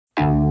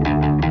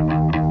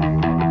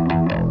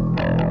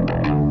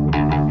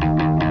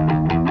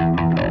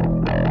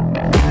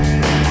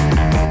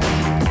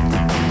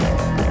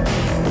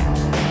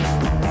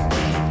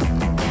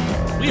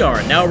We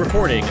are now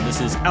recording, and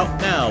this is Out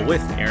Now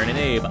with Aaron and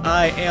Abe.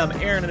 I am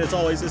Aaron, and as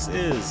always, this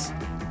is...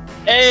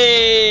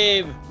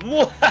 Abe!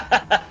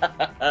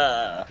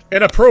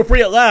 An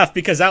appropriate laugh,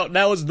 because Out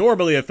Now is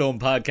normally a film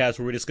podcast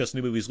where we discuss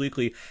new movies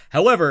weekly.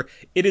 However,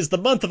 it is the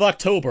month of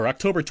October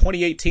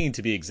 2018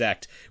 to be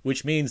exact,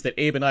 which means that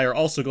Abe and I are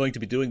also going to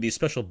be doing these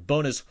special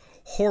bonus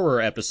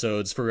horror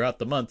episodes throughout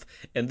the month,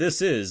 and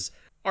this is...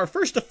 our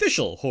first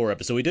official horror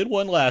episode. We did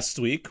one last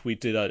week. We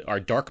did our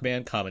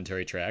Darkman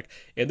commentary track.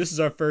 And this is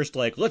our first,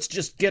 let's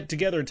just get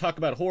together and talk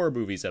about horror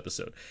movies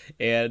episode.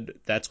 And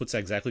that's what's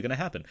exactly going to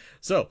happen.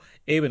 So,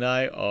 Abe and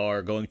I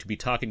are going to be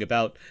talking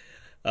about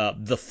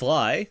The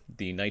Fly,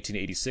 the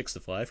 1986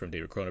 The Fly from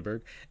David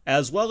Cronenberg,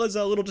 as well as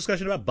a little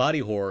discussion about body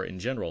horror in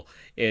general.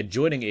 And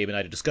joining Abe and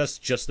I to discuss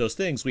just those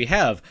things, we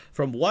have,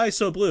 from Why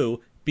So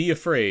Blue, Be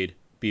Afraid,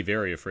 Be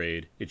Very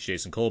Afraid, it's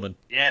Jason Coleman.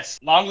 Yes,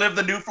 long live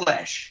the new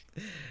flesh.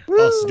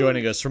 Also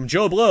joining us from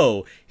Joe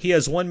Blow, he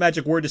has one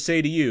magic word to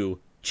say to you,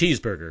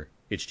 cheeseburger,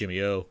 it's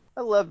Jimmy O.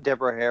 I love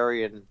Deborah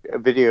Harry and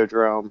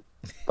Videodrome,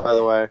 by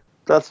the way.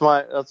 That's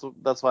what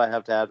I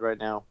have to add right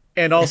now.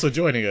 And also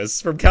joining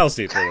us from Cal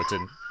State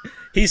Fullerton,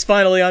 he's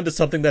finally onto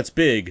something that's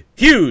big,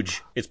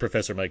 huge, it's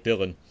Professor Mike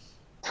Dillon.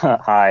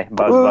 Hi,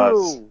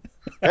 Buzz.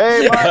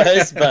 Hey,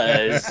 Mike. Buzz.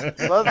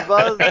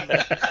 Buzz.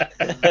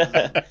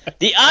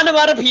 The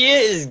onomatopoeia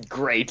is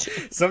great.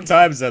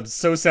 Sometimes I'm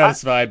so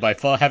satisfied by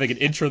having an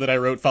intro that I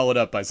wrote followed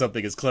up by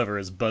something as clever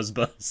as Buzz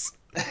Buzz.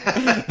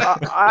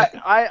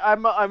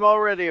 I'm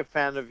already a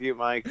fan of you,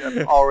 Mike.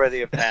 I'm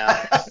already a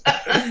fan.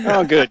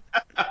 Oh, good.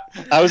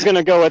 I was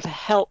gonna go with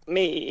 "Help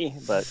Me,"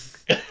 but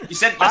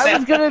I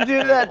was gonna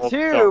do that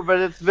too, but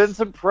it's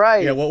Vincent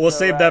Price. Yeah, we'll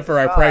save that for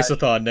our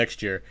Price-a-thon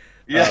next year.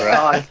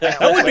 Yeah,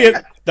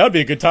 that would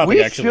be a good topic.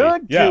 We actually.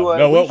 should yeah, do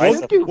no, we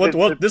should do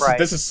Vincent Price.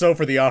 This is so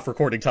for the off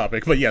recording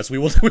topic, but yes, we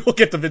will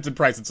get to Vincent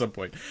Price at some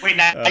point. Wait,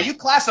 now you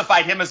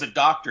classified him as a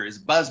doctor. Is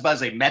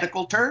Buzz a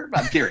medical term?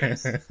 I'm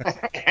curious.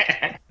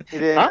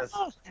 It is.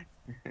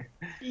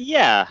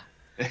 yeah.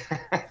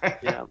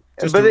 Yeah.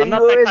 I'm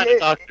not that kind of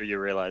doctor, you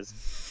realize.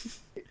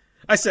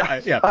 I said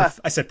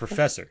I said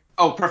professor.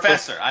 Oh,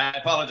 professor. I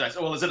apologize.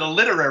 Well, is it a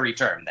literary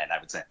term then? I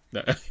would say.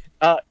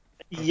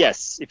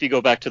 Yes, if you go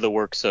back to the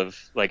works of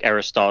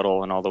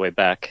Aristotle and all the way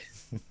back,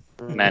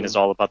 man is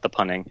all about the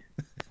punning.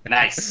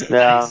 Nice.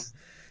 Yeah. Nice.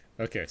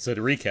 Okay, so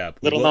to recap,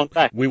 Known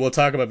fact. we will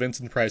talk about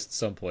Vincent Price at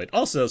some point.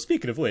 Also,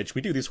 speaking of which,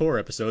 we do these horror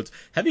episodes.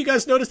 Have you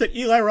guys noticed that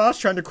Eli Roth's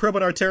trying to crib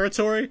on our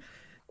territory?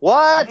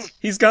 What?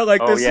 He's got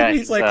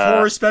he's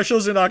horror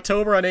specials in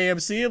October on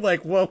AMC. I'm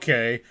like, well,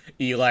 okay,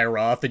 Eli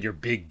Roth and your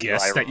big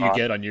guests that you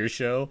get on your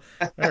show.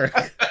 All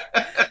right.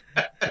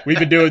 We've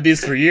been doing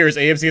these for years.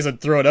 AMC hasn't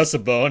thrown us a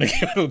bone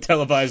and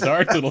televised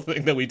our little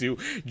thing that we do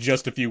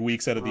just a few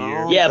weeks out of the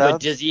year. Yeah,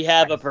 but does he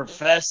have a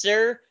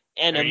professor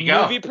and a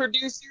movie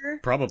producer?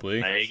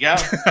 Probably. There you go.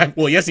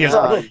 Well, yes, he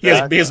has. He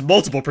has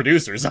multiple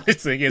producers. I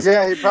think he has.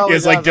 He probably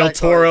has does, Del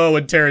actually. Toro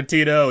and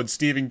Tarantino and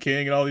Stephen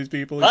King and all these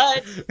people.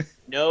 But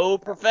no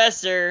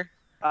professor.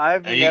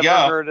 I've There you never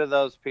go. heard of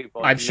those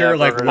people. I'm sure Never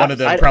one heard of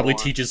them them probably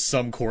before. teaches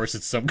some course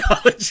at some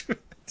college.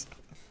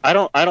 I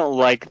don't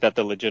like that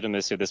the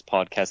legitimacy of this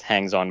podcast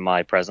hangs on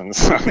my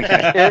presence.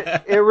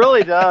 It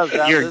really does.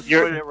 At this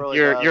point, it really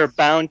does. You're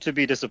bound to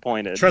be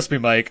disappointed. Trust me,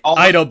 Mike.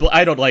 Although-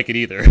 I don't like it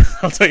either.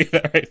 I'll tell you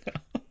that right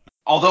now.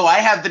 Although I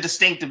have the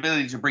distinct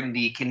ability to bring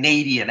the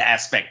Canadian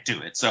aspect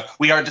to it. So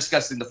we are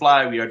discussing The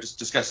Fly. We are just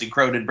discussing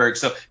Cronenberg.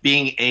 So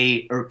being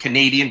a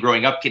Canadian,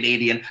 growing up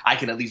Canadian, I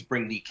can at least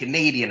bring the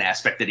Canadian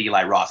aspect that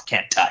Eli Roth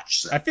can't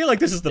touch. So. I feel like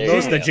this is the There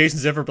most you that go.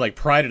 Jason's ever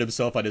prided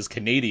himself on his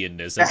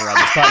Canadianness ever on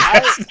this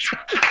podcast.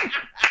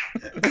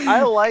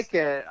 I like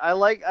it. I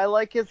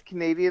like his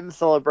Canadian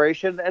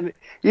celebration, and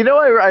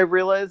I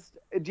realized.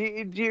 Do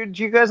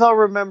you guys all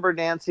remember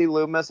Nancy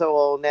Loomis? Oh,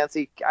 well,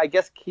 Nancy, I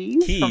guess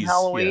Keys from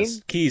Halloween.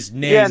 Yes. Keys,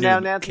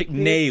 Nancy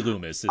Nay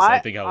Loomis is I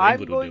think how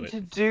England will do I'm it.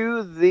 going to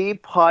do the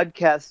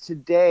podcast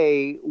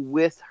today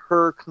with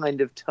her kind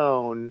of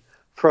tone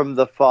from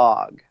The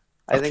Fog.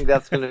 I think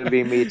that's going to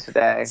be me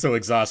today. So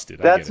exhausted.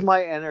 That's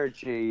my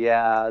energy.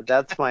 Yeah,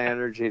 that's my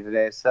energy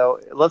today.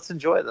 So let's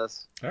enjoy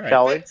this, All right.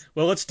 shall we?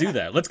 Well, let's do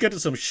that. Let's get to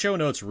some show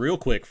notes real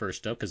quick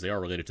first up, because they are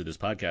related to this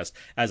podcast.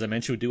 As I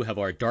mentioned, we do have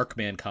our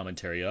Darkman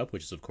commentary up,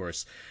 which is, of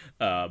course,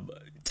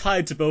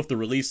 tied to both the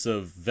release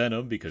of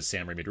Venom, because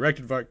Sam Raimi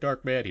directed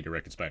Darkman. He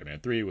directed Spider-Man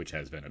 3, which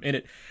has Venom in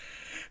it.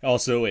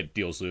 Also, it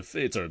deals with,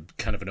 it's a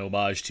kind of an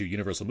homage to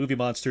Universal Movie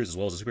Monsters, as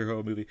well as a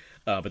superhero movie.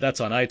 But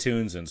that's on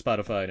iTunes and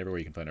Spotify and everywhere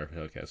you can find our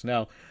podcast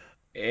now.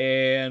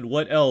 And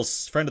what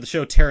else? Friend of the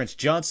show, Terrence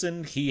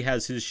Johnson. He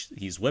has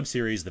his web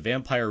series, The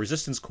Vampire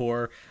Resistance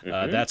Corps.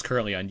 That's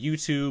currently on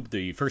YouTube.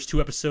 The first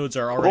 2 episodes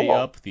are already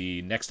up.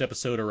 The next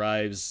episode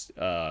arrives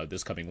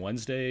this coming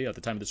Wednesday at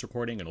the time of this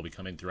recording, and it'll be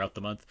coming throughout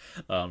the month.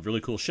 Really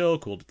cool show.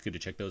 Good to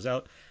check those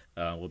out.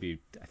 I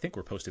think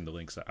we're posting the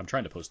links. I'm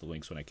trying to post the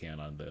links when I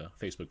can on the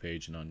Facebook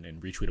page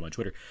and retweet them on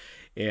Twitter.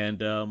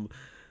 And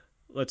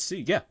let's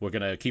see. Yeah, we're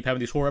going to keep having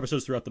these horror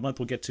episodes throughout the month.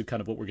 We'll get to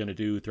kind of what we're going to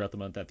do throughout the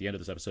month at the end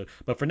of this episode.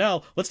 But for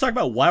now, let's talk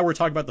about why we're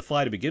talking about The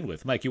Fly to begin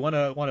with. Mike, you want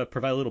to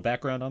provide a little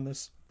background on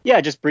this? Yeah,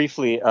 just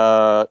briefly,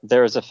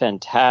 there's a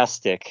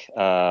fantastic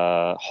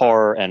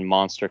horror and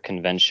monster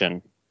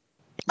convention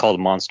called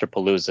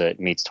Monsterpalooza. It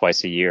meets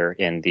twice a year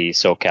in the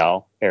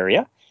SoCal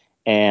area.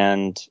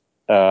 And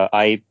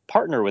I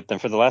partner with them.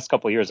 For the last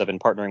couple of years, I've been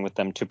partnering with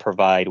them to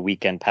provide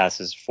weekend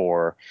passes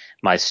for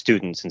my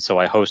students. And so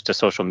I host a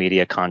social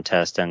media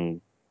contest,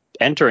 and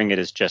entering it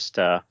is just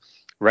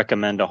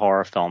recommend a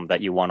horror film that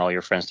you want all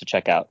your friends to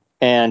check out.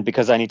 And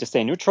because I need to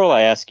stay neutral,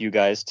 I ask you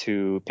guys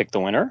to pick the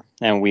winner.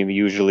 And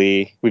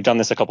we've done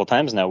this a couple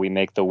times now. We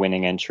make the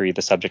winning entry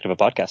the subject of a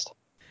podcast.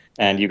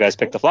 And you guys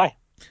pick The Fly.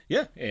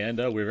 Yeah, and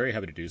we're very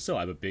happy to do so.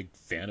 I'm a big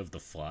fan of The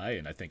Fly,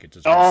 and I think it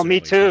just Oh,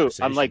 me too.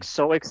 I'm like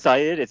so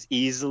excited. It's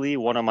easily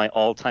one of my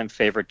all-time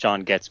favorite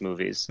John Getz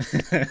movies.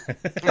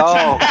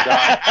 Oh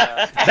God!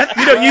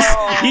 You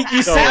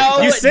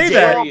say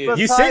that.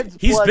 You say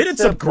he's been in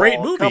some great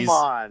Simple, movies. come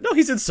on. No,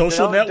 he's in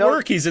Social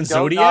Network. He's in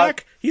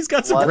Zodiac. He's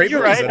got some great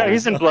You're movies. right. No,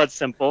 he's in Blood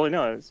Simple.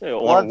 No, it's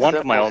one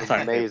of my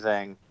all-time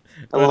amazing.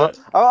 But,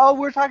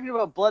 we're talking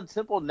about Blood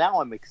Simple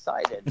now. I'm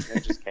excited.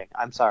 I'm just kidding.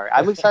 I'm sorry.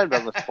 I'm excited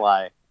about The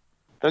Fly.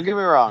 Don't get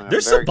me wrong.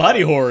 There's some body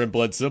horror in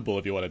Blood Simple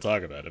if you want to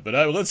talk about it, but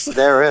let's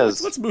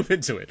move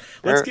into it.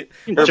 Let's get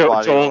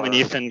Joel and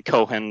Ethan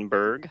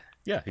Cohenberg.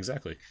 Yeah,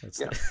 exactly. That's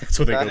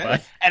what they go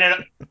by.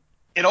 And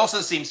it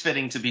also seems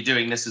fitting to be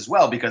doing this as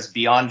well because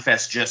Beyond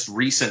Fest just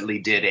recently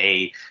did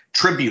a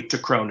tribute to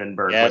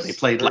Cronenberg where they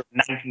played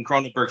 19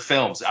 Cronenberg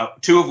films,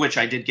 two of which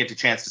I did get a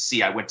chance to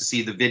see. I went to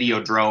see the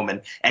Videodrome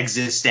and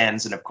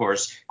Existenz, and of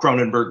course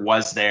Cronenberg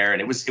was there,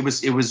 and it was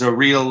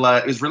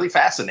really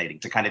fascinating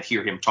to kind of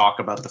hear him talk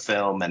about the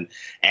film and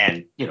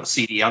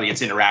see the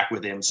audience interact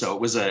with him. So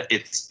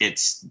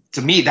it's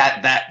to me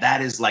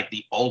that is like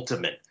the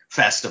ultimate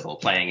festival,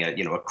 playing a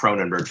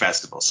Cronenberg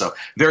festival. So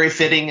very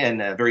fitting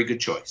and a very good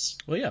choice.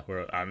 Well, yeah,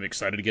 I'm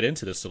excited to get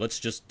into this. So let's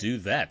just do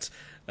that.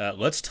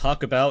 Let's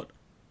talk about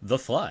The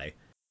Fly.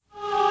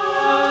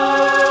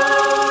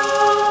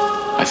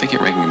 I think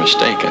you're making a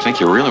mistake. I think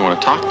you really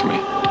want to talk to me.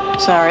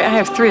 Sorry, I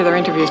have 3 other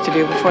interviews to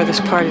do before this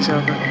party's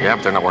over. Yeah,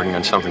 but they're not working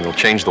on something that'll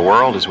change the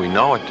world as we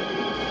know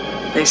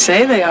it. They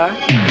say they are.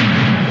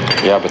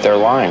 Yeah, but they're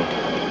lying.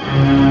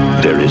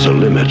 There is a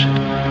limit,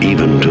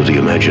 even to the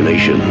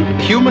imagination.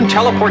 Human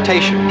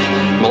teleportation,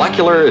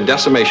 molecular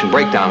decimation,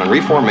 breakdown, and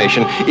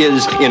reformation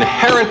is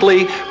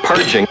inherently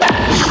purging.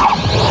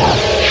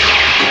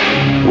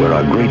 Where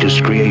our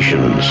greatest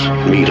creations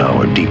meet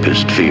our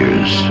deepest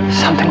fears.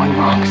 Something went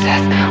wrong,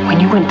 Seth. When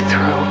you went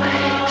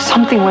through,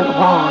 something went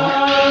wrong.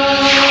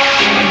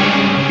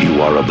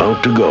 You are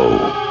about to go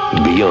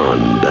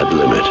beyond that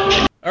limit.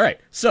 All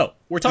right, so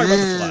we're talking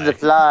about The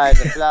Fly.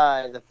 The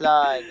Fly. The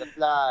Fly. The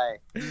Fly.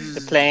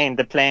 The plane.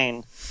 The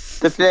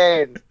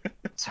plane.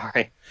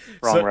 Sorry,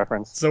 wrong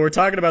reference. So we're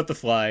talking about The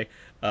Fly.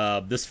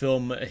 This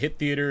film hit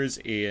theaters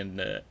in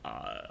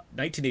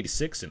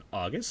 1986 in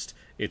August.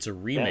 It's a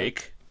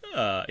remake.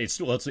 Yeah. It's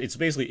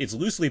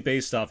loosely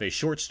based off a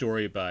short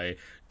story by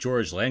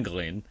George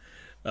Langeleen,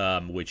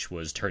 which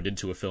was turned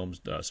into a film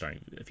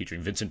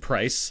featuring Vincent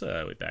Price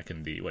back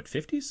in the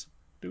 50s.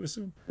 Do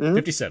assume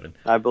 57.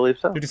 I believe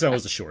so. 57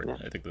 was the short. Yeah.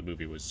 I think the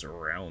movie was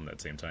around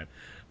that same time.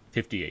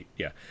 58,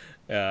 yeah.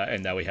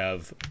 And now we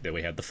have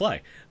The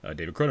Fly,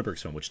 David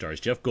Cronenberg's film, which stars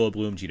Jeff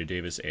Goldblum, Gina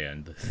Davis,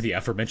 and the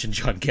aforementioned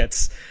John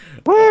Getz.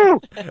 Woo!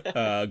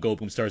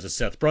 Goldblum stars as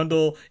Seth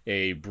Brundle,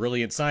 a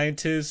brilliant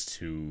scientist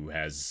who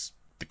has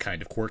the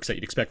kind of quirks that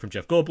you'd expect from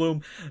Jeff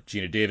Goldblum.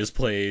 Gina Davis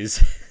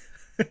plays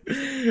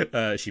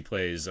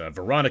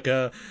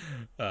Veronica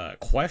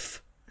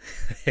Queff,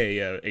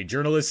 a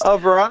journalist. Oh,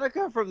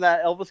 Veronica from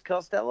that Elvis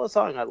Costello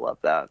song. I love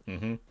that.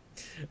 Mm-hmm.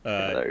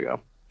 There you go.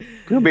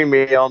 Could be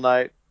me all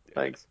night.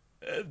 Thanks.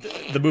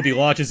 The movie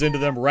launches into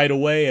them right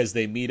away as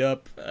they meet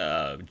up.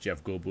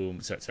 Jeff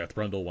Goldblum, Seth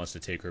Brundle, wants to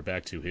take her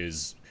back to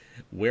his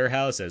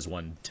warehouse, as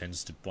one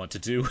tends to want to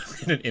do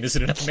in an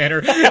innocent enough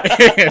manner,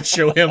 and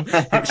show him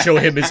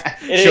his.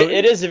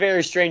 It is a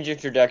very strange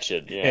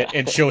introduction, yeah.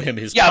 And show him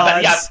his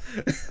pods.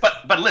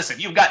 But listen,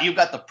 you've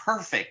got the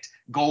perfect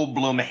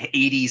Goldblum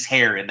 80s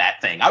hair in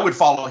that thing. I would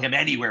follow him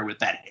anywhere with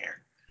that hair.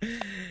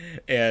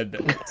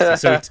 And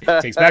so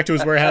he takes back to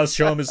his warehouse,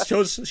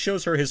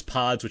 shows her his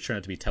pods, which turn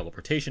out to be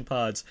teleportation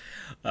pods.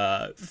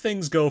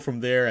 Things go from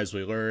there as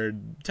we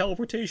learn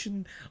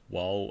teleportation,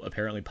 while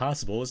apparently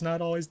possible, is not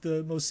always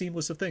the most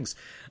seamless of things.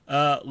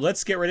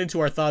 Let's get right into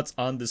our thoughts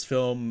on this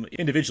film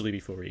individually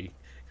before we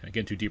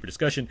get into a deeper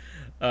discussion.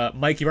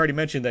 Mike, you've already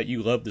mentioned that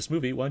you love this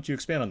movie. Why don't you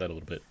expand on that a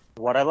little bit?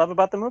 What I love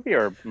about the movie,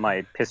 or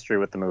my history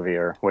with the movie,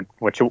 or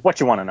what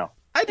you want to know?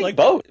 I'd like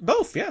both.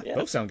 Both, yeah.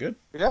 Both sound good.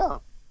 Yeah.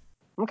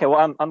 Okay,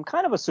 well, I'm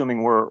kind of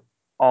assuming we're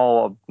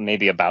all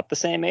maybe about the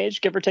same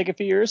age, give or take a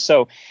few years.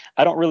 So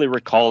I don't really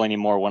recall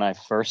anymore when I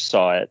first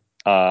saw it.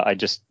 I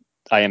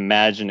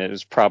imagine it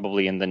was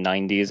probably in the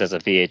 90s as a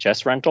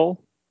VHS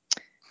rental,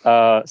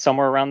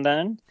 somewhere around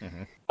then.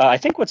 Mm-hmm. I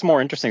think what's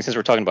more interesting, since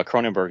we're talking about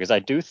Cronenberg, is I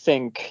do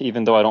think,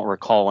 even though I don't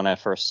recall when I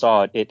first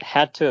saw it, it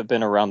had to have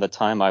been around the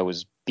time I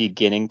was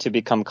beginning to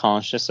become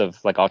conscious of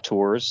like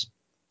auteurs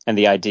and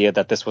the idea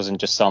that this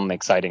wasn't just some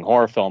exciting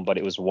horror film, but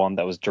it was one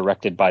that was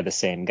directed by the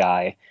same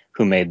guy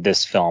who made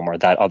this film or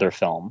that other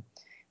film,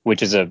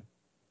 which is a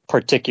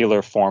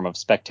particular form of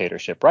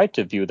spectatorship, right?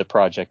 To view the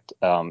project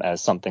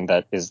as something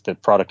that is the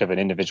product of an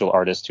individual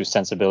artist whose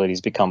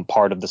sensibilities become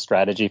part of the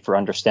strategy for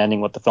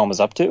understanding what the film is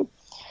up to.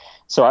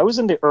 So I was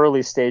in the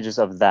early stages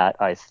of that,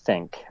 I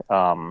think,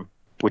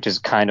 which is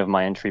kind of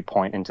my entry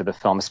point into the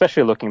film,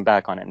 especially looking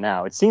back on it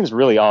now. It seems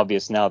really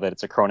obvious now that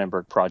it's a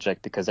Cronenberg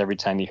project, because every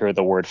time you hear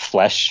the word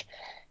flesh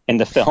in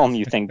the film,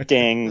 you think,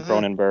 ding,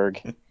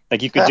 Cronenberg.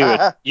 Like, you could do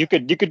it. You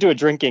could do a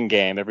drinking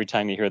game every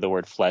time you hear the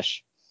word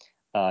flesh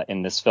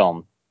in this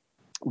film.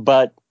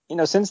 But,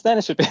 since then,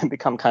 it's just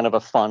become kind of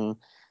a fun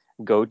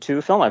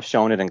go-to film. I've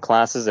shown it in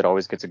classes. It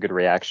always gets a good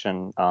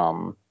reaction.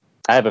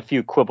 I have a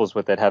few quibbles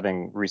with it,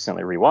 having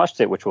recently rewatched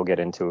it, which we'll get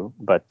into.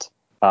 But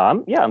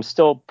I'm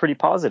still pretty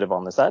positive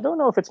on this. I don't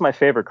know if it's my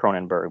favorite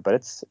Cronenberg, but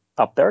it's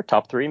up there,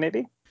 top 3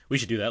 maybe. We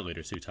should do that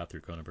later too. Top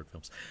 3 Cronenberg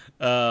films.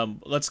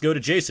 Let's go to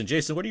Jason.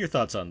 Jason, what are your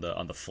thoughts on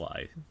the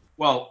Fly?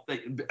 Well,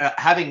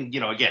 having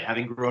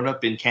grown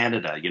up in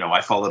Canada,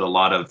 I followed a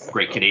lot of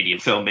great Canadian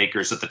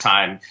filmmakers at the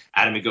time.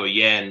 Adam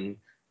Egoyen,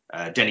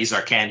 Denis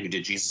Arcand, who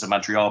did Jesus of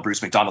Montreal,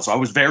 Bruce McDonald. So I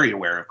was very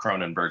aware of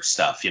Cronenberg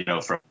stuff,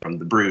 from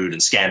The Brood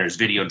and Scanners,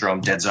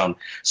 Videodrome, Dead Zone.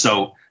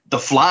 So The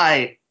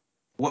Fly,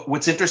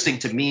 what's interesting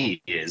to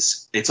me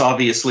is it's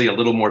obviously a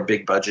little more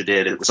big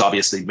budgeted. It was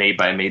obviously made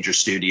by a major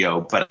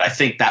studio, but I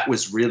think that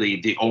was really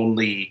the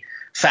only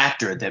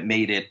factor that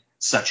made it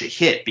such a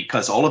hit,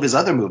 because all of his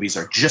other movies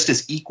are just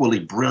as equally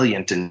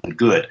brilliant and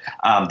good.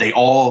 They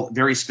all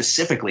very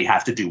specifically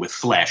have to do with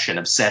flesh and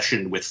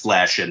obsession with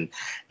flesh and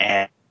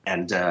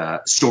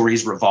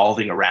stories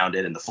revolving around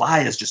it. And The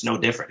Fly is just no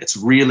different. It's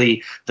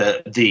really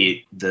the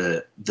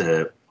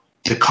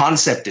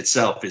concept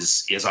itself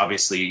is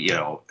obviously,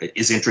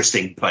 is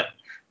interesting, but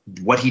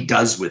what he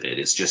does with it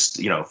is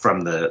just,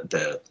 from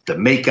the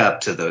makeup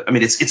to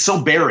it's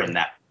so barren,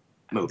 that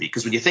movie,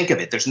 because when you think of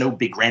it, there's no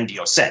big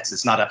grandiose sets.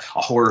 It's not a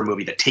horror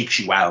movie that takes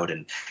you out,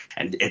 and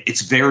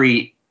it's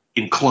very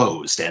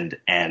enclosed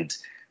and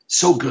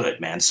so good,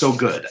 man, so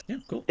good. Yeah,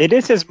 cool. It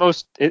is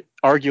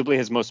arguably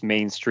his most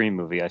mainstream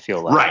movie, I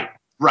feel like.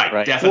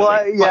 Right, definitely.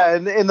 Well, yeah,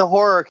 in the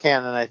horror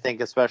canon, I think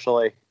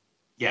especially.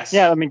 Yes.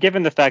 Yeah,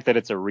 given the fact that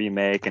it's a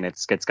remake and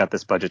it's got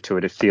this budget to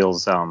it, it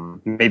feels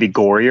maybe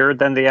gorier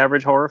than the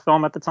average horror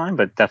film at the time,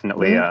 but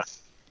definitely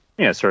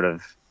sort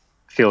of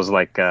feels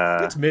like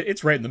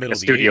it's right in the middle of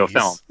the studio 80s.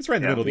 film. It's right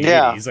in the middle of the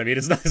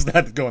 80s. It's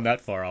not going that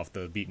far off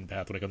the beaten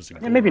path when it comes to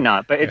gore. Maybe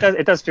not, but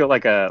it does feel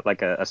like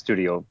a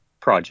studio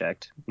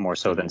project more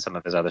so than some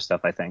of his other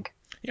stuff, I think.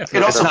 Yeah,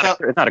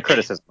 it's not a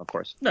criticism, of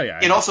course. No, yeah.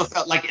 It also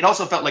felt like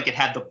it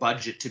had the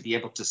budget to be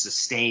able to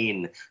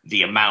sustain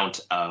the amount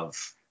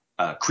of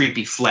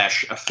creepy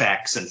flesh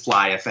effects and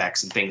fly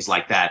effects and things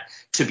like that,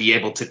 to be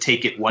able to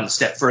take it one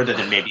step further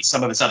than maybe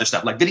some of its other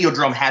stuff. Like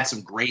Videodrome had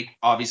some great,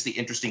 obviously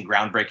interesting,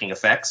 groundbreaking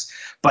effects,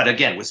 but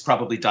again, was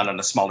probably done on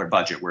a smaller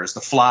budget. Whereas The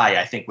Fly,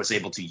 I think, was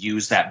able to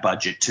use that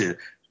budget to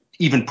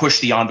even push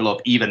the envelope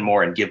even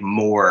more and give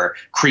more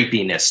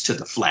creepiness to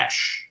the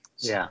flesh.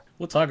 Yeah.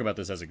 We'll talk about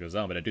this as it goes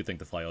on, but I do think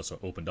The Fly also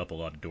opened up a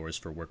lot of doors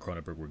for where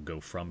Cronenberg would go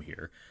from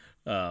here.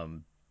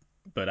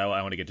 But I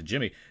want to get to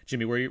Jimmy.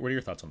 Jimmy, what are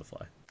your thoughts on The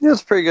Fly? Yeah,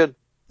 it's pretty good.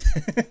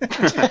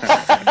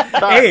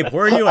 Abe,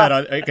 where are you at?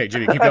 Okay,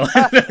 Jimmy, keep going.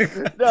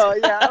 No,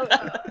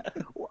 yeah.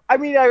 I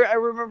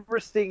remember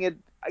seeing it.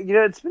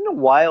 It's been a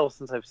while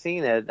since I've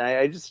seen it.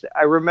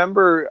 I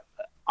remember,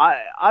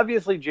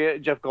 obviously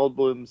Jeff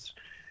Goldblum's.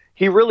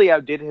 He really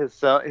outdid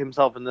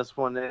himself in this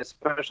one,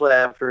 especially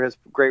after his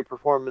great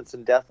performance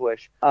in Death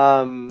Wish,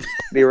 the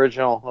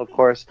original, of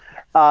course.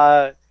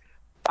 I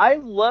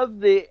love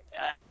the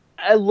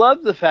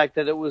fact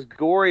that it was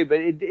gory, but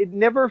it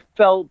never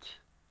felt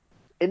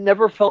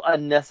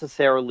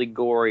unnecessarily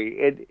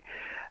gory.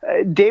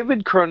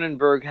 David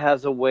Cronenberg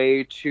has a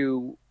way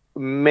to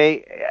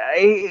make.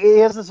 He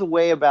has this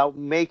way about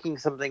making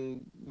something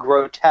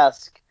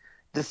grotesque,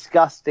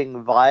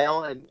 disgusting,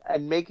 vile,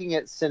 and making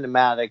it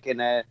cinematic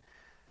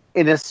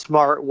in a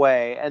smart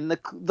way. And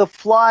the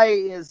Fly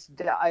is.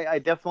 I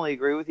definitely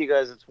agree with you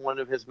guys. It's one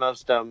of his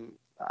most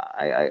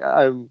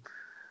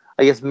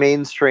I guess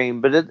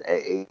mainstream, but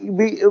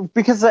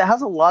because it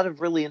has a lot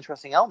of really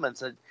interesting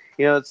elements.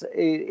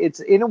 It's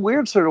in a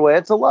weird sort of way.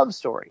 It's a love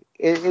story.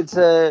 It's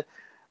a,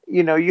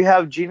 you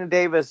have Gina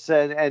Davis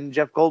and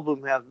Jeff Goldblum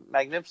who have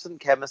magnificent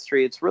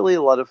chemistry. It's really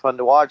a lot of fun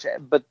to watch.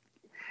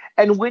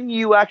 And when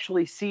you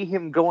actually see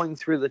him going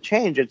through the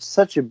change, it's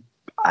kind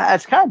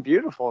of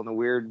beautiful in a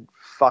weird,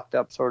 fucked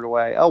up sort of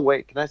way. Oh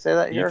wait, can I say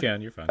that here? You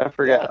can. You're fine. I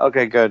forget. Yeah.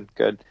 Okay, good.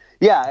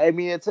 Yeah,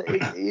 it's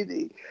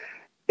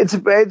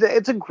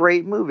a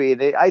great movie,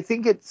 and I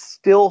think it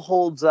still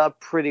holds up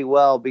pretty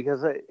well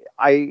because there's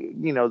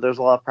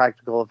a lot of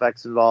practical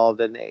effects involved,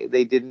 and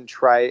they didn't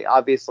try.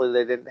 Obviously,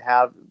 they didn't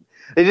have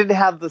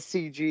the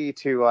CG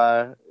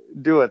to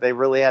do it. They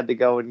really had to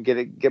go and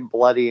get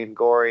bloody and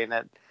gory,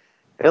 and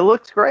It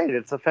looks great.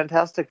 It's a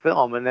fantastic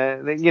film, and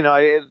it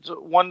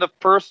won the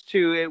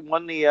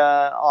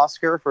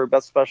Oscar for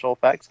best special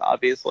effects,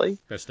 obviously,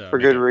 Best for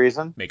makeup. good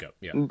reason. Makeup,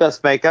 yeah.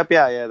 Best makeup,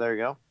 yeah. There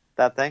you go,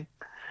 that thing.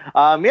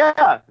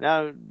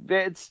 No,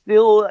 it's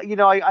still,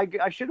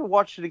 I should have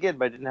watched it again,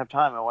 but I didn't have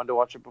time. I wanted to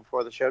watch it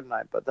before the show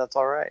tonight, but that's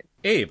all right.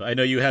 Abe, I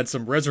know you had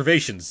some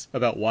reservations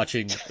about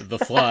watching The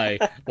Fly.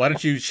 Why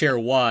don't you share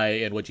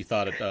why and what you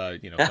thought of,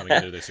 coming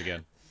into this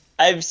again?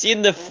 I've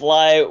seen The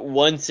Fly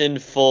once in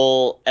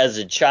full as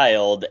a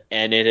child,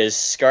 and it has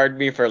scarred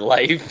me for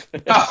life.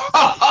 It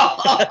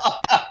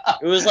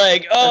was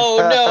like,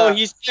 oh no,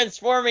 he's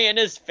transforming and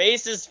his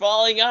face is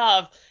falling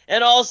off.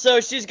 And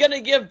also, she's going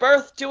to give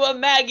birth to a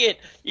maggot,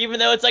 even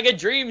though it's like a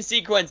dream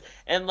sequence.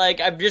 And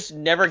like, I've just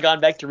never gone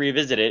back to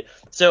revisit it.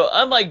 So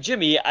unlike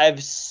Jimmy,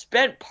 I've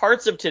spent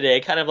parts of today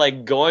kind of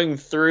like going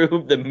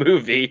through the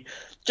movie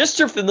just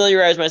to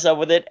familiarize myself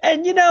with it.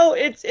 And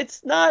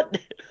it's not...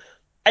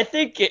 I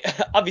think,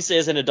 obviously,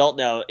 as an adult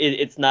now,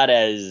 it's not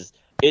as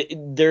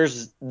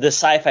there's the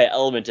sci-fi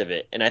element of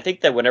it, and I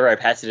think that whenever I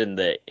pass it in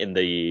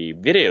the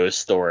video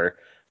store,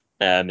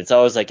 it's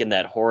always like in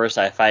that horror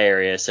sci-fi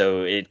area,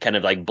 so it kind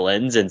of like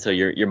blends, and so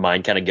your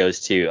mind kind of goes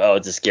to, oh,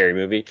 it's a scary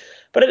movie,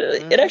 but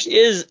it actually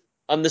is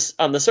on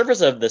the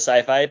surface of the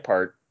sci-fi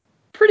part,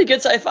 pretty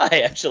good sci-fi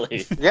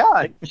actually.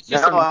 Yeah,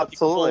 absolutely.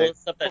 Cool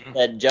stuff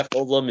that Jeff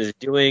Goldblum is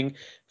doing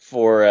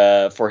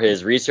for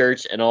his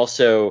research, and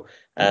also.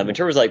 In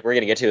terms of like we're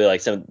gonna get to like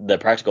some of the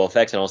practical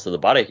effects and also the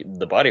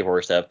body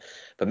horror stuff,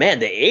 but man,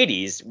 the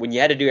 80s when you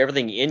had to do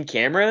everything in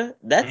camera,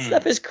 that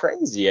stuff is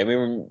crazy. I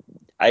mean,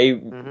 I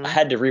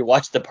had to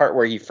rewatch the part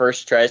where he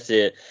first tries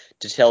to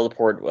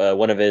teleport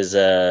one of his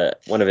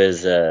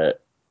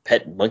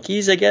pet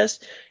monkeys, I guess.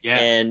 Yeah.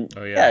 And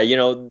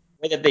the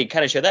way that they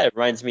kind of show that, it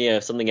reminds me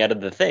of something out of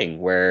The Thing,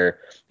 where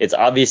it's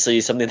obviously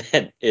something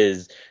that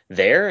is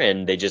there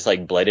and they just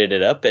like blended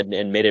it up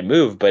and made it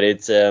move, but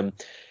it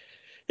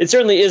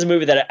certainly is a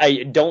movie that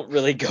I don't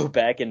really go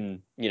back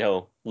and,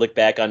 look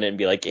back on it and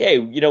be like, hey,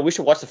 we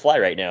should watch The Fly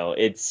right now.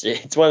 It's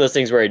one of those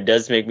things where it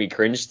does make me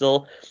cringe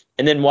still.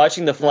 And then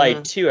watching The Fly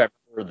 2, I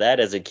remember that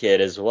as a kid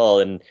as well.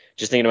 And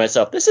just thinking to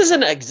myself, this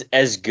isn't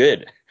as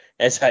good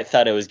as I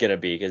thought it was going to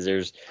be, because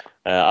there's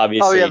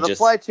obviously The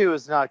Fly 2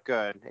 is not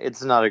good.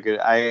 It's not a good...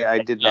 I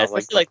did not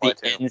like The Fly 2.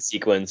 The end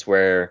sequence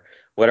where...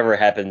 whatever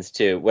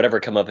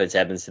comeuppance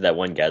happens to that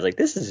one guy. I was like,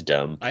 this is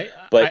dumb.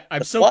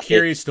 I'm so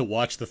curious to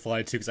watch The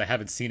Fly 2 because I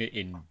haven't seen it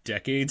in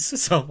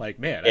decades. So I'm like,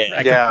 man,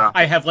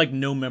 I have like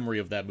no memory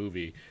of that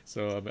movie.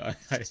 So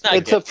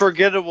it's a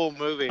forgettable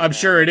movie. I'm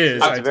sure it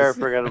is. It's very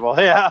forgettable.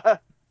 Yeah.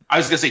 I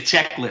was gonna say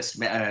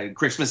checklist,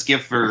 Christmas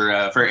gift for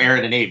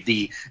Aaron and Abe,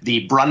 the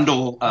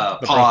Brundle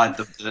pod,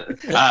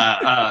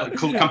 the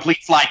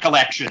complete fly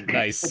collection,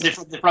 nice,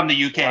 from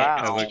the UK.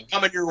 Wow.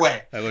 Coming your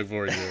way. I look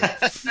forward to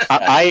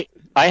it.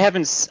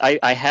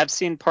 I have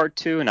seen part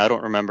 2 and I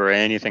don't remember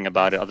anything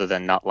about it other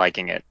than not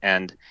liking it.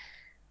 And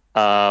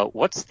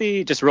what's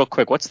the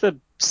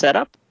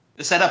setup?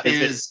 The setup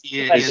is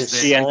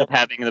she ends up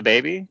having the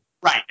baby.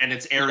 Right, and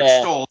it's Eric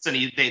Stoltz, and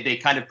they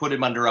kind of put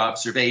him under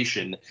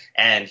observation,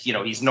 and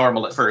he's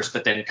normal at first,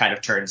 but then it kind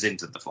of turns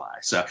into The Fly.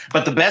 So,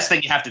 but the best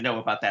thing you have to know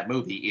about that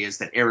movie is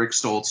that Eric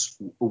Stoltz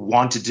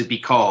wanted to be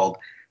called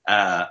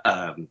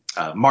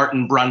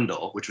Martin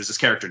Brundle, which was his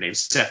character name,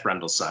 Seth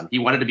Brundle's son. He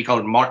wanted to be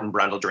called Martin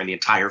Brundle during the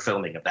entire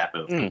filming of that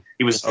movie.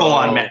 He was full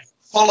on meth.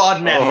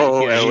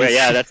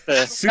 That's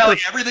the super,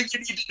 everything you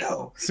need to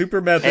know. Super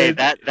method.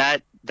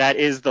 Hey, that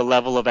is the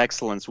level of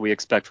excellence we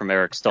expect from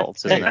Eric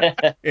Stoltz,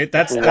 isn't it?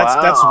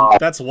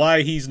 That's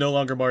why he's no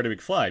longer Marty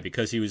McFly,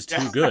 because he was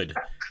too good.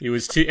 He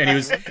was too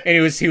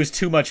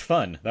much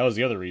fun. That was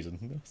the other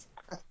reason.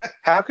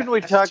 How can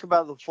we talk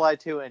about The Fly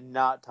 2 and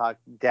not talk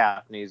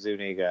Daphne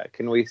Zuniga?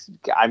 Can we?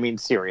 I mean,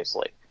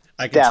 seriously.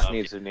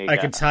 Daphne Zuniga. I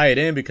can tie it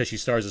in because she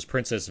stars as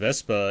Princess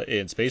Vespa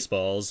in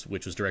Spaceballs,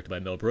 which was directed by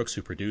Mel Brooks,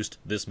 who produced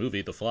this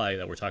movie, The Fly,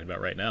 that we're talking about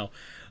right now.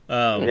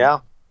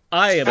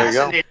 I am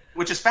fascinating,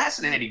 which is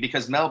fascinating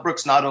because Mel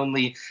Brooks not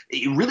only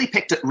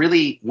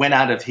really went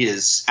out of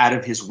his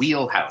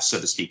wheelhouse, so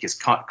to speak, his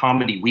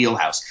comedy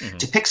wheelhouse,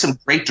 to pick some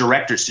great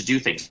directors to do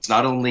things.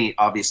 Not only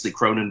obviously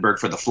Cronenberg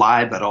for The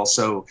Fly, but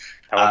also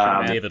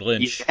David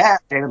Lynch. Yeah,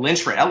 David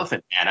Lynch for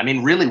Elephant Man. I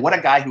mean, really, what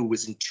a guy who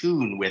was in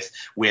tune with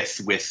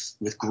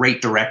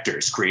great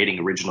directors creating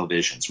original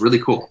visions. Really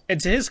cool. And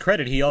to his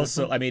credit, he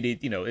also, I mean,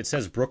 it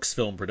says Brooks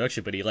Film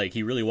Production, but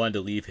he really wanted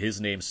to leave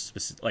his name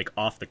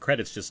off the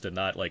credits just to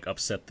not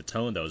upset the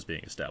tone that was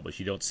being established.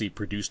 You don't see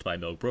produced by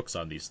Mel Brooks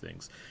on these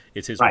things.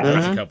 It's his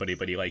production company,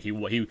 but he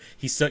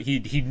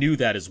knew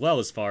that as well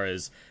as far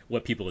as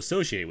what people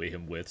associate with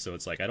him with. So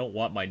it's like, I don't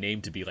want my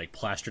name to be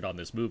plastered on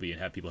this movie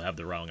and have people have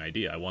the wrong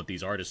idea. I want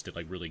these artists to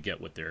really get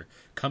what they're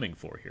coming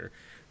for here.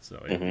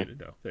 So I agree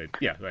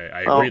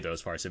though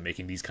as far as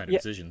making these kind of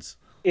decisions.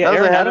 Yeah,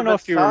 Aaron, I don't know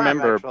if you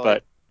remember,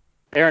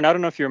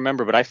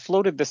 but I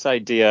floated this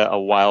idea a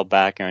while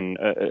back, and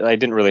I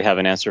didn't really have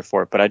an answer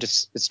for it. But it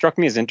struck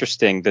me as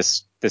interesting,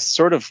 this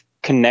sort of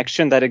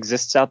connection that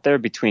exists out there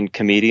between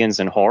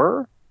comedians and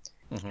horror.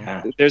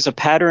 There's a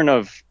pattern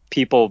of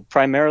people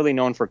primarily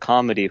known for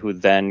comedy who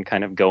then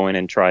kind of go in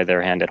and try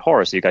their hand at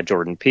horror. So you got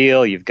Jordan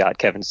Peele, you've got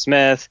Kevin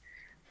Smith,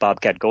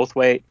 Bobcat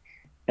Goldthwait.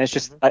 And it's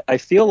just, I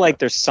feel like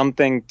there's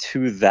something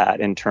to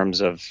that in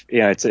terms of,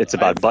 it's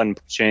about button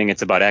pushing,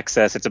 it's about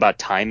excess, it's about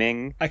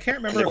timing. I can't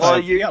remember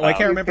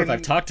if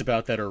I've talked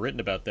about that or written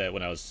about that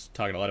when I was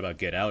talking a lot about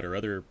Get Out or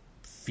other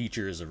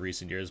features of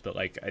recent years, but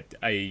like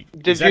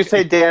did you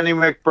say Danny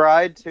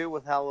McBride too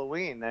with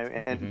Halloween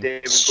and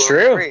David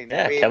Gordon Green?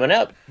 Yeah, coming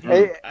up.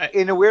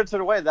 In a weird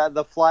sort of way, that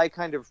The Fly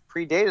kind of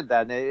predated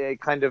that, and it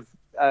kind of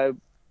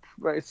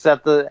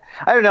set the.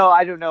 I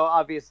don't know.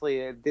 Obviously,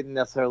 it didn't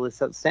necessarily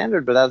set the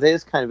standard, but that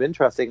is kind of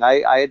interesting.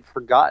 I had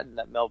forgotten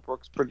that Mel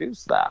Brooks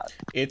produced that.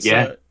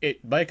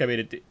 Mike. I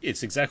mean,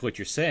 it's exactly what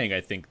you're saying.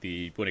 I think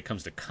when it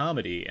comes to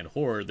comedy and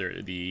horror,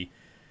 the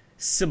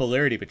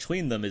similarity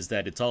between them is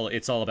that it's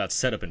all about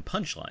setup and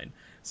punchline.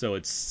 So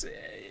it's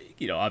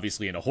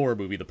obviously in a horror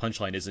movie the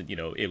punchline isn't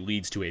it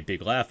leads to a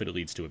big laugh, it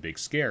leads to a big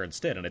scare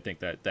instead. And I think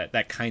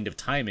that kind of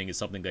timing is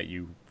something that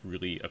you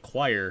really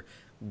acquire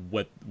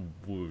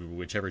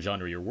whichever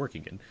genre you're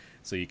working in.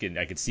 So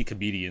I could see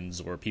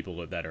comedians or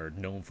people that are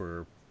known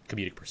for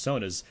comedic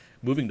personas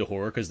moving to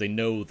horror because they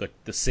know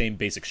the same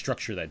basic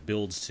structure that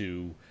builds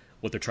to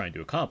what they're trying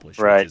to accomplish,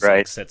 which is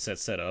like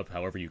set up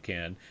however you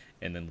can,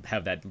 and then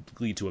have that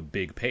lead to a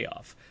big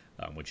payoff,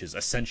 which is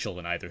essential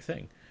in either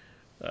thing.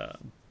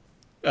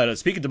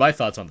 Speaking to my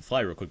thoughts on The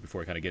Fly real quick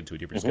before I kind of get into a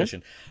deeper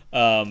discussion,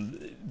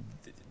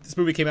 this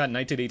movie came out in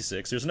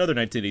 1986. There's another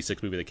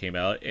 1986 movie that came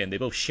out, and they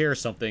both share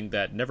something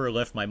that never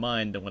left my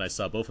mind when I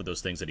saw both of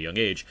those things at a young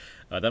age.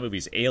 That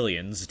movie's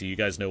Aliens. Do you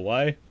guys know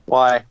why?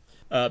 Why?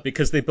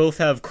 Because they both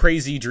have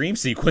crazy dream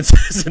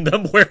sequences in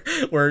them where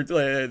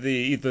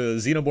the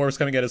xenomorphs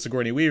coming out of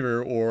Sigourney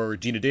Weaver or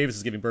Gina Davis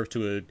is giving birth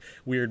to a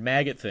weird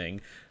maggot thing.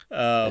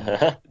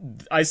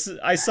 I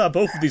saw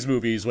both of these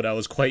movies when I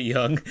was quite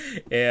young,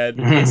 and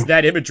it's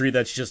that imagery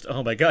that's just,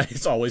 oh my god,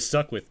 it's always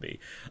stuck with me.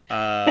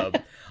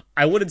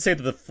 I wouldn't say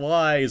that The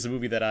Fly is a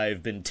movie that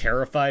I've been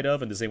terrified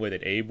of in the same way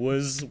that Abe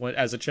was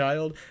as a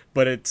child,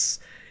 but it's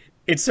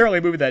certainly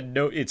a movie that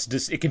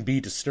it can be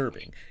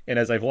disturbing. And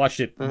as I've watched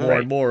it more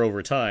and more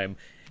over time,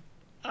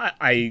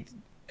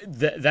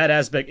 that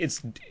aspect,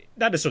 it's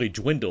not necessarily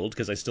dwindled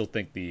because I still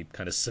think the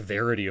kind of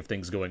severity of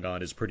things going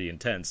on is pretty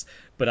intense,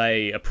 but I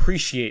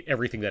appreciate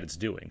everything that it's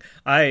doing.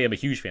 I am a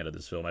huge fan of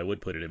this film. I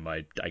would put it in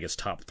my, I guess,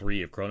 top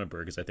 3 of Cronenberg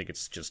because I think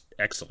it's just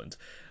excellent.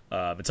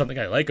 And something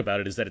I like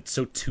about it is that it's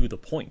so to the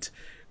point,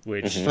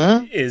 which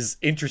is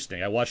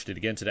interesting. I watched it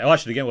again today. I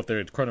watched it again with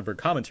the Cronenberg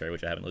commentary,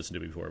 which I haven't listened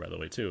to before, by the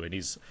way, too. And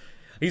he's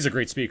a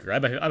great speaker.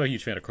 I'm a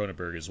huge fan of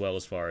Cronenberg as well,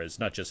 as far as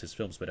not just his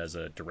films, but as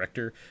a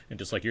director. And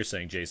just like you're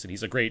saying, Jason,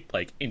 he's a great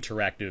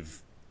interactive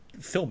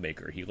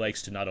filmmaker. He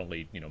likes to not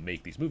only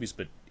make these movies,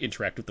 but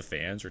interact with the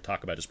fans or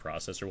talk about his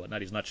process or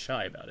whatnot. He's not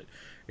shy about it.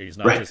 He's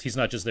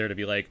not just there to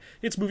be like,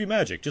 it's movie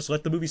magic, just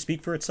let the movie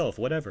speak for itself,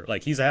 whatever.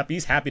 Like he's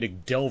happy to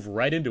delve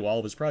right into all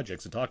of his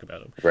projects and talk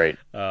about them. Right.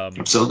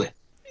 Absolutely.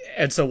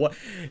 And so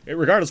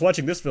regardless,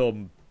 watching this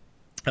film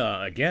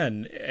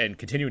again and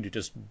continuing to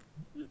just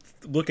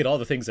look at all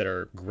the things that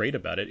are great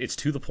about it, it's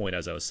to the point,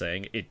 as I was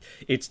saying.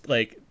 It's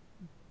like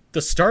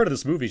the start of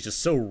this movie is just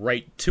so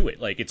right to it.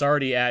 Like it's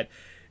already at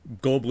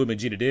Goldblum and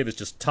Gina Davis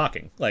just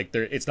talking. Like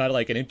it's not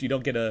like you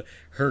don't get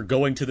her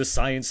going to the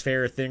science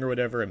fair thing or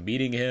whatever and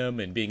meeting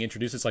him and being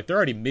introduced. It's like they're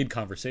already mid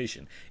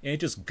conversation and it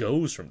just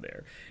goes from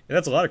there. And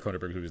that's a lot of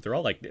Cronenberg movies. They're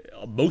all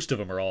most of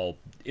them are all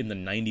in the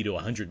 90 to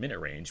 100 minute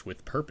range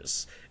with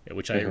purpose,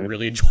 which I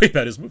really enjoy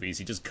about his movies.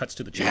 He just cuts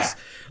to the chase.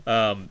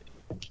 And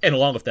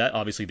along with that,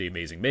 obviously the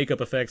amazing makeup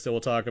effects that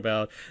we'll talk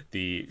about,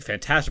 the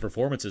fantastic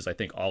performances, I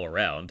think, all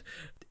around,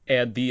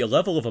 and the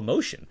level of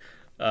emotion.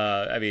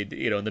 I mean,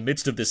 in the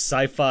midst of this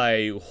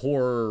sci-fi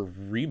horror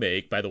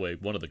remake, by the way,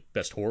 one of the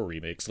best horror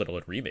remakes, let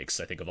alone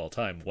remakes, I think, of all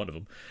time, one of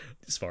them,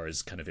 as far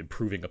as kind of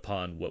improving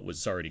upon what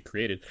was already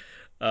created.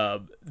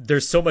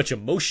 There's so much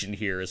emotion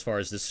here as far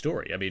as this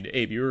story. I mean,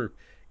 Abe, you were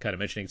kind of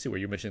mentioning too, where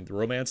you mentioned the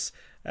romance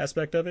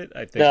aspect of it.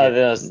 I think that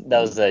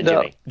was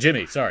Jimmy.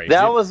 Jimmy, sorry.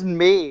 That was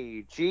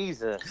me.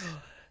 Jesus.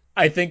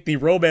 I think the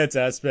romance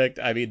aspect,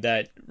 I mean,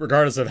 that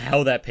regardless of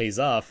how that pays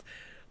off,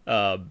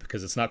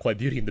 because it's not quite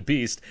Beauty and the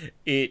Beast,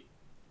 it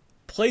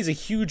plays a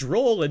huge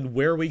role in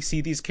where we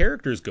see these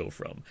characters go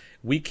from.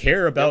 We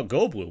care about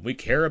Goldblum, we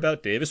care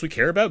about Davis, we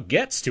care about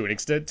Getz to an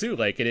extent too.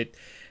 Like, and it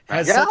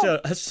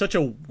has such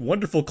a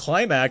wonderful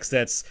climax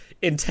that's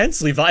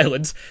intensely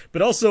violent,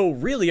 but also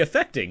really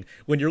affecting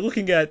when you're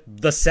looking at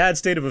the sad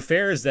state of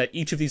affairs that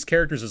each of these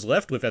characters is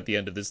left with at the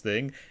end of this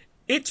thing.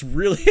 It's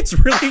really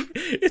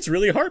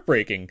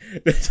heartbreaking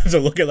to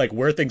look at like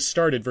where things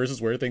started versus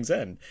where things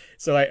end.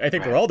 So I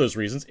think for all those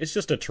reasons, it's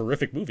just a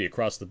terrific movie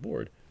across the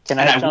board. Can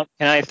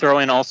I throw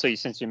in also,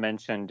 since you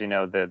mentioned,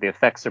 the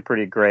effects are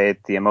pretty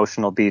great, the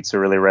emotional beats are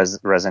really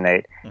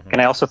resonate. Mm-hmm.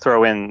 Can I also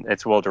throw in,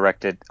 it's well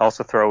directed,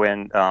 also throw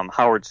in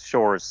Howard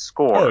Shore's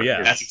score? Oh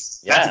yeah,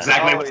 that's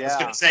exactly what I was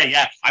going to say.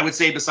 Yeah, I would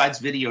say besides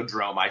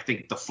Videodrome, I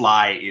think The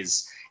Fly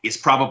is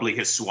probably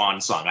his swan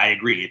song. I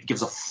agree. It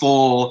gives a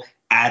full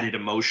added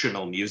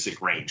emotional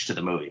music range to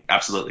the movie.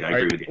 Absolutely, I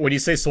agree with you. When you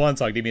say swan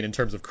song, do you mean in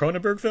terms of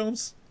Cronenberg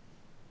films?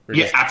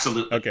 Yeah,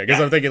 absolutely. Okay, because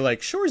yeah. I'm thinking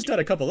like, sure, he's done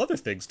a couple other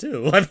things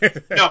too. No. I mean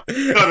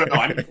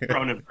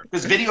Cronenberg,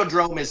 because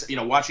Videodrome is,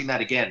 watching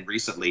that again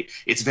recently.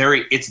 It's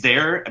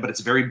there, but it's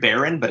very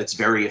barren, but it's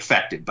very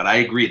effective. But I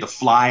agree, The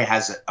Fly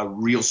has a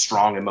real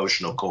strong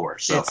emotional core.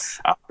 So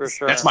for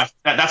sure. that's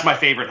my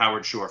favorite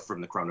Howard Shore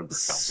from the Cronenberg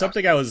films.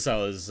 Something I was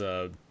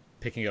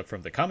picking up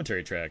from the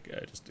commentary track.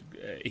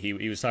 He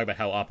was talking about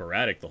how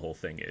operatic the whole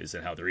thing is,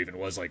 and how there even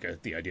was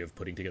like the idea of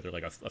putting together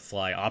like a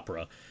fly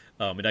opera.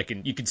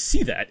 And you can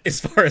see that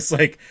as far as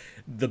like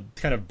the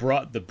kind of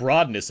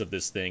broadness of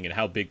this thing and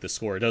how big the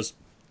score does,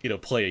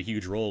 play a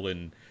huge role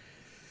in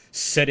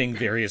setting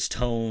various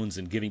tones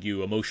and giving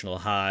you emotional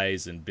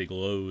highs and big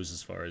lows,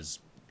 as far as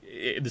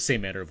in the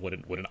same manner of what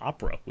an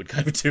opera would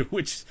kind of do,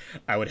 which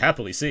I would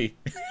happily see.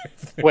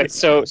 Wait,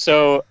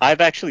 so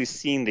I've actually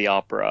seen the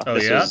opera. Oh,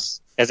 yeah?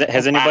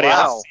 Has anybody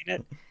else seen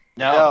it?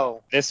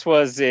 No. This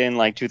was in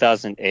like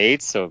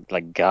 2008, so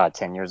like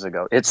 10 years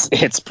ago.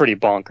 It's pretty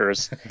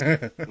bonkers.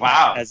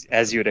 Wow.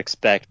 As you'd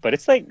expect, but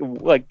it's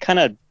like kind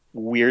of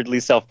weirdly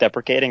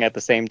self-deprecating at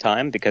the same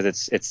time, because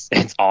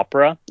it's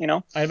opera,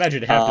 I imagine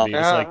it'd have to be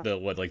just like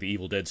the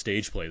Evil Dead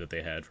stage play that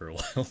they had for a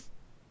while.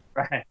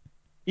 Right.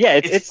 Yeah,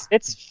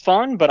 it's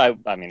fun, but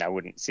I mean I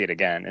wouldn't see it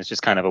again. It's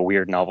just kind of a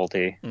weird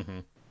novelty. Mm-hmm.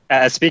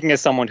 Speaking as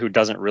someone who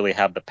doesn't really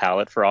have the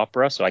palate for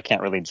opera, so I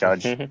can't really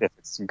judge if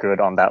it's good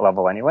on that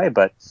level anyway,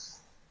 but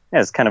yeah,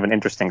 it's kind of an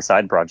interesting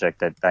side project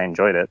that I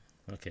enjoyed it.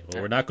 Okay,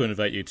 well, we're not going to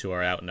invite you to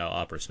our Out and Out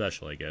opera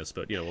special, I guess,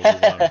 but we'll move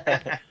on.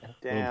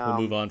 We'll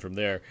move on from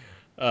there.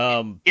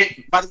 By the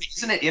way,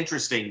 isn't it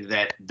interesting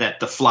that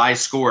The Fly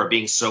score,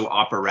 being so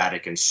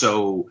operatic and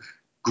so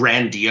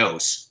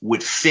grandiose,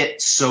 would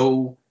fit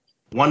so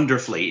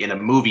wonderfully in a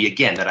movie,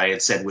 again, that I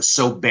had said was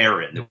so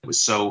barren, it was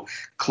so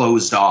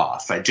closed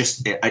off.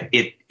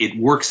 It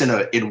works in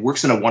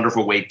a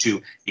wonderful way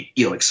to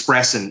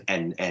express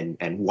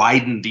and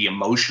widen the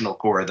emotional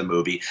core of the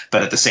movie,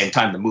 but at the same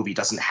time the movie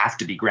doesn't have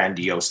to be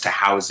grandiose to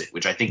house it,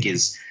 which I think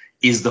is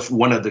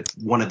one of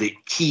the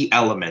key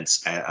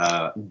elements,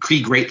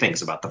 key great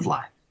things about The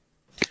Fly.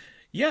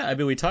 Yeah, I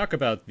mean, we talk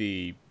about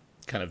the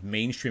kind of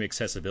mainstream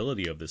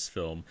accessibility of this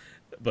film,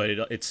 but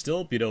it's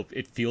still,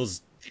 it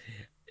feels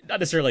not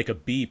necessarily like a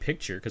B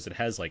picture, because it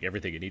has like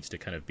everything it needs to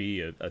kind of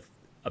be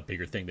a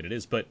bigger thing than it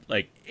is, but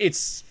like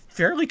it's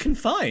fairly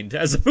confined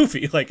as a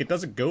movie. Like, it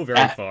doesn't go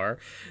very far.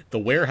 The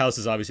warehouse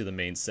is obviously the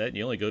main set, and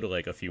you only go to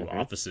like a few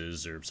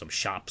offices or some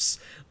shops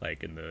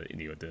like in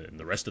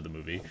the rest of the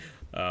movie.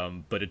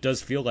 But it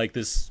does feel like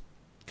this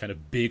kind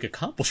of big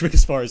accomplishment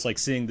as far as like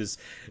seeing the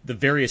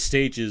various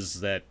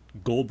stages that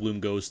Goldblum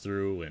goes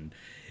through, and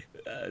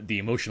the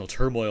emotional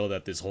turmoil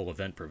that this whole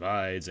event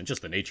provides, and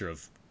just the nature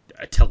of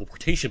a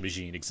teleportation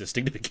machine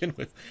existing to begin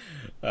with.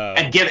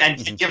 And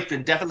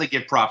definitely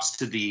give props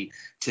to the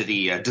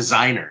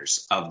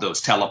designers of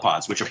those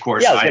telepods, which of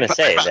course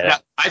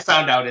I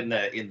found out in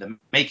the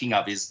making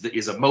of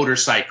is a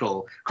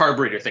motorcycle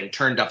carburetor thing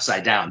turned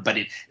upside down. But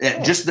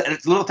just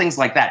little things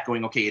like that,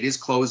 going, okay, it is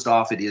closed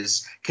off, it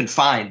is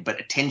confined, but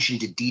attention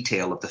to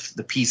detail of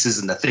the pieces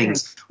and the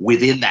things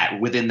within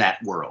that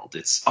world.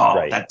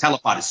 That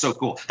telepod is so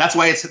cool. That's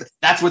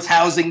what's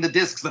housing the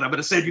discs that I'm going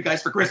to save you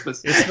guys for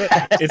Christmas.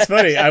 It's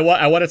funny. I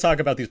want to talk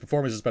about these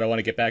performances, but I want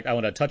to get back. I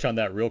want to touch on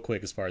that real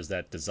quick as far as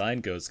that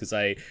design goes,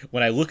 because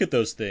when I look at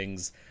those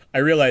things, I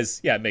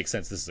realize, yeah, it makes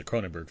sense. This is a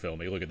Cronenberg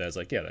film. You look at that, it's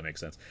like, yeah, that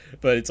makes sense.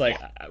 But it's like,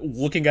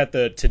 looking at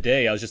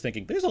today, I was just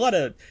thinking,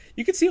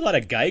 you can see a lot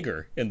of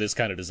Geiger in this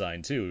kind of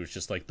design too. It's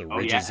just like the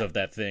ridges of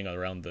that thing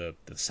around the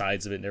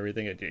sides of it and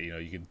everything.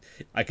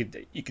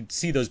 You can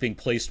see those being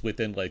placed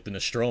within like the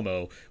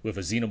Nostromo with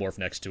a xenomorph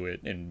next to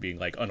it, and being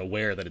like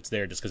unaware that it's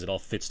there just because it all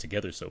fits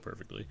together so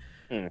perfectly.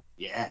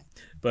 Yeah.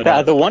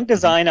 But the one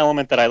design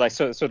element that I like,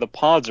 so the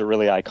pods are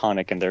really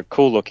iconic and they're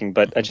cool looking,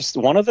 but just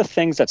one of the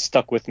things that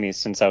stuck with me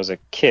since I was a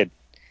kid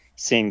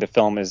seeing the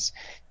film is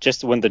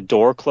just when the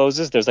door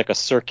closes, there's like a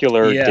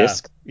circular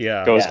disc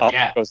goes up,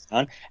 goes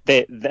down.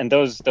 And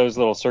those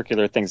little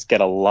circular things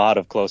get a lot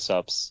of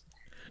close-ups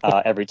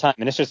every time,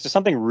 and it's just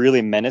something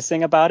really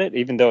menacing about it,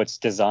 even though its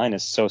design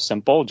is so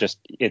simple. Just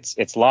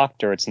it's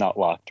locked or it's not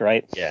locked,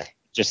 right? Yeah.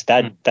 Just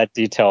that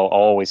detail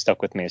always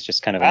stuck with me. It's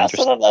just kind of I also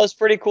thought that was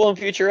pretty cool and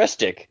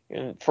futuristic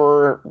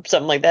for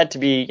something like that to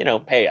be,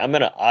 hey, I'm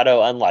going to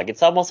auto unlock.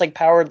 It's almost like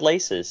powered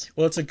laces.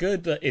 Well, it's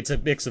a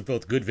mix of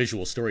both good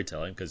visual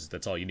storytelling, because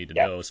that's all you need to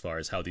know as far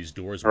as how these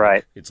doors work.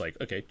 Right. It's like,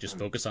 okay, just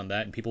focus on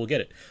that and people will get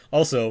it.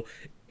 Also,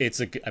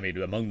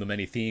 among the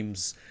many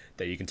themes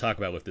that you can talk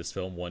about with this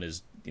film, one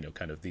is,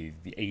 kind of the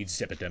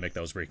AIDS epidemic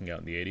that was breaking out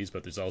in the 80s,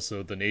 but there's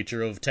also the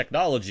nature of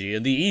technology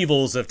and the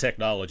evils of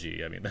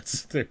technology. I mean,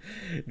 that's the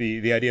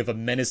idea of a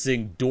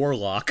menacing door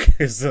lock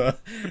is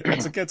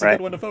it's a good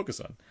one to focus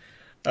on.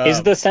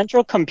 Is the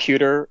central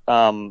computer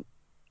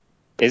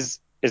is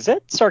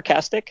it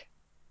sarcastic?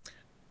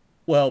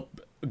 Well,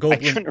 Goldblum, I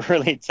couldn't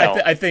really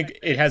tell. I think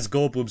it has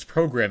Goldblum's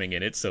programming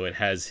in it, so it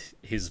has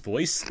his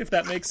voice, if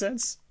that makes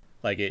sense.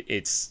 Like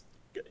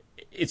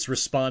it's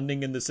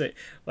responding in the same,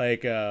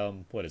 like,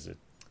 what is it?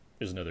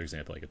 There's another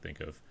example I could think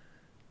of.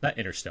 Not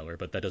Interstellar,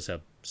 but that does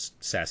have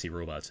sassy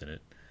robots in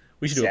it.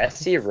 We should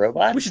Sassy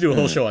robots? We should do a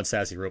whole show on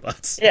sassy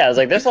robots. Yeah, I was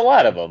like, there's a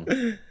lot of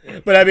them.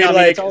 But I mean,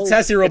 like, always,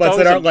 sassy robots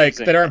that aren't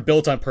amusing. that aren't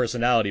built on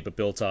personality, but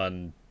built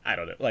on, I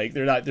don't know, like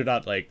they're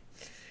not like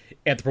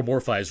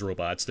anthropomorphized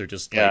robots. They're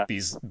just like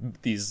these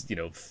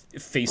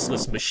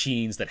faceless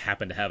machines that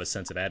happen to have a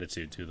sense of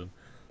attitude to them.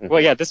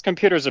 Well, yeah, this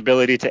computer's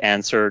ability to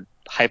answer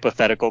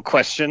hypothetical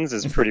questions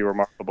is pretty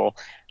remarkable.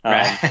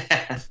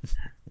 And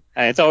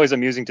it's always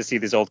amusing to see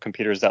these old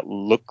computers that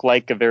look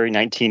like a very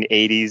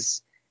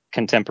 1980s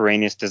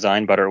contemporaneous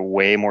design, but are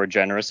way more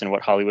generous in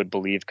what Hollywood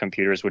believed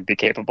computers would be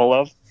capable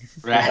of.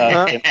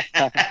 Right.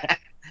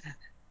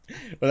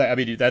 Well, I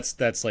mean,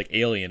 that's like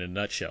Alien in a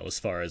nutshell, as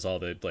far as all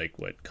the like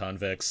what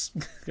convex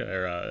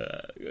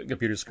or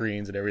computer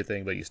screens and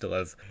everything, but you still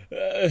have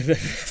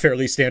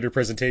fairly standard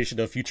presentation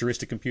of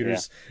futuristic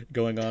computers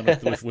going on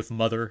with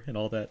Mother and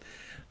all that.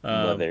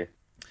 Mother.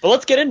 But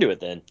let's get into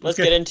it then. Let's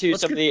get into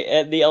some of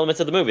the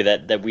elements of the movie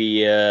that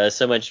we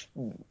so much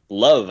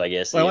love, I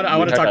guess. Well, I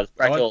want to talk about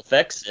practical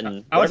effects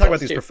and I want to talk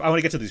about these. I want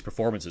to get to these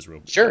performances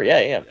real quick. Sure,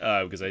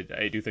 yeah. Because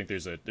I do think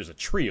there's a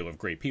trio of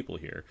great people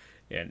here,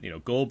 and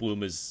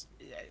Goldblum is.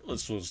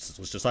 Let's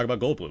just talk about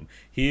Goldblum.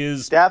 He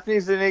is. Daphne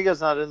Zuniga's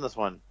not in this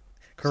one.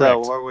 Correct. So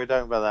what are we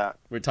talking about that?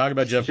 We're talking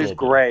about Jeff Goldblum. She's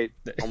great.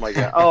 Oh my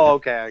god. Oh,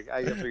 okay.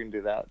 I guess we can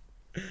do that.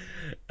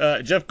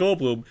 Jeff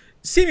Goldblum,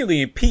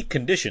 seemingly in peak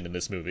condition in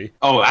this movie.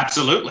 Oh,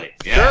 absolutely.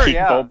 Yeah. Sure,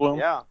 yeah.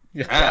 Goldblum.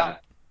 Yeah.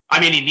 I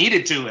mean, he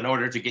needed to in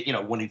order to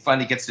get, when he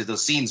finally gets to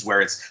those scenes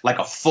where it's like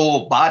a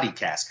full body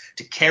cast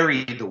to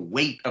carry the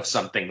weight of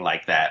something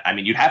like that. I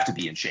mean, you'd have to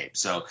be in shape.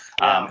 So,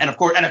 and of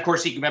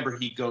course,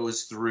 he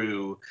goes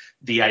through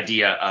the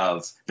idea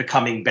of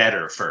becoming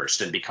better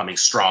first and becoming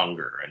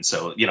stronger. And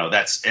so,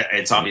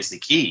 it's obviously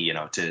key,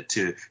 to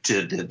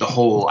the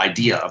whole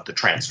idea of the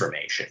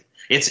transformation.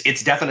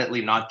 It's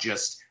definitely not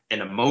just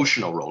an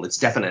emotional role. It's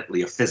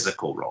definitely a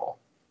physical role.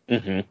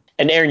 Mm-hmm.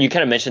 And Aaron, you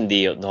kind of mentioned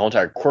the whole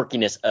entire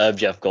quirkiness of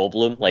Jeff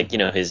Goldblum, like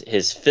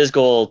his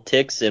physical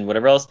tics and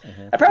whatever else.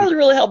 That probably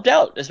really helped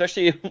out,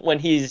 especially when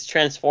he's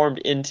transformed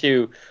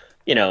into,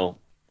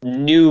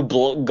 new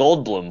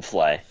Goldblum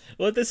fly.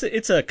 Well,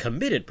 it's a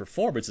committed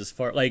performance as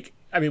far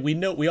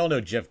we all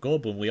know Jeff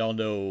Goldblum. We all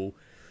know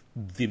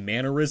the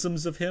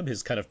mannerisms of him,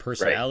 his kind of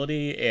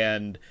personality, right.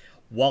 And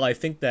while I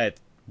think that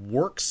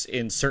works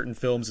in certain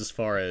films as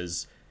far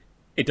as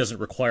it doesn't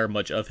require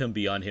much of him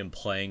beyond him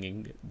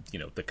playing,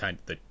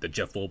 the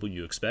Jeff Goldblum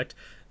you expect.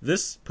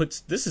 This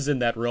is in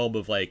that realm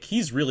of like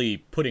he's really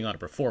putting on a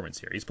performance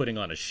here. He's putting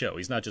on a show.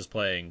 He's not just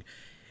playing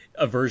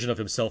a version of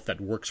himself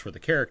that works for the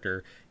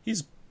character.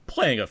 He's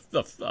playing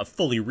a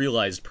fully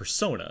realized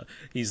persona.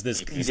 He's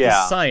this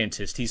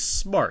scientist. He's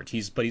smart.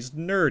 But he's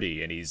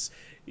nerdy and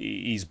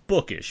he's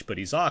bookish. But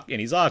he's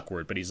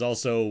awkward. But he's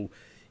also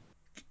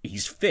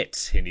he's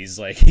fit and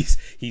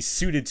he's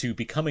suited to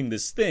becoming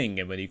this thing,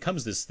 and when he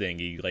becomes this thing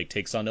he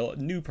takes on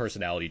new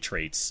personality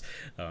traits.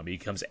 He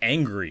becomes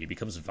angry, he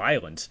becomes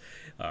violent,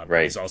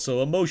 right. He's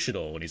also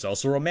emotional and he's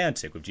also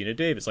romantic with Gina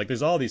Davis.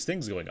 There's all these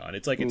things going on.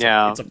 It's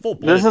a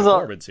full-blown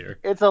performance here.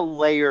 It's a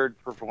layered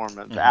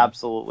performance.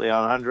 Absolutely,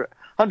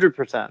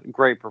 100%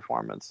 great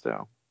performance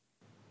too.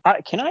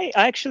 Can I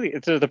actually?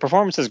 The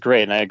performance is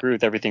great, and I agree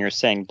with everything you're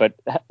saying. But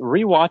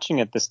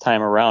rewatching it this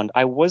time around,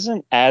 I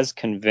wasn't as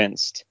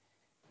convinced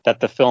that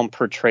the film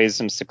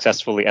portrays him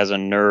successfully as a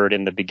nerd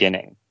in the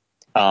beginning,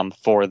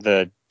 for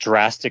the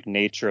drastic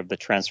nature of the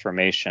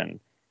transformation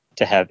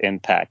to have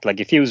impact.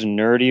 Like if he was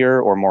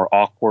nerdier or more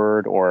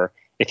awkward, or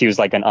if he was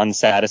like an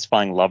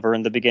unsatisfying lover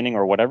in the beginning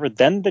or whatever,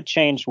 then the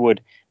change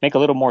would make a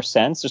little more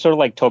sense. It's sort of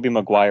like Tobey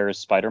Maguire's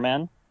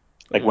Spider-Man,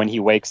 when he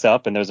wakes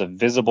up and there's a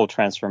visible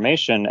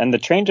transformation, and the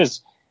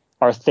changes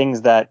are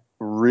things that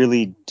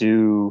really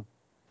do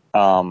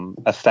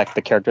affect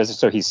the characteristics.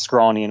 So he's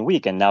scrawny and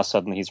weak, and now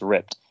suddenly he's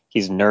ripped.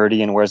 He's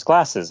nerdy and wears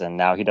glasses, and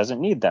now he doesn't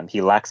need them.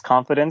 He lacks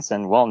confidence,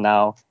 and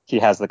now he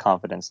has the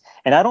confidence.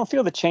 And I don't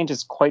feel the change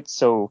is quite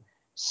so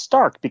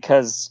stark,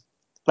 because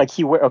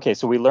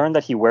so we learned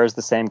that he wears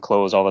the same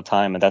clothes all the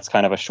time, and that's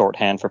kind of a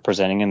shorthand for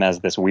presenting him as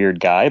this weird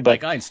guy. But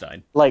like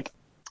Einstein.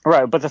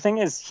 Right, but the thing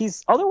is,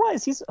 he's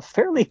a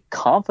fairly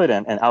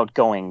confident and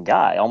outgoing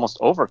guy, almost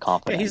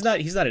overconfident. Yeah,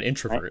 he's not an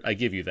introvert. Right? I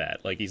give you that.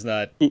 He's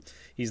not. He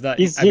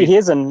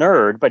is a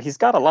nerd, but he's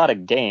got a lot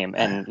of game,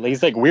 and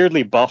he's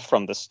weirdly buff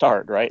from the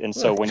start, right? And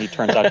so when he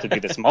turns out to be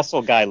this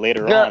muscle guy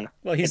later on,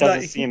 it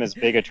doesn't seem as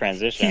big a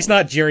transition. He's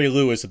not Jerry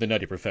Lewis of the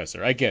Nutty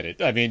Professor. I get it.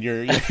 I mean,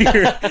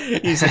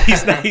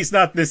 he's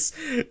not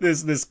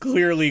this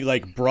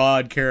clearly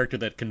broad character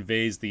that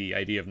conveys the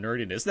idea of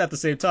nerdiness. And at the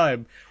same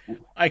time,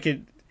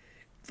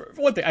 For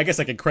one thing, I guess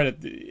I can credit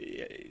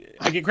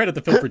I get credit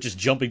the film for just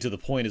jumping to the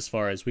point as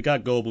far as we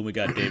got Goldblum, we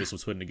got Davis,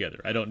 let's put it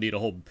together. I don't need a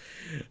whole,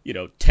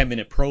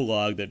 10-minute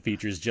prologue that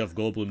features Jeff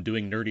Goldblum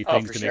doing nerdy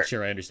things to make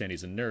sure I understand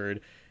he's a nerd.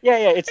 Yeah,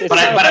 it's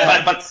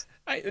But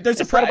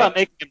it's not about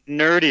making him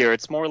nerdier.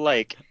 It's more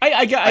like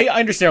I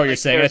understand what you're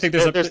saying. I think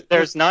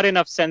there's not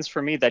enough sense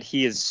for me that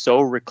he is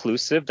so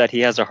reclusive that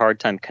he has a hard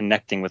time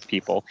connecting with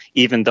people,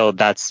 even though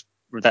that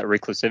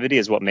reclusivity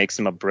is what makes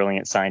him a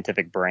brilliant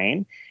scientific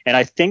brain. And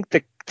I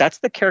think that's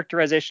the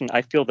characterization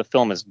I feel the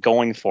film is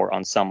going for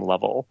on some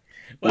level,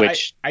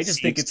 which I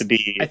just think it's to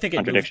be a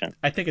contradiction.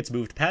 I think it's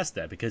moved past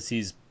that because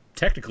he's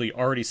technically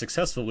already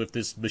successful with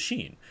this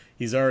machine.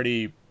 He's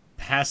already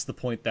past the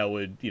point that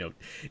would,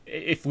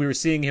 if we were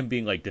seeing him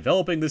being like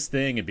developing this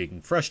thing and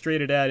being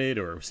frustrated at it,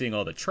 or seeing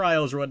all the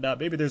trials or whatnot,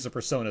 maybe there's a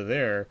persona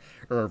there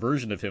or a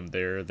version of him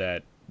there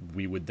that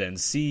we would then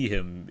see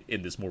him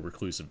in this more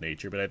reclusive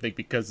nature. But I think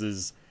because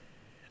his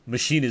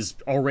machine is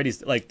already,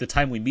 like, the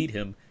time we meet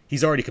him,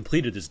 he's already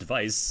completed his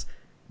device.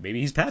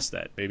 Maybe he's past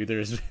that. Maybe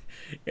there's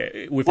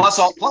plus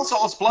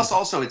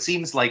also it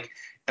seems like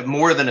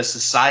more than a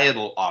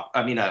social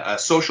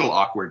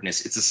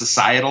awkwardness, it's a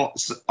societal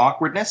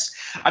awkwardness.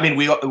 I mean,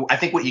 I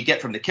think what you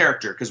get from the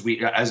character, because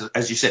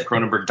as you said,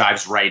 Cronenberg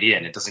dives right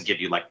in. It doesn't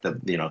give you like the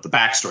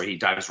backstory. He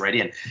dives right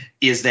in.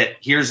 Is that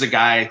here's a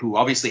guy who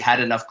obviously had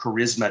enough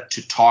charisma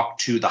to talk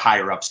to the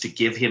higher ups to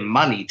give him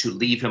money to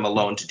leave him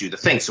alone to do the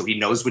thing. So he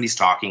knows what he's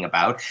talking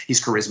about.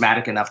 He's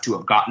charismatic enough to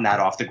have gotten that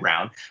off the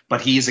ground.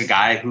 But he's a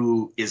guy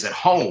who is at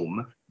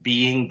home,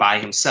 being by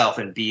himself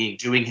and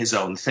doing his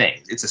own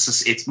thing.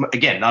 It's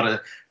again not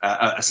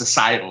a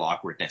societal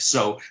awkwardness.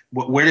 So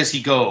where does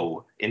he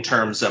go in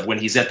terms of when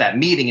he's at that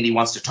meeting and he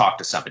wants to talk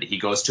to somebody? He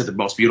goes to the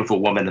most beautiful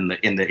woman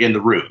in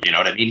the room. You know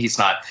what I mean? He's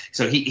not.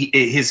 So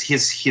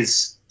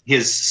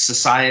his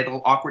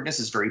societal awkwardness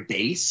is very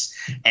base,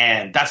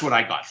 and that's what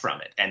I got from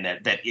it. And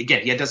that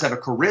again, he does have a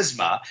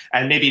charisma,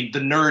 and maybe the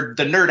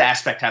nerd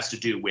aspect has to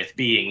do with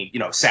being,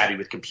 savvy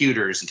with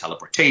computers and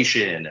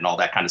teleportation and all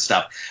that kind of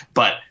stuff.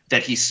 But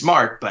that he's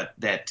smart, but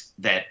that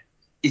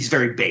he's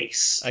very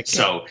base.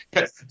 So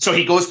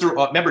he goes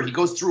through. Remember, he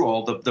goes through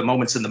all the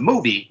moments in the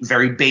movie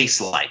very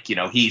base-like.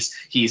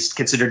 He's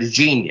considered a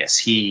genius.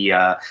 He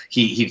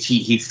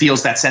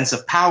feels that sense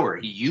of power.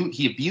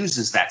 He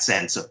abuses that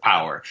sense of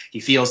power. He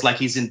feels like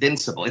he's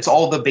invincible. It's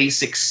all the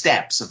basic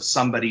steps of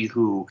somebody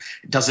who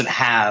doesn't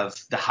have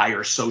the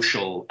higher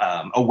social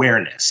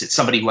awareness. It's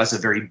somebody who has a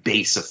very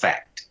base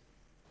effect.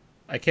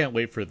 I can't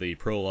wait for the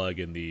prologue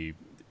in the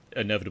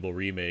inevitable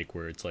remake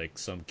where it's like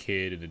some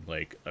kid in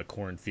like a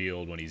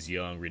cornfield when he's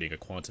young reading a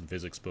quantum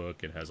physics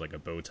book and has like a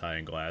bow tie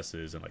and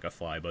glasses and like a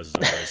fly buzzes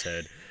over his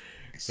head.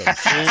 Some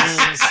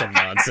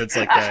nonsense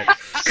like that.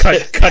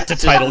 Cut to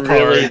title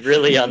card.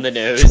 Really on the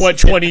nose.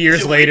 20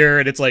 years later,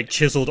 and it's like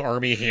chiseled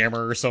army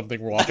hammer or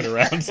something walking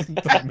around. Is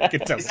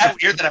that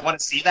weird that I want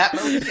to see that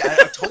movie?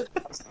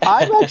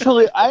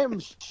 I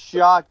am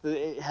shocked that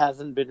it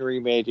hasn't been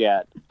remade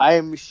yet. I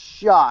am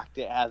shocked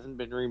it hasn't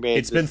been remade.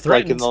 It's been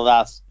threatened. Like in the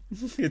last.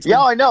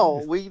 I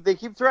know. They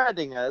keep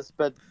threatening us,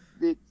 but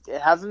it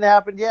hasn't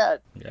happened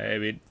yet. I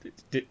mean,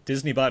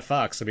 Disney bought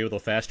Fox, so maybe they'll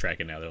fast track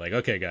it now. They're like,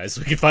 okay, guys,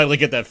 we can finally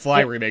get that Fly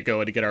remake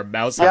going to get our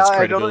Mouse House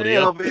credibility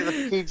it'll up. be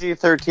the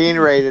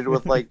PG-13 rated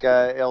with like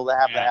it'll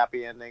have the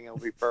happy ending. It'll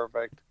be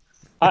perfect.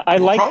 I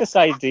like this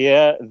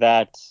idea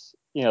that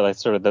like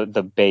sort of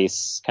the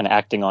base kind of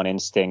acting on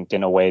instinct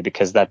in a way,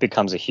 because that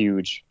becomes a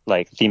huge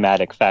like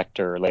thematic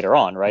factor later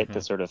on, right? Mm-hmm.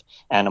 The sort of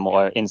animal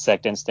or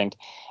insect instinct.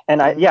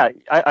 And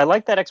I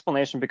like that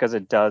explanation because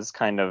it does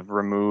kind of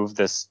remove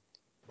this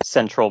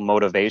central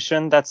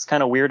motivation that's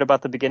kind of weird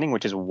about the beginning,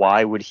 which is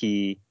why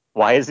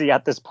is he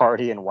at this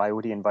party and why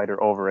would he invite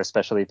her over,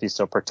 especially if he's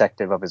so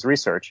protective of his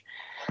research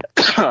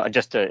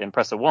just to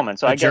impress a woman.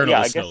 So I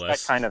guess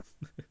that kind of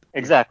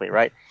exactly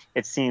right.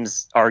 It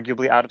seems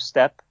arguably out of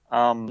step.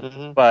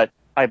 But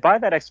I buy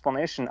that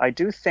explanation. I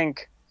do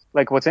think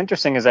like what's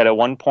interesting is that at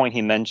one point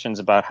he mentions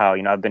about how,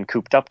 I've been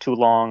cooped up too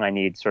long. I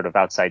need sort of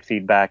outside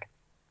feedback.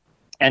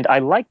 And I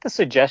like the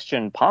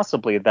suggestion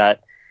possibly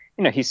that,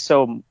 he's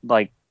so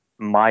like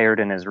mired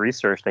in his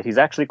research that he's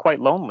actually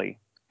quite lonely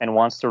and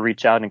wants to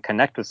reach out and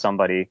connect with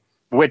somebody,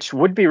 which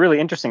would be really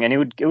interesting. And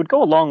it would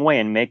go a long way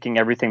in making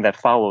everything that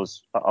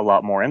follows a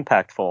lot more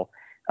impactful.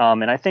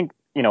 And I think,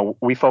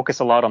 we focus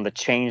a lot on the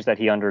change that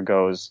he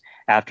undergoes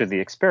after the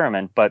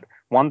experiment. But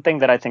one thing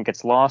that I think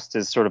gets lost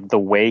is sort of the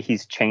way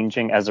he's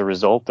changing as a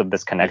result of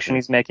this connection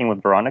he's making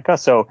with Veronica.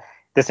 So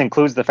this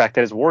includes the fact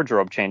that his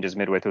wardrobe changes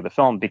midway through the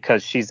film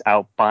because she's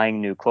out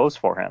buying new clothes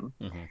for him.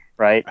 Mm-hmm.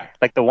 Right?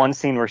 Like the one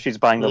scene where she's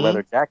buying the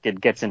leather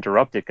jacket gets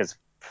interrupted because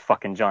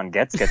fucking John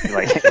Getz gets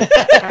like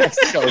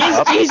shows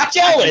up. He's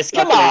jealous.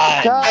 Come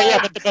on.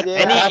 But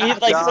he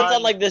like sits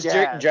on like this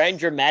giant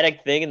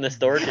dramatic thing in the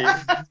store too.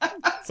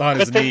 It's on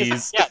his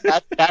knees.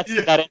 That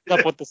ends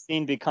up what the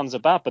scene becomes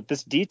about. But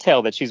this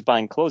detail that she's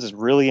buying clothes is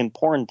really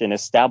important in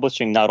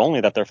establishing not only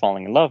that they're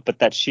falling in love, but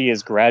that she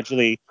is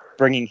gradually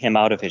bringing him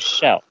out of his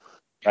shell,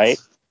 right?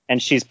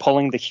 And she's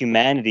pulling the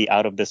humanity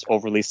out of this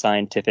overly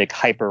scientific,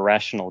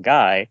 hyper-rational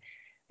guy,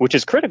 which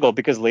is critical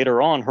because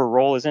later on her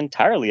role is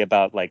entirely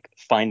about like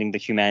finding the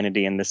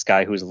humanity in this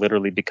guy who's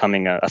literally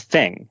becoming a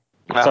thing.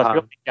 So I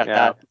feel like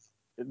that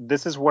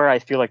this is where I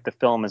feel like the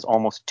film is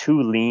almost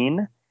too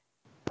lean.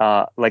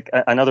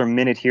 Another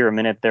minute here, a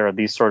minute there,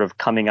 these sort of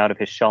coming out of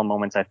his shell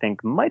moments, I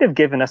think, might have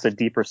given us a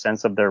deeper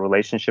sense of their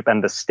relationship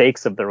and the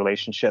stakes of the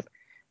relationship,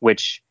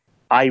 which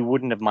I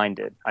wouldn't have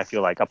minded, I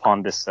feel like,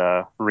 upon this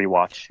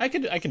rewatch. I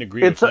can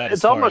agree with that.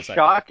 It's almost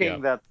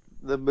shocking that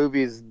the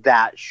movie's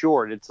that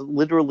short. It's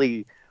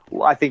literally,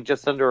 I think,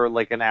 just under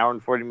like an hour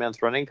and 40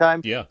 minutes running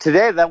time. Yeah.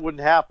 Today, that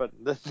wouldn't happen.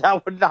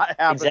 That would not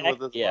happen Exactly. with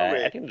this Yeah,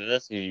 movie. I think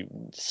that's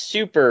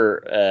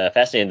super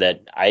fascinating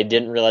that I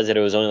didn't realize that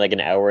it was only like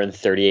an hour and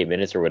 38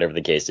 minutes or whatever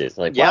the case is.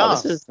 Like, wow,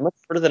 this is much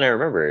shorter than I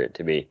remember it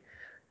to be.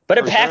 But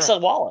it packs a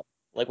wallet,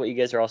 like what you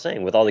guys are all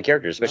saying, with all the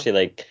characters, especially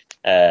like,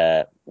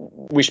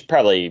 we should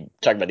probably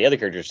talk about the other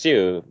characters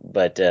too,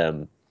 but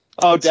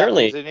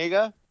certainly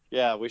Zuniga?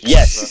 Yeah, we should.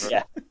 Yes,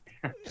 yeah.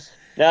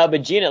 No,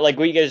 but Gina, like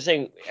what you guys are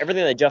saying,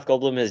 everything that Jeff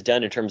Goldblum has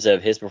done in terms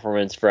of his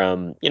performance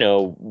from,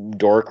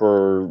 dork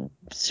or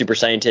super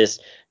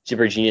scientist,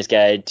 super genius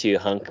guy to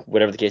hunk,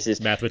 whatever the case is.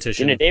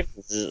 Mathematician. Gina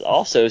Davis is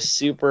also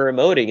super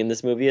emoting in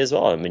this movie as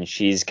well. I mean,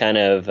 she's kind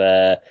of,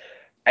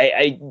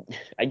 I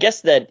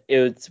guess that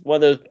it's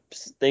one of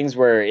those things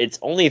where it's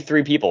only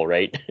 3 people,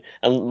 right?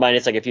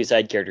 Minus like a few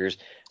side characters.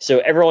 So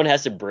everyone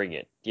has to bring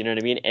it. You know what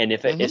I mean? And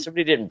if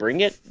somebody didn't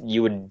bring it,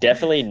 you would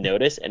definitely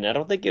notice, and I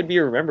don't think it would be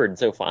remembered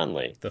so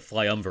fondly. The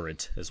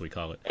flyumvirate, as we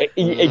call it.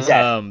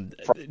 Exactly.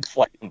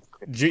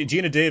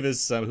 Gina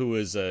Davis, who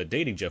was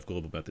dating Jeff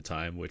Goldblum at the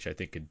time, which I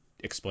think could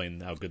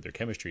explain how good their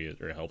chemistry is,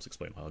 or helps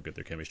explain how good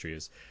their chemistry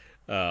is.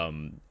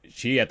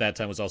 She at that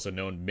time was also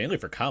known mainly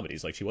for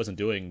comedies. Like she wasn't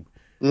doing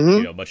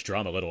much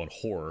drama, let alone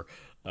horror.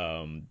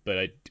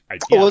 But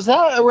was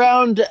that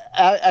around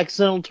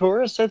Accidental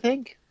Tourist? I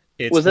think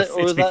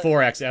it's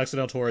before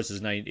Accidental Tourist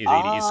is 80s.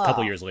 A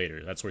couple years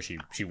later. That's where she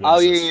wins. Oh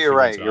yeah, you're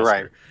right. You're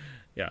right.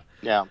 Yeah.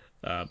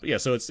 But yeah,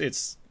 so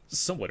it's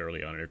somewhat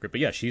early on in her career.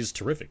 But yeah, she's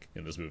terrific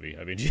in this movie.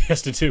 I mean, she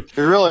has to do.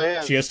 She really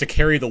is. She has to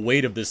carry the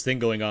weight of this thing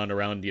going on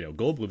around,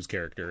 Goldblum's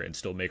character and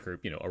still make her,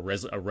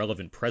 a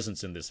relevant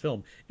presence in this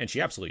film, and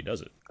she absolutely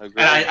does it. And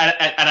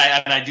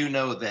I do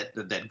know that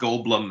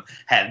Goldblum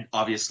had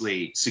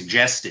obviously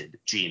suggested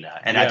Gina,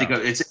 and I think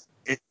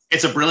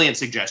it's a brilliant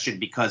suggestion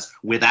because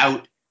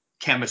without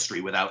chemistry,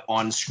 without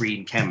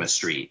on-screen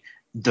chemistry,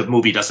 the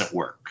movie doesn't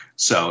work.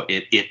 So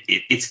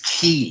it's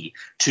key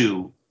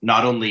to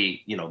not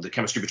only the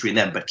chemistry between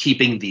them, but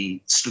keeping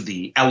the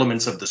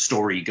elements of the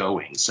story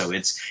going. So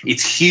it's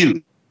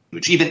huge.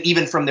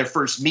 Even from their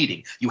first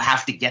meeting, you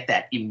have to get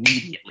that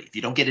immediately. If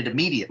you don't get it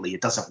immediately,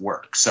 it doesn't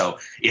work. So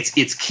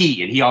it's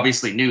key, and he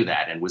obviously knew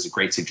that, and was a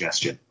great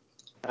suggestion.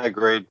 I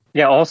agreed.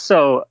 Yeah.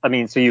 Also, I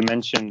mean, so you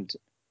mentioned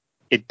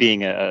it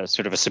being a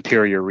sort of a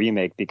superior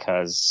remake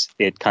because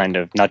it kind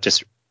of not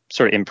just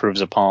sort of improves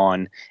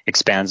upon,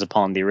 expands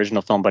upon the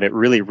original film, but it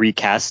really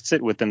recasts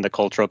it within the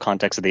cultural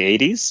context of the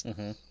 80s.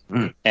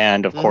 Mm-hmm.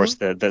 And of course,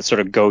 the sort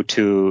of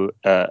go-to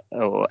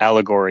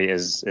allegory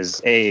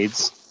is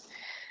AIDS.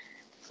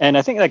 And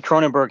I think like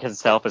Cronenberg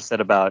himself has said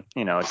about,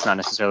 it's not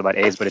necessarily about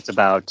AIDS, but it's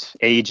about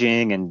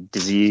aging and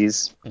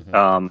disease.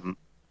 Mm-hmm.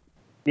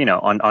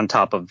 On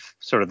top of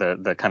sort of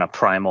the kind of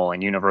primal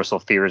and universal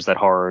fears that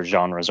horror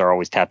genres are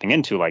always tapping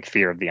into, like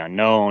fear of the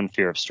unknown,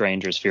 fear of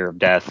strangers, fear of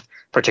death,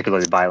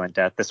 particularly violent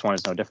death. This one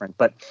is no different.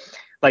 But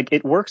like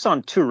it works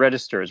on 2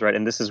 registers, right?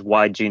 And this is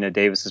why Gina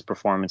Davis's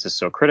performance is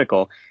so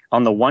critical.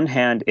 On the one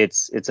hand,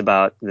 it's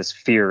about this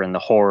fear and the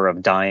horror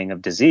of dying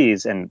of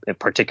disease, and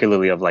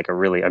particularly of like a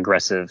really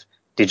aggressive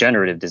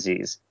degenerative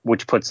disease,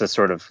 which puts us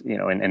sort of,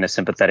 in a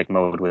sympathetic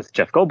mode with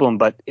Jeff Goldblum.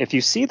 But if you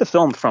see the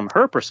film from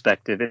her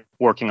perspective, it's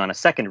working on a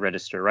second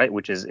register, right?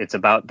 Which is it's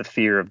about the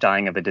fear of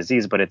dying of a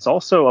disease, but it's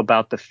also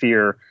about the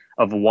fear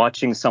of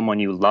watching someone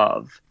you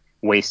love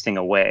wasting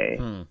away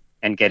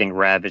and getting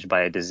ravaged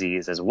by a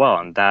disease as well.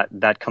 And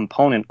that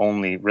component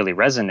only really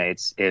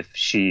resonates if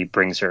she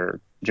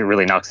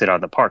really knocks it out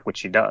of the park, which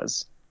she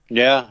does.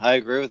 Yeah, I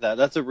agree with that.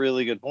 That's a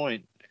really good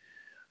point.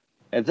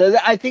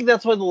 I think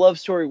that's why the love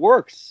story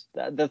works.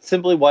 That's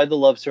simply why the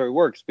love story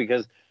works,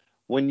 because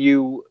when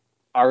you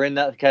are in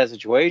that kind of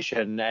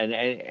situation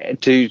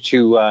and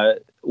to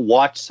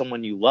watch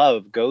someone you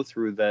love go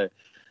through the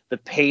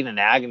pain and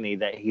agony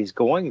that he's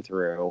going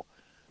through,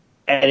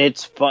 and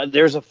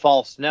there's a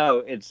false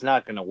note, it's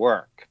not going to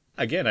work.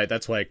 Again,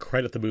 that's why I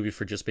credit the movie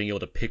for just being able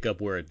to pick up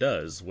where it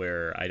does,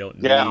 where I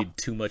don't need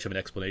too much of an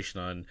explanation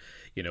on,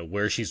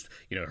 where she's,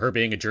 her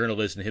being a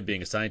journalist and him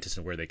being a scientist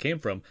and where they came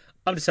from.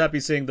 I'm just happy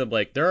seeing them,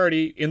 like, they're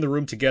already in the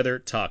room together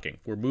talking.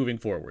 We're moving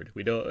forward.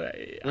 We don't,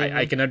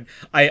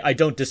 I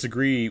don't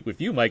disagree with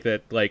you, Mike,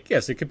 that, like,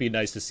 yes, it could be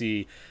nice to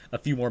see a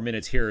few more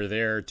minutes here or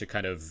there to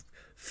kind of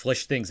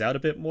flesh things out a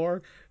bit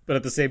more. But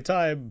at the same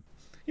time,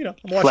 I'm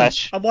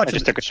watching. I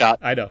just took a shot.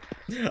 I know.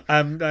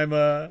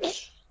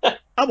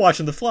 I'm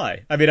watching The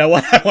Fly. I mean, I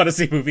want to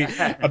see a movie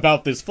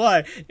about this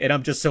fly, and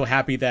I'm just so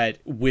happy that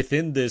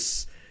within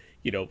this,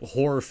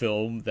 horror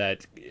film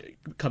that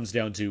comes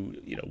down to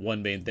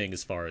one main thing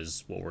as far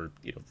as what we're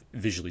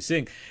visually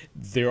seeing,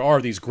 there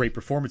are these great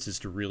performances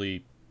to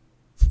really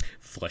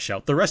flesh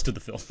out the rest of the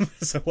film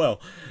as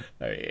well.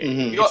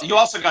 You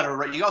also got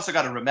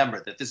to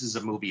remember that this is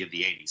a movie of the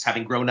 80s.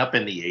 Having grown up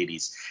in the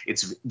 80s,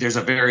 there's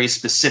a very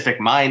specific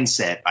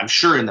mindset, I'm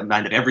sure, in the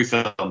mind of every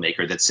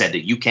filmmaker that said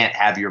that you can't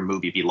have your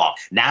movie be long.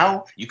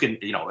 Now you can,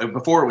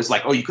 before it was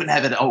like, oh, you couldn't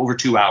have it over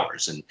 2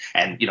 hours,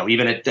 and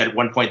even at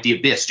one point, The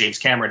Abyss, James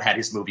Cameron had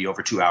his movie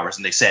over 2 hours,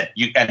 and they said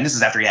and this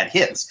is after he had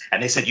his,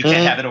 and they said you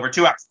can't have it over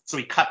 2 hours, so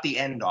he cut the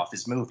end off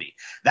his movie.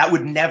 That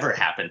would never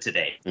happen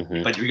today.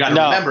 But you got to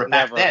remember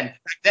back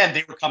then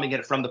they were coming at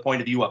it from the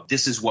point of view of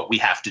this is what we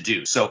have to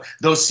do. So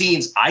those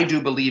scenes, I do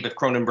believe if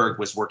Cronenberg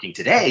was working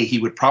today, he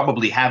would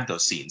probably have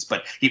those scenes.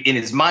 But in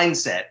his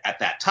mindset at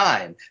that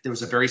time, there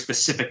was a very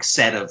specific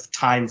set of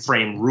time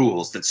frame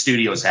rules that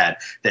studios had,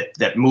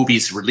 that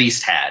movies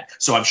released had.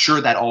 So I'm sure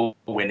that all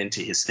went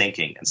into his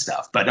thinking and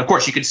stuff. But of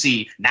course, you can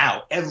see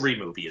now every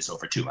movie is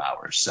over 2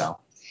 hours. So.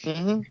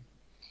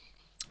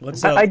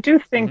 I do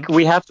think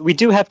we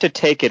do have to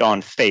take it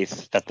on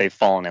faith that they've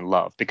fallen in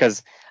love,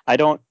 because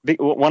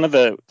one of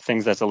the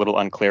things that's a little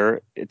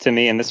unclear to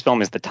me in this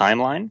film is the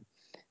timeline.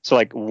 So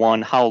like,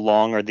 one, how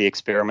long are the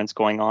experiments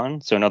going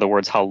on? So in other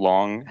words, how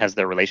long has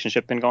their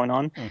relationship been going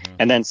on?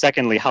 And then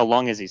secondly, how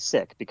long is he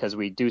sick? Because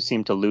we do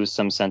seem to lose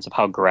some sense of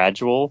how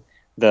gradual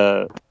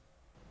the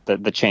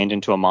change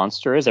into a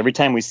monster is. Every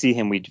time we see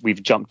him,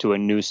 we've jumped to a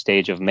new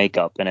stage of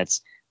makeup, and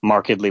it's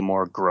markedly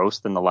more gross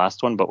than the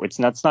last one, but it's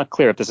not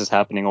clear if this is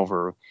happening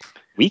over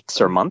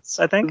weeks or months,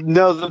 I think.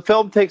 No, the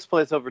film takes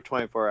place over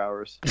 24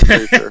 hours. I'm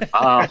pretty sure.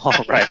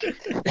 Oh, right.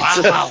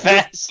 Wow.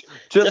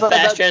 Just a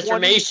fast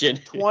transformation.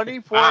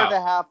 24 and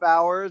a half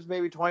hours,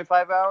 maybe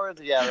 25 hours.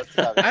 Yeah, that's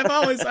about it.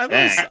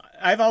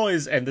 I've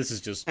always, and this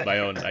is just my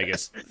own, I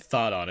guess,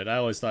 thought on it. I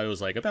always thought it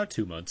was like about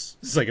 2 months.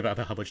 It's like about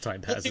how much time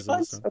passes in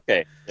this film.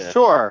 Okay. Yeah.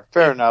 Sure,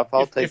 fair enough.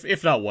 I'll take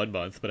if not 1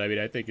 month, but I mean,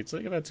 I think it's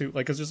like about 2.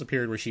 Like, it's just a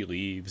period where she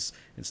leaves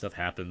and stuff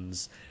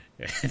happens,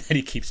 and then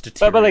he keeps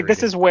deteriorating. But like,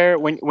 this is where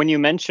when you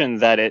mention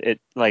that it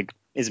like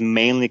is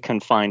mainly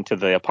confined to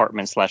the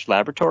apartment /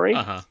 laboratory.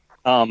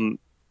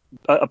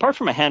 Apart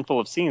from a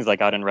handful of scenes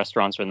like out in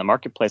restaurants or in the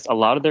marketplace, a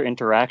lot of their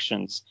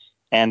interactions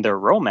and their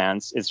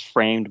romance is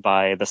framed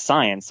by the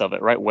science of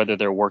it, right? Whether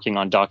they're working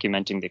on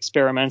documenting the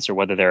experiments or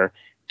whether they're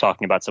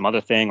talking about some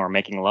other thing or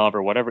making love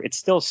or whatever, it's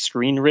still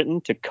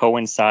screenwritten to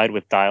coincide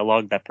with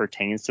dialogue that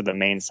pertains to the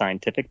main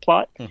scientific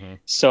plot.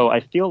 So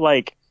I feel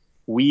like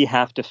we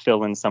have to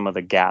fill in some of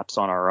the gaps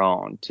on our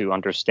own to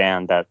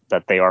understand that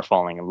they are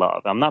falling in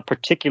love. I'm not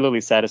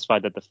particularly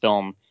satisfied that the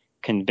film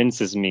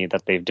convinces me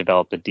that they've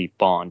developed a deep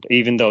bond,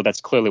 even though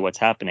that's clearly what's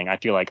happening. I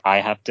feel like I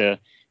have to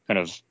kind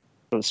of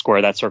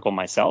square that circle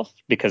myself,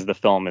 because the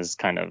film is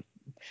kind of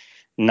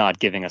not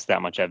giving us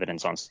that much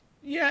evidence on.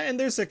 Yeah, and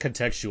there's a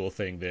contextual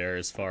thing there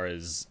as far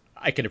as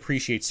I can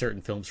appreciate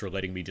certain films for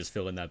letting me just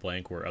fill in that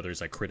blank where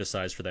others I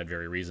criticize for that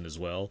very reason as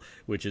well,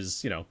 which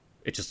is,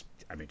 it just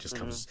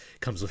comes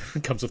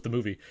with the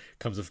movie,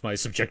 comes with my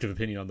subjective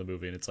opinion on the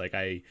movie, and it's like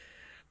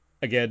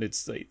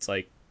it's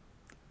like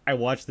I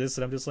watch this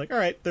and I'm just like, all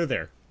right, they're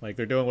there, like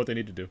they're doing what they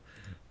need to do.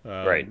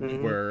 Right.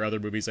 Where other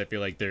movies, I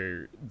feel like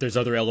there's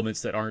other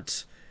elements that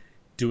aren't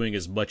doing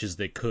as much as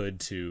they could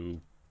to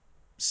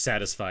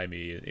satisfy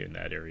me in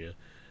that area.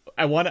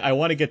 I want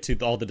to get to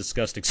all the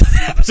disgusting stuff that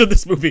happens in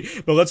this movie,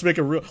 but let's make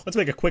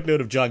a quick note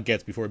of John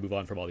Getz before we move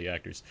on from all the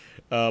actors.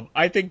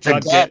 I think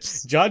John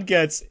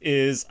Getz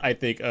is, I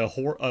think,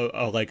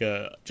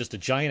 just a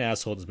giant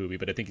asshole in this movie,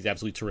 but I think he's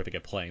absolutely terrific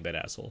at playing that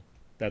asshole.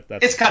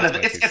 It's kind of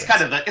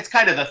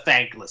the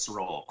thankless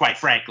role, quite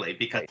frankly,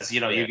 because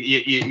you're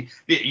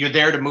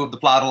there to move the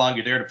plot along,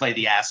 you're there to play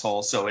the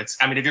asshole. So if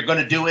you're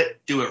going to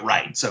do it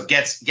right. So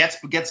Getz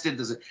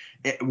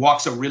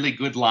walks a really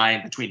good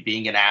line between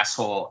being an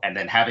asshole and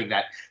then having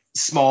that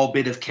small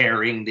bit of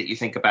caring that you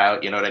think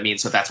about, you know what I mean?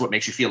 So that's what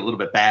makes you feel a little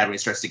bit bad when he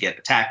starts to get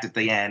attacked at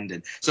the end.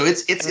 And so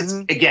it's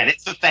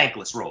the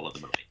thankless role of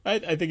the movie.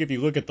 I think if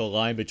you look at the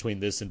line between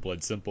this and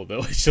Blood Simple, though,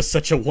 it's just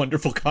such a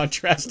wonderful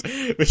contrast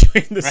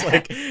between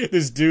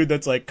this dude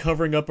that's like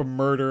covering up a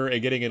murder and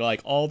getting in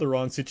like all the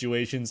wrong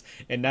situations,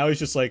 and now he's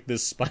just like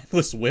this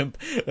spineless wimp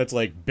that's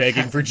like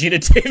begging for Gina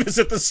Davis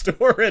at the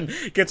store and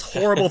gets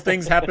horrible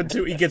things happen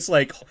to. He gets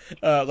like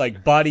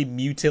body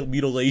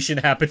mutilation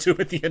happen to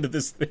him at the end of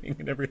this thing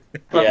and everything.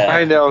 Yeah,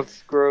 I know,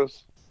 it's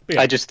gross. Yeah.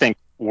 I just think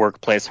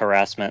workplace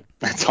harassment.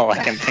 That's all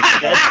I can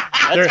think of.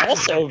 That's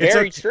also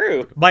very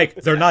true. Mike,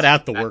 they're not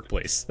at the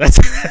workplace.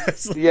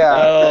 That's yeah.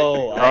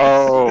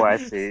 Oh, I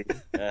see.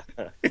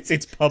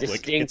 It's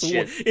public.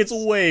 It's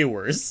way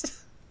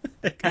worse.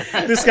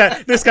 This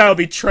guy will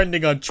be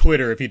trending on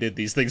Twitter if he did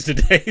these things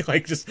today.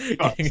 Like just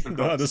getting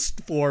on the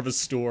floor of a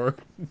store.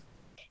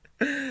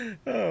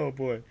 Oh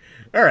boy!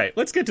 All right,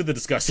 let's get to the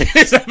disgusting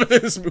stuff of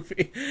this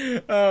movie.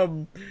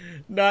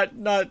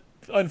 Not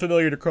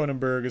unfamiliar to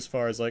Cronenberg as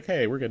far as like,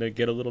 hey, we're gonna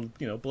get a little,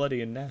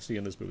 bloody and nasty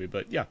in this movie.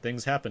 But yeah,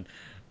 things happen.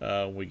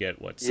 We get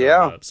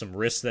some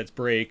wrists that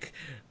break,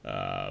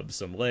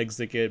 some legs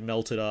that get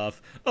melted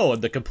off. Oh,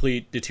 and the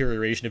complete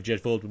deterioration of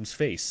Jeff Goldblum's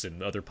face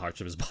and other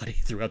parts of his body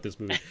throughout this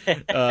movie.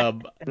 How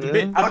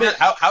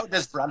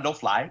does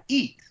Brundlefly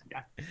eat?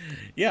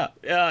 Yeah,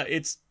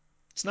 it's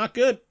not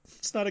good.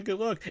 It's not a good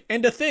look.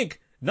 And to think,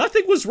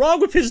 nothing was wrong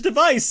with his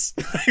device.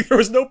 There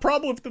was no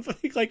problem with the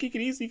thing. Like, he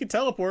can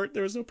teleport.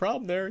 There was no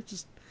problem there. It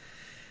just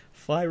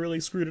Fly really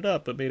screwed it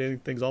up, but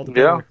made things all the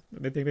better.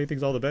 Made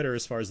things all the better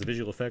as far as the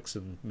visual effects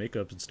and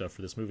makeup and stuff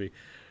for this movie.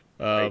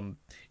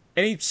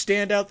 Any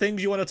standout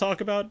things you want to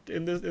talk about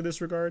in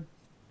this regard?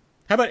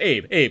 How about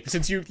Abe? Abe,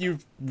 since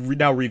you've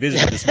now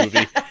revisited this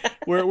movie,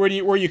 where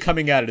are you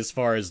coming at it as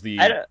far as the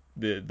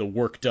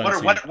work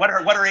done? What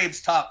are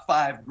Abe's top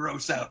 5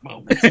 gross out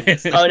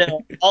moments? Oh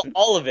no,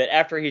 all of it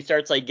after he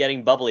starts like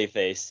getting bubbly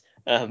face.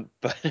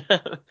 But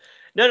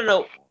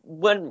no.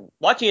 When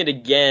watching it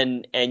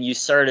again, and you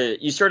sort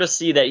of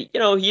see that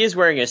he is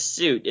wearing a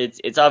suit.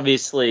 It's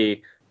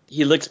obviously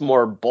he looks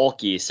more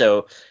bulky,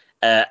 so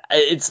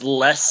it's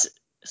less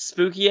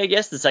spooky, I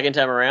guess, the second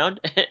time around.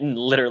 And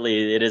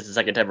literally, it is the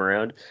second time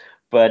around.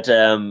 But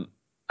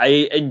I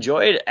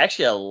enjoyed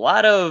actually a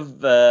lot of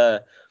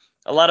the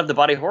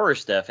body horror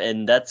stuff,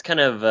 and that's kind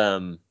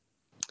of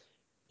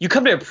you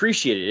come to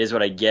appreciate it, is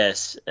what I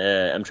guess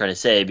I'm trying to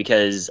say,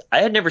 because I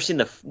had never seen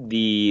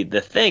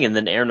the Thing, and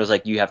then Aaron was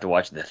like, "You have to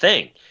watch The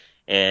Thing,"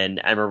 and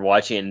I remember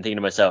watching it and thinking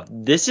to myself,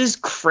 "This is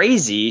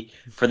crazy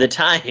for the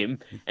time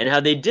and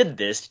how they did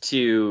this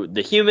to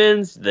the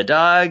humans, the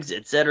dogs,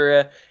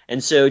 etc."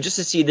 And so just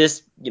to see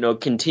this,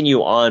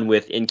 continue on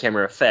with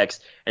in-camera effects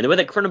and the way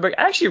that Cronenberg,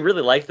 I actually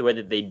really liked the way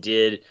that they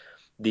did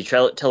the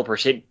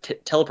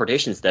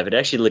teleportation stuff. It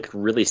actually looked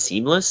really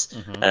seamless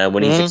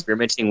when he's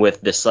experimenting with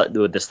the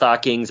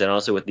stockings and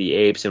also with the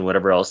apes and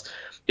whatever else.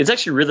 It's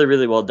actually really,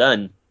 really well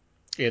done.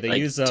 Yeah, they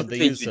use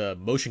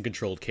motion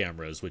controlled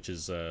cameras, which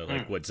is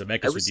like what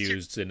Zemeckis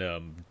used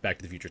in Back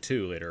to the Future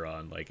 2 later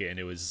on. Like, and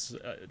it was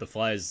the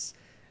Fly's.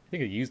 I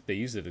think they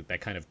used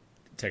that kind of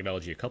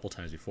technology a couple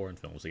times before in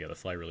films. So yeah, the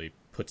Fly really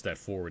puts that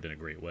forward in a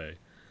great way.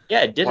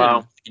 Yeah, it did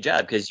a good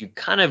job, because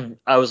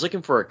I was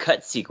looking for a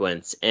cut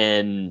sequence,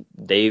 and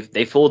they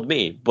fooled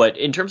me. But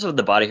in terms of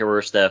the body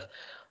horror stuff,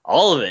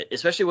 all of it,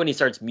 especially when he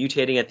starts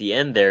mutating at the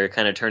end there,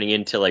 kind of turning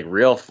into like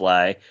real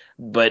Fly.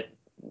 But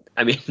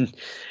I mean,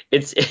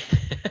 it's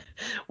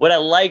what I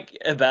like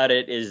about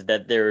it is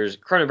that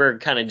Cronenberg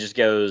kind of just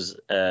goes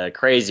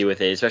crazy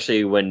with it,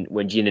 especially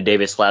when Gina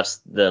Davis slaps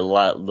the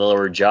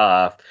lower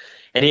jaw off,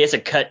 and he has a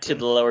cut to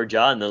the lower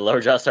jaw, and the lower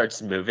jaw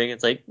starts moving.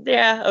 It's like,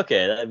 yeah,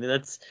 okay, I mean,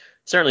 that's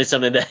certainly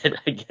something that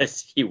I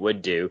guess he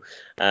would do.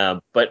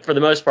 But for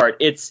the most part,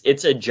 it's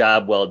a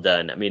job well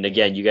done. I mean,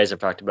 again, you guys have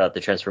talked about the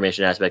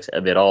transformation aspects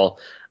of it all.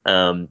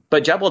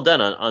 But job well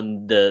done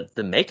on the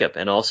makeup,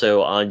 and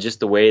also on just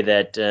the way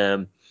that,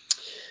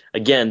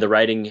 again, the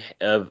writing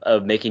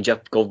of making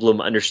Jeff Goldblum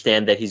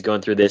understand that he's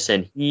going through this,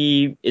 and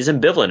he is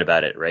ambivalent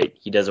about it, right?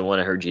 He doesn't want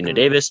to hurt Gina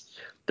Davis.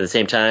 But at the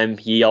same time,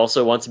 he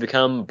also wants to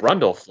become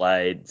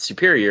Brundlefly,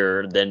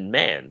 superior than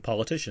man.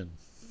 Politician.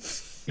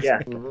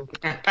 Yeah.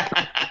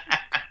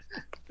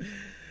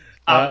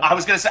 I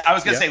was gonna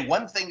say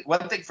one thing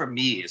for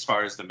me as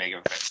far as the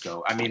makeup effects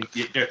go. I mean,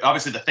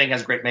 obviously the Thing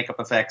has great makeup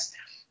effects.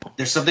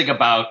 There's something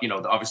about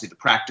obviously the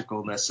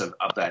practicalness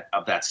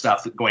of that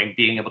stuff,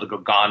 being able to go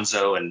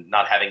gonzo and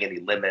not having any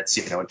limits,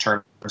 in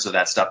terms of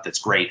that stuff. That's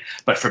great.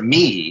 But for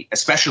me,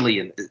 specifically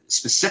in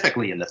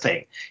the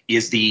Thing,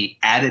 is the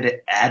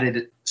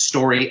added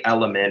story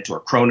element,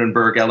 or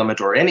Cronenberg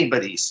element, or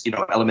anybody's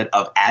element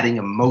of adding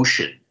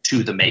emotion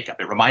to the makeup.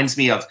 It reminds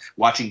me of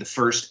watching the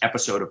first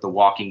episode of The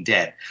Walking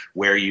Dead,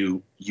 where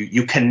you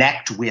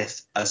connect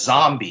with a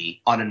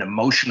zombie on an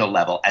emotional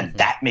level, and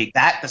that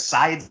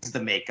besides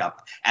the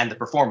makeup and the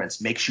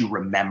performance makes you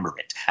remember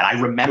it. And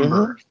I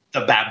remember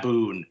the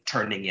baboon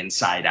turning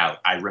inside out.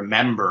 I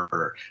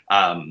remember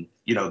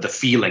the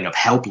feeling of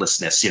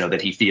helplessness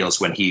that he feels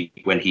when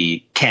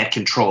he can't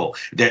control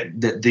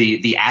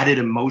the added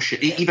emotion,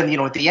 even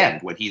at the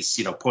end when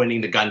he's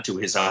pointing the gun to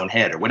his own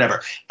head or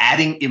whatever.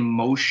 Adding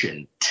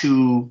emotion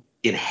to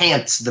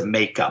enhance the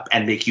makeup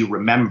and make you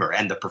remember,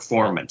 and the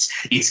performance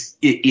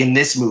in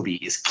this movie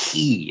is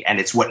key, and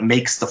it's what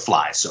makes The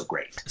Fly so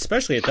great.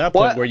 Especially at that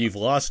point where you've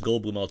lost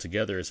Goldblum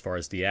altogether as far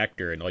as the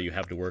actor, and all you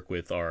have to work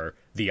with are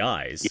the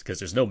eyes, because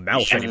there's no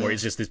mouth anymore.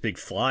 It's just this big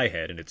fly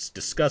head, and it's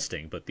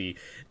disgusting. But the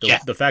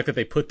fact that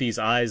they put these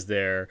eyes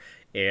there,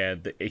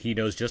 and he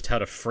knows just how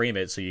to frame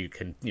it so you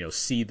can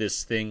see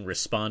this thing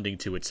responding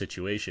to its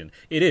situation.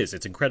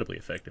 It's incredibly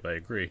effective. I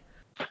agree.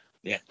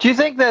 Yeah. Do you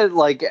think that,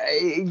 like,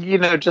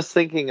 just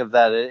thinking of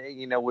that,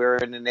 we're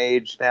in an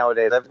age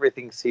nowadays,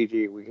 everything's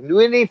CG. We can do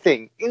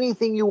anything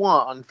you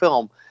want on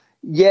film.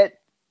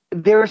 Yet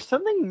there's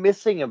something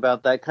missing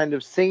about that kind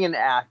of seeing an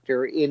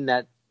actor in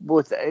that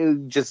with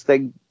just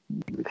like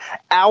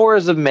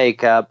hours of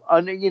makeup.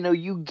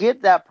 You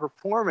get that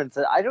performance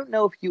that I don't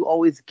know if you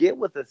always get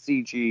with a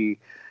CG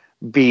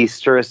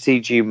beast or a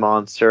CG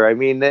monster. I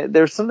mean,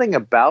 there's something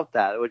about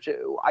that, which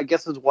I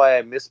guess is why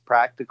I miss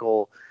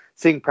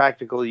seeing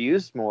practical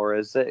use more.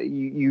 Is that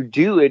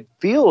it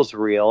feels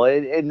real,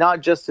 and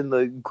not just in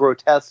the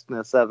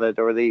grotesqueness of it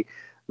or the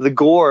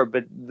gore,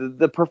 but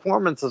the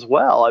performance as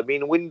well. I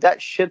mean, when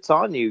that shit's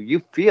on you,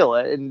 you feel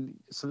it, and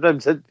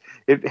sometimes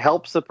it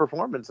helps the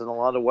performance in a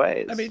lot of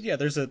ways. I mean, yeah,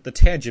 the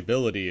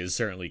tangibility is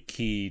certainly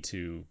key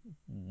to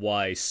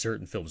why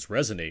certain films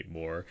resonate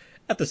more.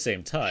 At the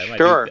same time,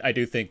 sure. I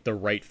do think the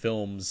right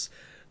films,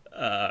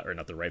 or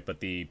not the right, but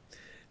the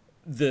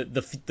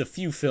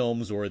few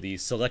films or the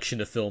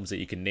selection of films that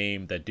you can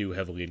name that do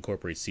heavily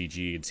incorporate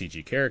CG and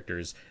CG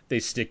characters, they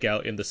stick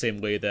out in the same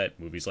way that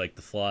movies like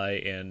The Fly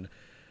and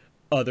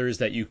others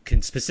that you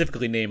can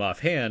specifically name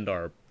offhand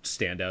are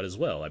stand out as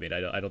well. I mean,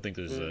 I don't think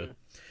there's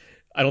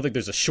I don't think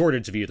there's a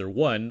shortage of either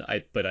one.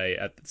 But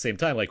at the same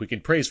time, like, we can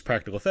praise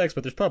practical effects,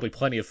 but there's probably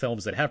plenty of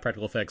films that have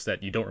practical effects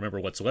that you don't remember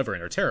whatsoever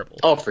and are terrible.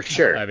 Oh, for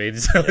sure. I mean,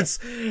 so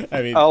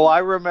Oh, I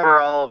remember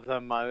all of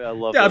them. I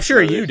love. Yeah, I'm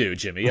sure movies. you do,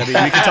 Jimmy. I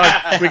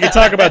mean, we can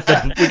talk about the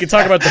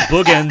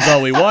boogans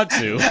all we want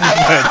to.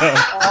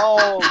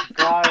 Oh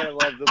God, I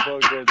love the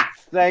boogans.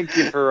 Thank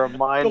you for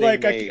reminding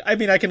me. I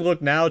mean, I can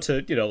look now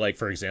to, like,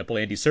 for example,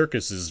 Andy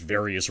Serkis's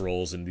various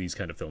roles in these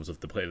kind of films of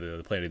the Planet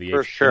of the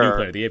Apes, the new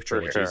Planet of the Apes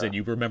trilogies, and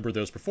you remember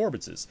those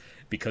performances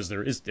because I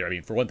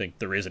mean, for one thing,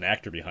 there is an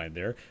actor behind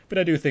there, but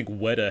I do think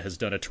Weta has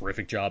done a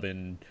terrific job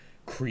in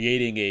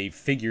creating a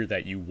figure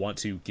that you want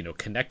to,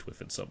 connect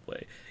with in some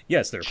way.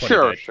 Yes, there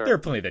are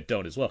plenty that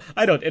don't as well.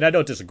 I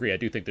don't disagree. I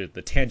do think that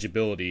the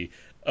tangibility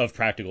of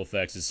practical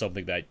effects is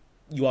something that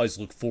you always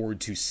look forward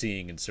to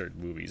seeing in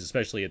certain movies,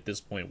 especially at this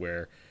point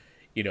where,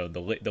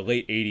 the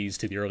late 80s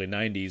to the early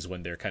 90s,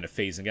 when they're kind of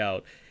phasing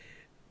out,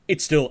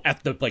 it's still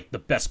at the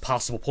best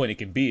possible point it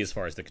can be as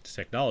far as the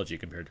technology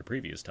compared to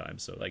previous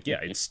times. So, like,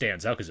 yeah, it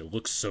stands out because it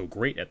looks so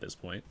great at this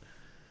point.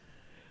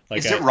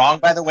 Is it wrong,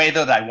 by the way,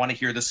 though, that I want to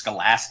hear the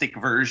Scholastic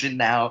version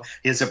now?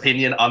 His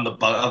opinion on the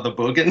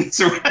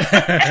Boogans.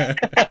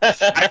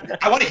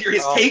 I want to hear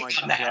his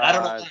take on that.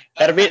 God.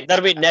 I don't know.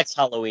 That'll be next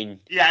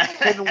Halloween. Yeah.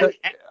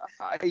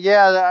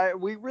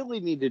 We really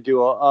need to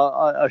do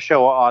a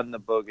show on the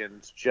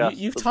Boogans.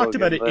 You've talked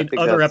about it in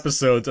other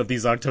episodes of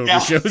these October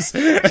shows.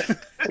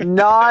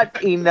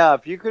 Not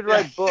enough. You could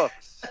write books.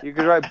 You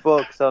could write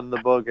books on the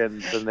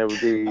Boogans, and there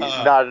would be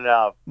not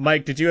enough.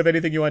 Mike, did you have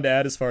anything you wanted to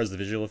add as far as the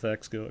visual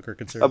effects are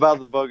concerned? About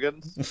the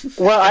Boogans?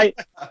 Well, I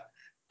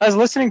was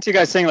listening to you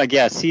guys saying, like,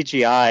 yeah,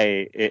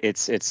 CGI,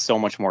 it's so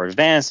much more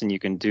advanced, and you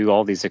can do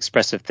all these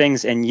expressive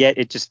things, and yet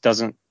it just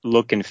doesn't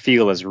look and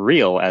feel as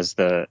real as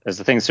the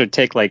thing. So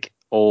take, like,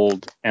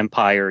 old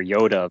Empire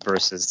Yoda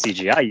versus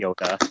CGI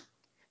Yoda.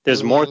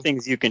 There's more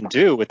things you can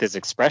do with his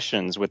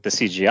expressions with the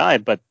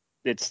CGI, but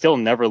it still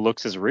never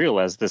looks as real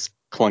as this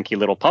clunky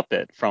little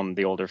puppet from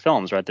the older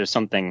films, right? There's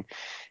something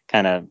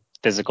kind of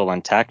physical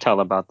and tactile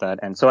about that.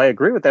 And so I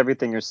agree with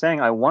everything you're saying.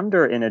 I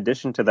wonder, in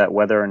addition to that,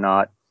 whether or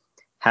not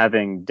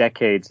having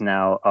decades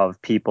now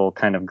of people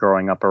kind of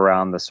growing up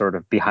around the sort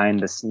of behind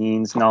the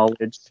scenes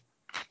knowledge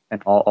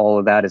and all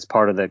of that is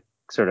part of the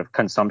sort of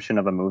consumption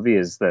of a movie,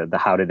 is the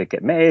how did it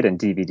get made and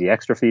DVD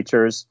extra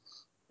features.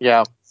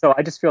 Yeah. So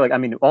I just feel like, I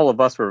mean, all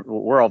of us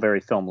we're all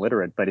very film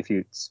literate, but if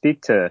you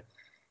speak to,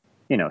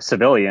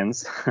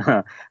 civilians,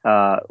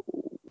 I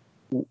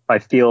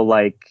feel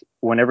like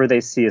whenever they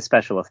see a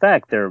special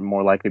effect, they're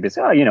more likely to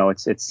say, oh,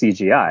 it's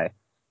CGI.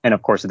 And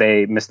of course,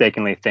 they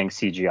mistakenly think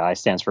CGI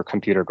stands for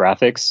computer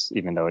graphics,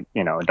 even though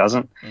it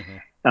doesn't.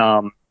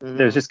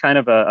 There's just kind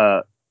of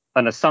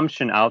an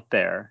assumption out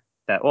there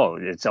that,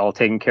 it's all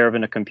taken care of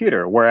in a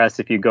computer. Whereas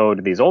if you go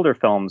to these older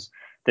films,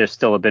 there's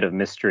still a bit of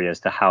mystery as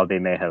to how they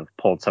may have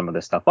pulled some of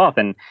this stuff off.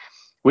 And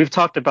we've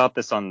talked about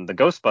this on the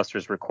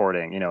Ghostbusters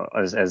recording,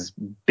 as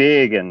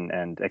big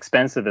and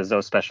expensive as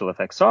those special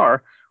effects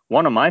are.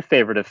 One of my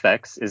favorite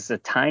effects is a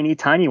tiny,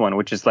 tiny one,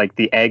 which is like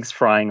the eggs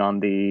frying on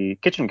the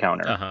kitchen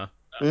counter.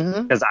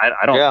 Because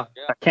I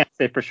can't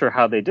say for sure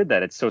how they did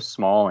that. It's so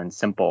small and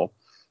simple.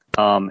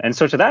 And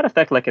so to that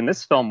effect, like in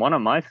this film, one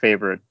of my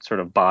favorite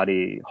sort of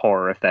body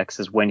horror effects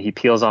is when he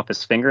peels off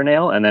his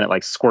fingernail and then it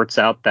like squirts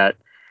out that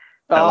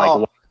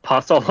like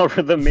pus all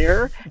over the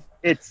mirror.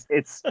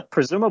 It's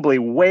presumably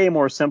way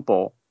more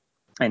simple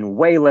and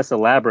way less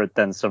elaborate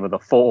than some of the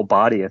full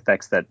body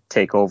effects that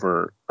take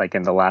over like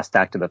in the last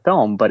act of the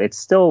film, but it's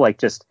still like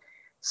just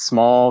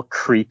small,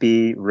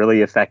 creepy,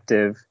 really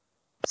effective,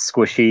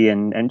 squishy,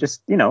 and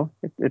just,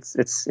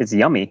 it's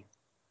yummy.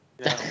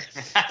 Yeah.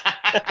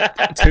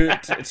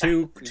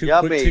 two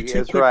quick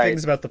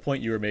things about the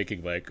point you were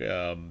making, Mike,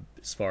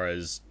 as far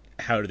as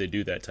how do they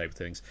do that type of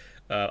things.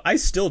 I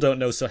still don't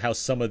know how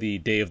some of the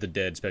Day of the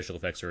Dead special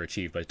effects are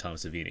achieved by Tom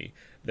Savini.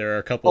 There are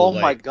a couple. Oh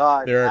my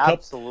God!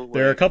 Absolutely.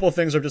 There are a couple of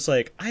things where I'm just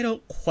like, I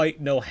don't quite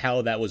know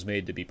how that was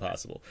made to be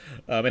possible.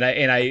 And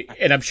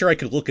I'm sure I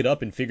could look it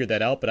up and figure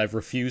that out, but I've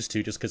refused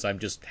to just because I'm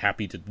just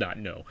happy to not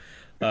know.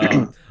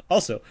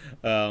 Also,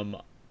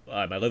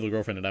 my lovely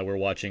girlfriend and I were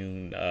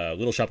watching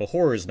Little Shop of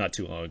Horrors not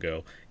too long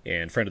ago,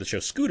 and friend of the show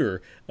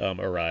Scooter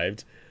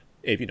arrived.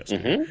 if you know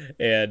Scooter.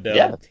 And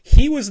Yeah.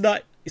 he was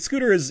not.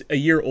 Scooter is a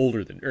year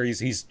older than, or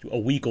he's a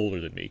week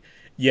older than me.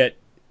 Yet,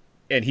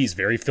 and he's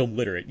very film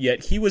literate.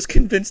 Yet he was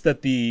convinced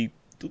that the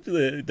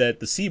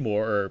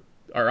Seymour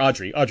or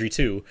Audrey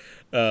too,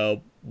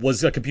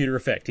 was a computer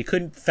effect. He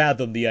couldn't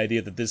fathom the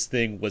idea that this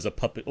thing was a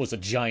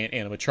giant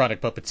animatronic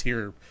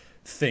puppeteer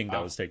thing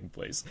that was taking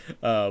place.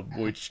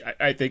 Which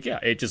I think, yeah,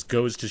 it just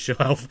goes to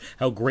show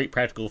how great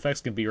practical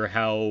effects can be, or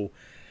how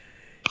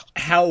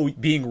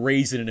being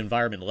raised in an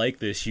environment like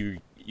this,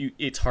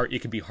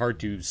 it can be hard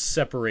to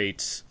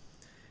separate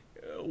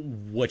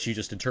what you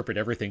just interpret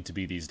everything to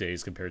be these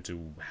days compared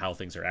to how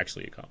things are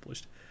actually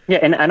accomplished. Yeah,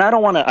 and I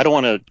don't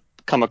want to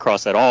come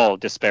across at all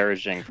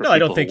disparaging for No, people I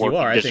don't think who work you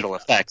are. in I digital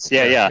think, effects.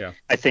 Yeah. yeah.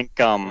 I think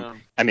I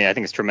mean, I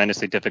think it's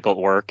tremendously difficult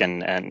work,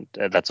 and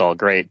that's all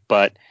great,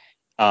 but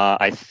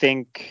I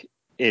think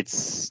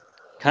it's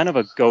kind of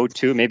a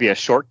go-to, maybe a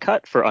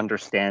shortcut for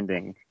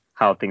understanding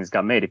how things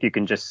got made. If you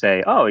can just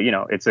say, oh,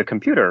 it's a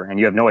computer, and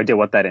you have no idea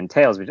what that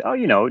entails, but,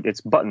 oh,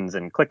 it's buttons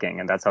and clicking,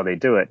 and that's how they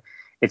do it.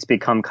 It's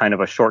become kind of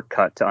a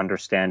shortcut to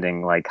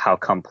understanding like how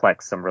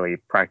complex some really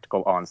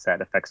practical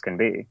on-set effects can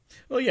be.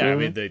 Well, yeah, I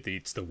mean,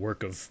 it's the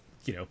work of,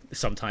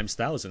 sometimes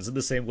thousands. In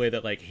the same way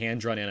that like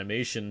hand-drawn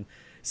animation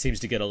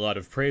seems to get a lot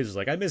of praise. It's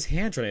like, I miss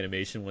hand-drawn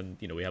animation when,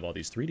 we have all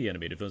these 3D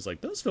animated films.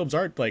 Like, those films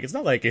aren't, like, it's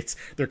not like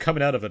they're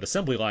coming out of an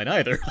assembly line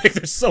either. Like,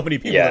 there's so many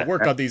people that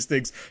work on these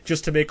things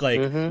just to make,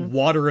 like,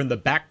 water in the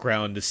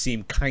background to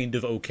seem kind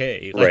of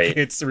okay. Like, Right.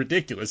 it's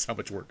ridiculous how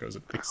much work goes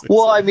into these things.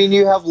 Well, I mean,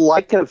 you have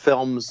Leica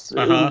films,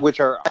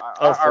 which are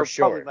for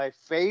sure. probably my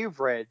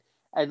favorite,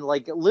 and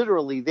like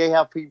literally, they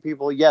have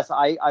people. Yes,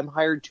 I'm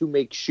hired to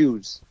make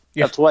shoes.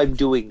 Yeah. That's what I'm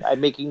doing.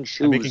 I'm making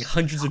shoes. I'm making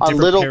hundreds of on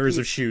different little pairs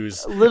of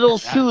shoes. Little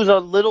shoes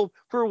on little,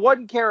 for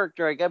one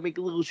character, I gotta make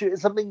a little shoe,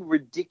 something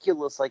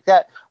ridiculous like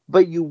that.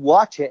 But you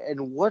watch it,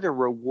 and what a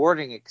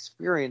rewarding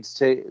experience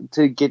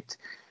to get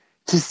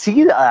to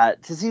see that,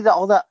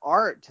 all that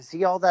art, to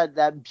see all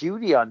that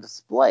beauty on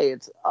display.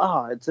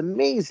 It's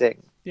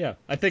amazing. Yeah,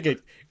 I think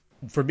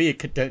for me,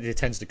 it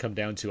tends to come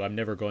down to, I'm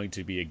never going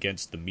to be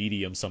against the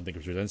medium something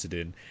is presented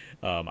in.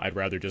 I'd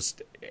rather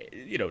just,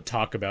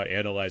 talk about,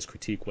 analyze,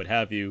 critique, what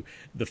have you,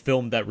 the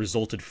film that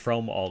resulted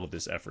from all of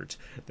this effort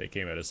that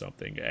came out of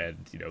something. And,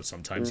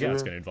 sometimes, yeah,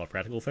 it's going to involve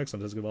practical effects,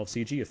 sometimes it's going to involve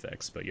CG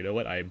effects. But you know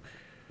what? I'm,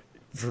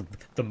 for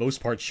the most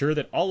part, sure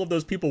that all of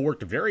those people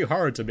worked very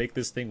hard to make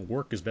this thing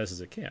work as best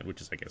as it can, which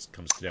is, I guess,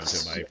 comes down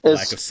to my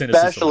lack of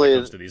cynicism when it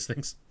comes to these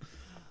things.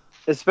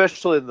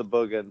 Especially in the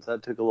Boogans,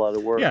 that took a lot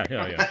of work. Yeah.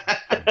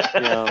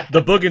 Yeah.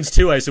 The Boogans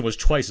 2, I assume, was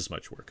twice as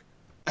much work.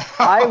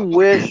 I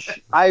wish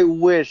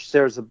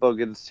there's a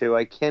Boogans 2.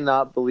 I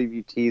cannot believe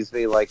you teased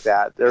me like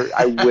that.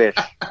 I wish.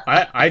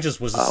 I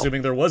just was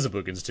assuming there was a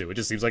Boogans 2. It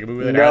just seems like a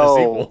movie that had a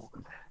sequel.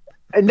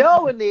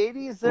 No, in the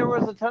 80s there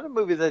was a ton of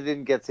movies that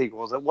didn't get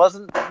sequels. It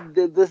wasn't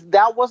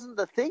that wasn't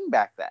the thing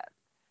back then.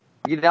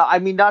 I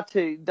mean, not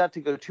to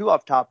go too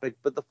off topic,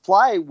 but The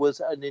Fly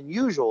was an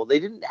unusual. They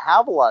didn't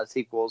have a lot of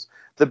sequels.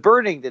 The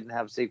Burning didn't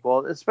have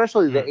sequels,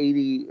 especially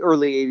the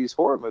early 80s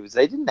horror movies.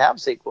 They didn't have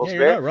sequels. Yeah,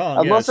 you're not wrong.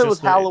 Unless it was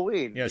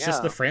Halloween. It's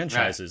just the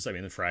franchises. Right. I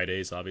mean, the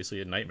Fridays,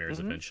 obviously, and Nightmares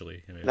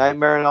eventually. I mean,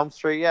 Nightmare on Elm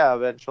Street,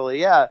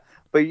 eventually,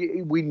 But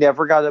we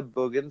never got a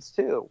Boogans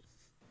 2.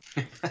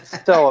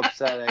 So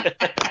upsetting.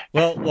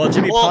 Well,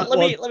 Jimmy.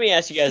 Let me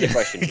ask you guys a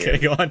question here. Okay,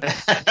 go on.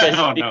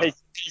 Because you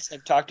guys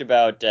have talked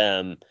about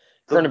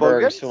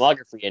Cronenberg's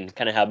filmography and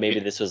kind of how maybe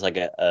this was like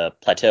a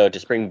plateau to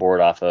springboard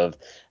off of.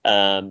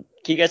 Can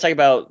you guys talk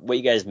about what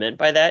you guys meant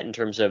by that in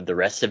terms of the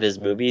rest of his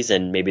movies,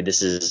 and maybe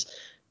this is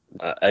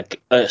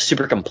a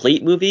super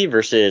complete movie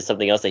versus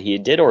something else that he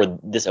did, or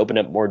this opened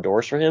up more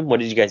doors for him?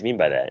 What did you guys mean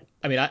by that?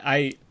 I mean,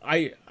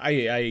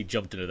 I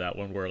jumped into that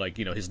one where, like,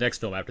 his next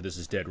film after this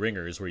is Dead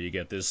Ringers, where you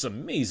get this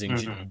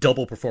amazing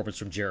double performance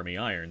from Jeremy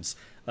Irons,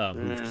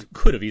 who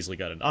could have easily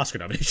got an Oscar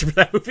nomination for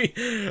that movie.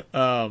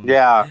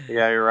 Yeah,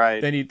 you're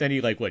right. Then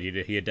he like what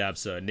he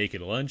adapts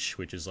Naked Lunch,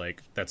 which is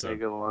like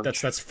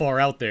that's far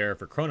out there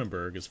for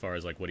Cronenberg as far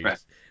as like what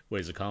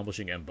he's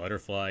accomplishing, and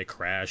Butterfly,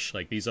 Crash,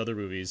 like these other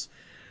movies.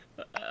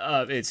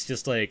 It's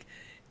just like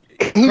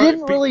he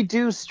didn't really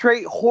do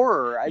straight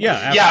horror.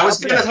 I was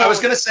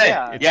gonna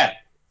say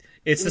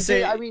it's the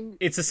same. I mean,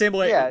 it's the same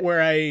way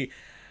where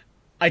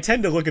I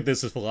tend to look at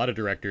this with a lot of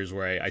directors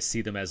where I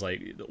see them as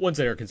like the ones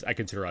that I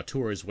consider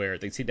auteurs, where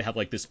they seem to have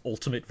like this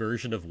ultimate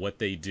version of what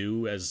they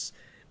do as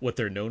what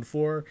they're known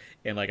for.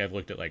 And like I've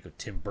looked at like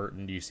Tim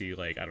Burton, you see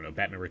like, I don't know,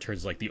 Batman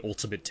Returns like the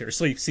ultimate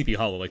Sleepy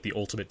Hollow, like the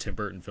ultimate Tim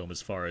Burton film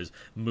as far as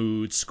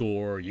mood,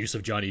 score, use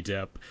of Johnny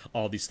Depp,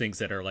 all these things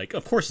that are like,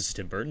 of course it's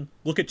Tim Burton.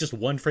 Look at just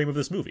one frame of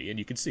this movie and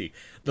you can see.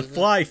 The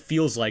Fly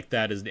feels like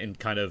that is in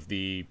kind of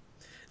the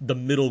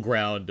middle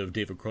ground of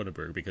David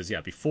Cronenberg, because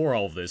before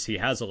all of this he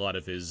has a lot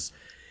of his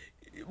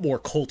more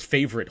cult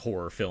favorite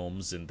horror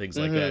films and things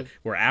like that,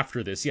 where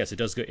after this, yes,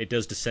 it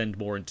does descend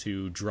more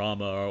into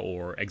drama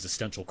or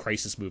existential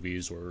crisis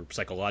movies or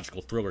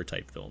psychological thriller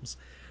type films.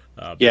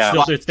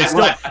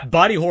 Yeah.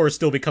 Body horror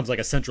still becomes like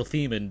a central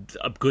theme in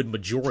a good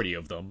majority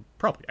of them.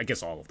 Probably, I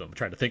guess all of them. I'm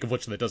trying to think of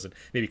which that doesn't.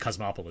 Maybe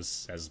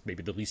Cosmopolis has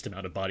maybe the least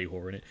amount of body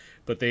horror in it,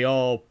 but they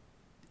all.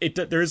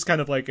 There is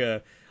kind of like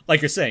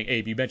like you're saying,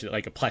 Abe. You mentioned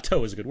like a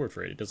plateau is a good word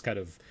for it. It does kind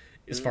of,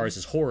 as far as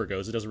his horror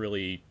goes, it doesn't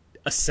really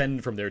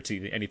ascend from there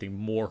to anything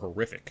more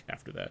horrific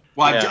after that.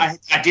 Well, I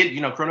did,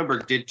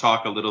 Cronenberg did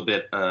talk a little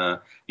bit,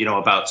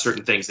 about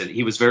certain things, and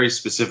he was very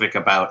specific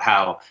about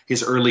how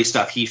his early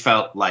stuff, he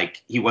felt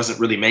like he wasn't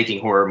really making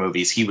horror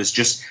movies. He was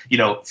just,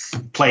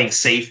 playing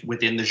safe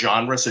within the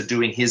genre. So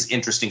doing his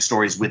interesting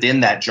stories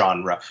within that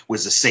genre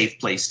was a safe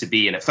place to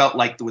be. And it felt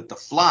like with The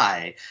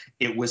Fly,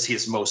 it was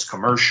his most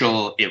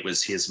commercial. It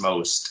was his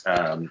most,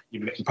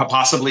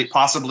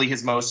 possibly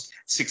his most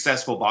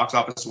successful box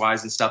office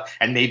wise and stuff.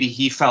 And maybe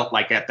he felt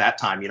like at that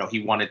time,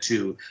 he wanted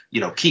to,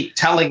 keep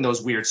telling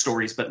those weird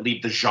stories, but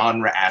leave the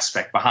genre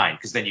aspect behind,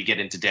 because then you get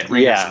into Dead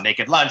Ringers and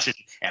Naked Lunch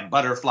and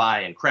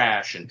Butterfly and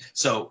Crash. And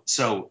so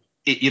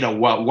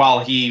while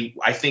he,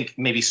 I think,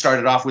 maybe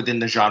started off within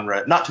the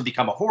genre, not to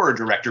become a horror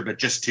director, but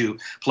just to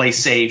play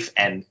safe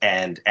and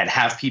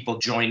have people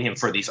join him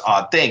for these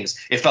odd things,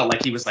 it felt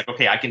like he was like,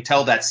 okay, I can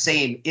tell that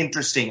same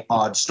interesting,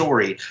 odd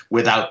story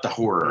without the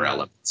horror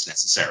elements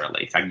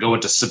necessarily. I can go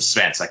into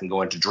suspense, I can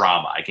go into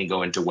drama, I can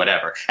go into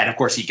whatever. And of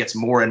course, he gets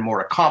more and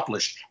more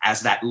accomplished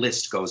as that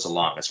list goes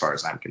along, as far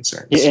as I'm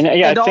concerned. I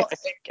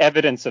think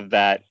evidence of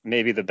that,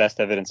 maybe the best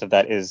evidence of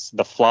that, is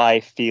The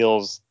Fly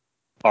feels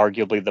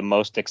arguably the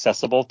most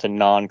accessible to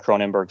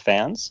non-Cronenberg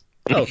fans.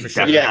 Oh, for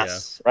sure.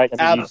 Yes. Yeah. Right.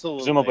 I mean, Absolutely. you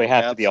presumably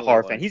have to be a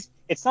horror fan.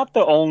 It's not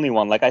the only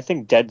one. Like, I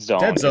think Dead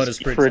Zone is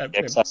pretty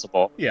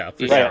accessible. Yeah,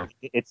 for sure.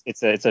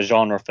 It's a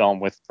genre film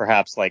with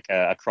perhaps like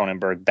a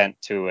Cronenberg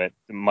bent to it,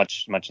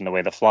 much in the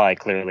way The Fly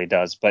clearly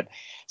does. But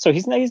so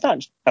he's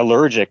not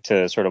allergic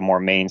to sort of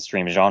more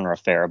mainstream genre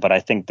fare. But I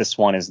think this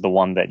one is the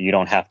one that you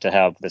don't have to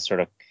have this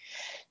sort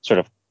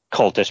of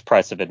cultish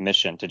price of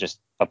admission to just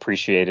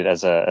appreciate it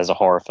as a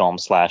horror film /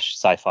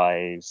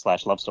 sci-fi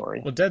 / love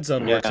story. Well, Dead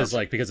Zone works as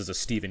because it's a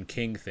Stephen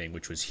King thing,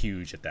 which was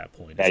huge at that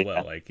point as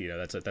well. Like,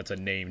 that's a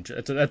name.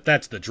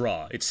 That's the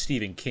draw. It's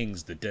Stephen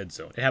King's The Dead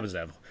Zone. It happens to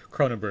have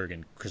Cronenberg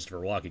and Christopher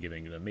Walken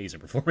giving an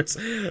amazing performance.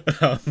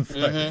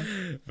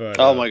 But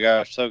oh my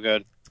gosh, so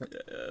good.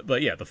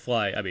 But yeah, The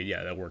Fly. I mean,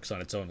 that works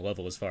on its own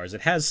level as far as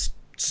it has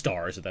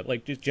stars at that.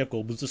 Like, Jeff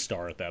Goldblum's a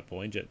star at that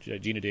point.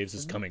 Gina Davis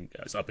is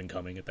up and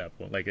coming at that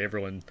point. Like,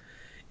 everyone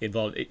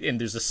involved,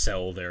 and there's a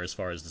sell there as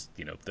far as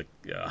the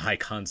high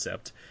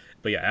concept.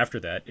 But yeah, after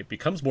that, it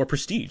becomes more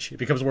prestige. It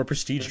becomes more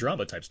prestige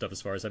drama type stuff,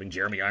 as far as having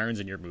Jeremy Irons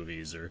in your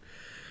movies, or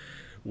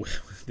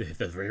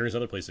the various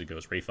other places it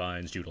goes. Ray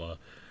Fiennes, Jude Law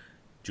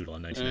in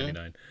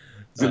 1999.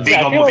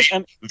 Viggo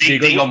Mortensen.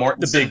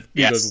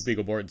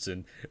 Viggo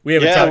Mortensen. We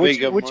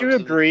haven't would you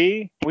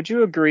agree? Would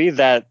you agree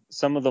that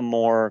some of the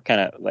more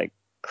kind of like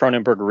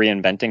Cronenberg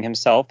reinventing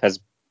himself has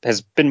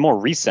been more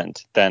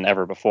recent than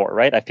ever before,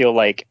 right? I feel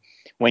like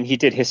when he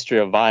did History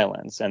of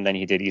Violence and then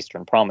he did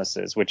Eastern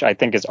Promises, which I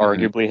think is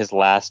arguably his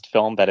last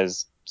film that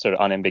is sort of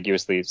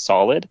unambiguously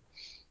solid.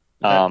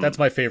 That's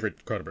my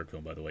favorite Cronenberg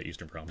film, by the way,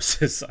 Eastern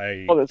Promises.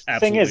 The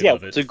thing is,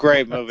 love it. It's a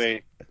great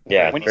movie.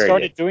 When he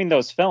started doing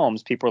those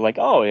films, people were like,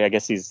 oh, I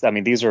guess these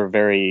are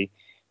very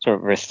sort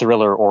of very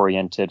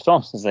thriller-oriented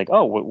films. It's like,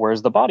 oh,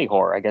 where's the body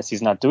horror? I guess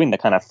he's not doing the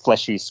kind of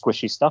fleshy,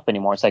 squishy stuff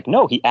anymore. It's like,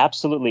 no, he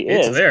absolutely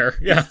is. It's there,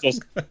 yeah.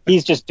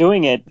 He's just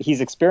doing it. He's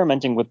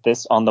experimenting with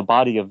this on the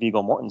body of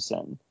Viggo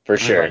Mortensen. For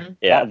sure,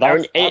 yeah.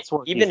 That's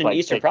where even in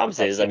Eastern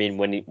Promises, I mean,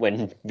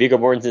 when Viggo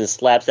Mortensen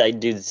slaps that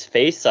dude's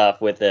face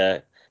off with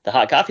the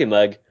hot coffee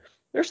mug,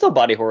 there's still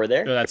body horror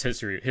there. No, that's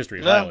history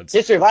of violence.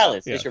 History of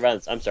violence. Yeah. History of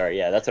violence. I'm sorry.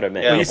 Yeah, that's what I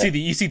meant. Well,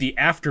 you see the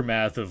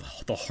aftermath of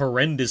the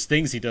horrendous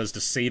things he does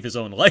to save his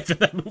own life in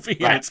that movie,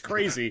 and it's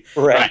crazy.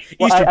 Right.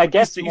 I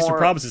guess Eastern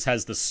Promises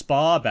has the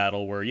spa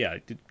battle where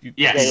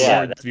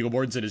Viggo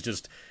Mortensen is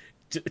just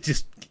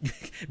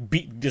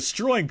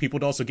destroying people,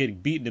 and also getting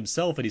beaten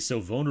himself, and he's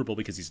so vulnerable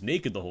because he's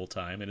naked the whole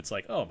time, and it's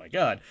like, oh my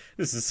god,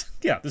 this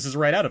is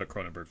right out of a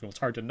Cronenberg film. It's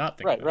hard to not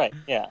think about. Right,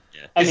 yeah.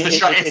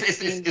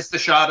 It's the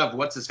shot of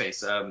what's his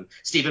face,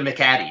 Stephen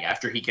McCaddy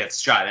after he gets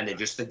shot, and they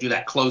just do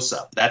that close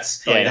up.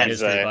 That's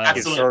he's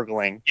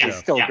gurgling. He's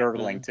still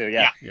gurgling too.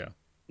 Yeah.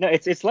 No,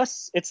 it's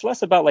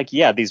less about like,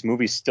 these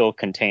movies still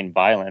contain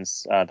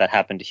violence that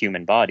happen to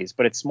human bodies,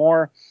 but it's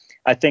more,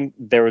 I think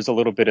there was a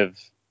little bit of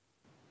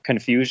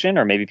confusion,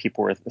 or maybe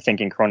people were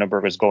thinking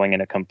Cronenberg was going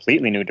in a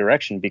completely new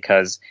direction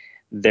because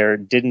there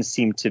didn't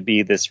seem to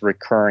be this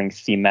recurring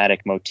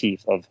thematic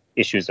motif of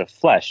issues of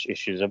flesh,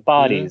 issues of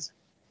bodies,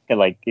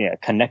 and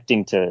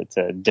connecting to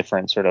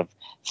different sort of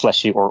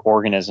fleshy or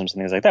organisms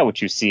and things like that,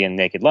 which you see in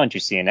Naked Lunch,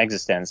 you see in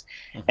Existence.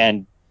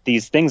 And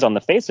these things on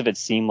the face of it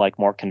seem like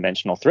more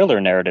conventional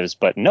thriller narratives,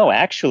 but no,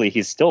 actually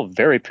he's still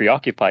very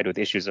preoccupied with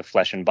issues of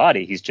flesh and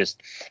body. He's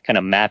just kind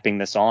of mapping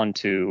this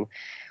onto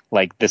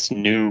like this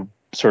new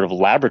sort of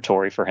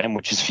laboratory for him,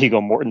 which is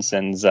Viggo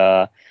Mortensen's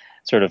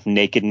sort of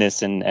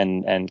nakedness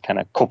and kind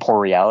of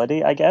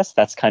corporeality, I guess.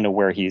 That's kind of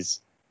where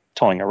he's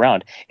toying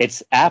around.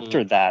 It's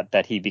after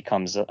that he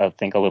becomes, I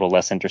think, a little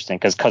less interesting,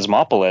 because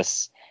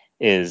Cosmopolis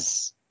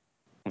is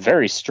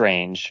very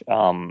strange,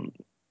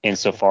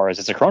 insofar as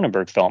it's a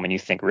Cronenberg film, and you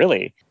think,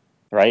 really,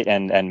 right?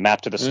 And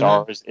Map to the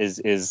Stars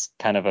is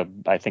kind of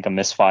I think a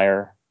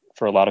misfire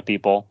for a lot of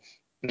people.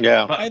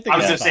 Yeah, But I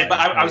was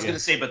going to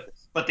say,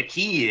 but the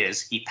key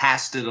is he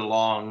passed it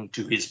along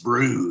to his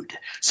brood.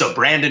 So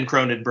Brandon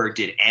Cronenberg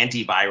did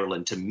Antiviral,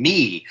 and to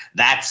me,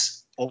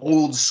 that's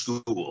old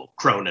school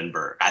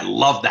Cronenberg. I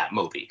love that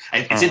movie.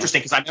 And it's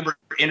interesting because I remember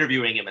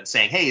interviewing him and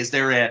saying, "Hey, is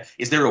there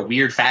a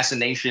weird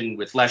fascination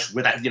with flesh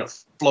with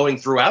flowing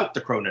throughout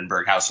the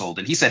Cronenberg household?"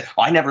 And he said,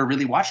 "I never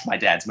really watched my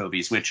dad's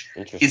movies," which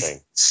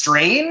is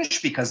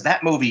strange because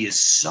that movie is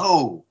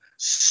so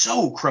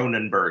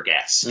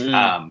Cronenberg-esque.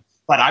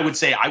 But I would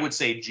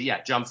say,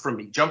 jump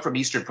from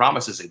Eastern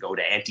Promises and go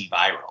to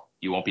Antiviral.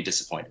 You won't be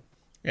disappointed.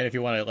 And if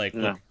you want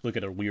to look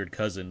at a weird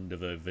cousin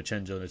of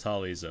Vincenzo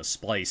Natali's,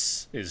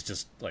 Splice is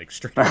just like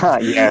straight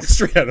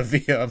straight out of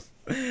the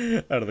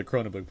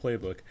Cronenberg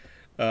playbook.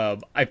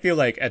 I feel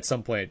like at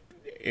some point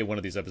in one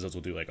of these episodes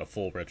we'll do like a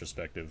full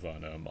retrospective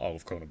on all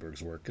of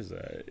Cronenberg's work, because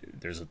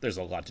there's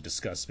a lot to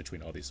discuss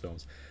between all these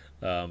films.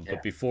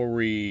 But before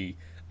we,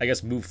 I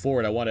guess, move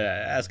forward, I want to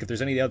ask if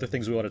there's any other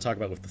things we want to talk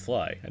about with The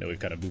Fly. I know we've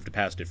kind of moved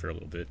past it for a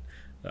little bit,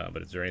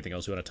 but is there anything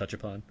else we want to touch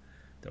upon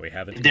that we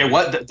haven't?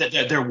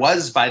 There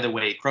was, by the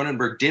way,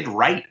 Cronenberg did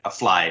write a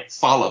Fly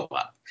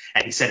follow-up,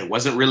 and he said it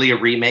wasn't really a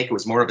remake. It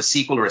was more of a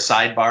sequel or a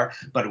sidebar,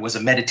 but it was a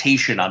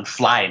meditation on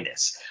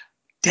flyness.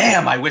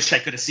 Damn, I wish I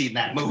could have seen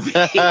that movie.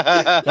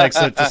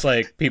 Just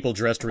like people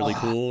dressed really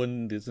cool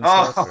and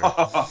stuff.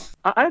 Or?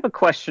 I have a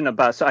question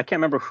about, so I can't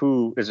remember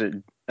who, is it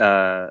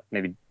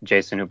maybe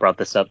Jason who brought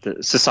this up,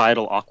 the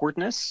societal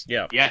awkwardness?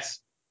 Yeah. Yes.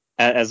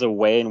 As a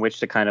way in which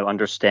to kind of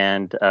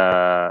understand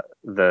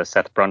the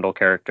Seth Brundle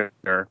character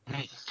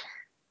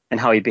and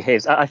how he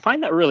behaves. I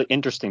find that really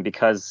interesting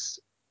because,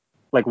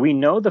 like, we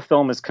know the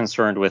film is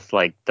concerned with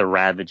like the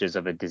ravages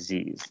of a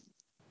disease,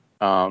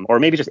 or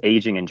maybe just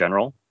aging in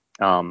general.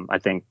 I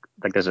think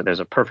like there's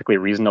a perfectly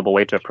reasonable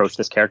way to approach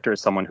this character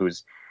as someone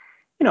who's,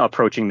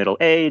 approaching middle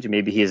age.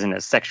 Maybe he isn't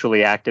as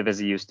sexually active as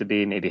he used to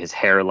be. Maybe his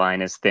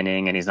hairline is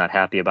thinning and he's not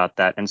happy about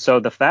that. And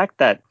so the fact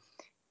that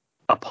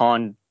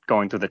upon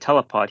going through the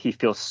telepod, he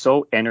feels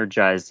so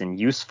energized and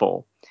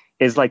useful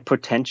is like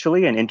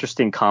potentially an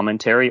interesting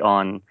commentary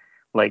on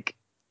like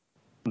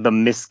the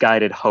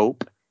misguided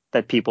hope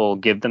that people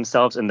give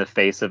themselves in the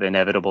face of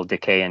inevitable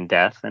decay and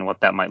death, and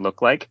what that might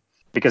look like,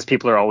 because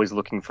people are always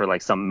looking for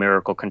like some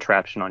miracle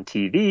contraption on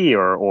TV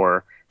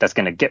or that's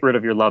going to get rid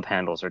of your love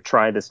handles, or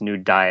try this new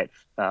diet,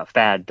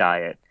 fad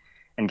diet,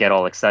 and get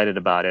all excited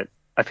about it.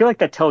 I feel like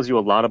that tells you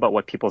a lot about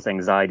what people's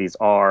anxieties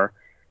are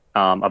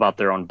about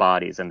their own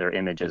bodies and their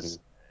images.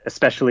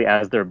 Especially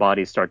as their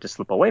bodies start to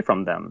slip away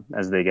from them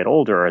as they get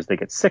older or as they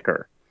get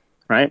sicker,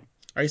 right?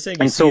 Are you saying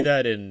you see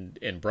that in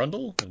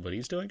Brundle and what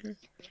he's doing here?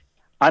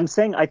 I'm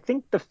saying I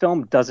think the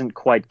film doesn't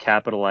quite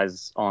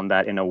capitalize on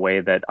that in a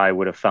way that I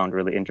would have found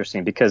really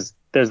interesting, because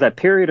there's that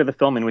period of the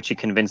film in which he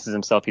convinces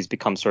himself he's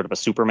become sort of a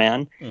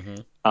Superman.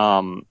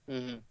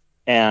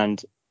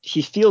 And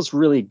he feels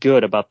really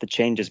good about the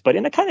changes, but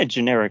in a kind of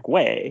generic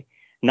way,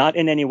 not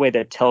in any way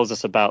that tells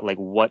us about like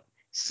what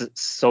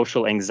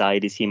social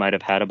anxieties he might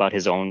have had about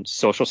his own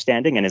social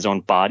standing and his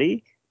own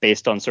body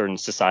based on certain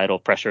societal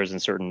pressures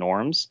and certain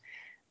norms.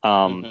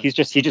 He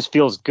just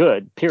feels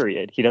good,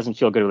 period. He doesn't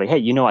feel good like,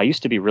 hey, I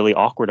used to be really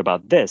awkward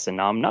about this, and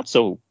now I'm not.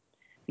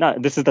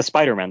 This is the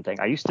Spider-Man thing.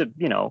 I used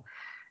to,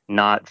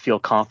 not feel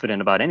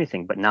confident about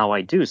anything, but now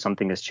I do.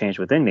 Something has changed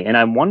within me. And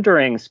I'm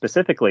wondering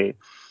specifically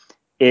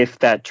if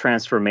that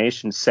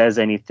transformation says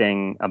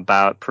anything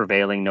about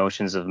prevailing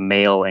notions of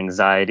male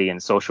anxiety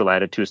and social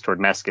attitudes toward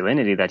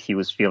masculinity that he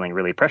was feeling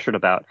really pressured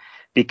about.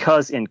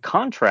 Because in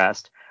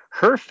contrast,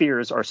 her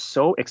fears are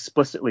so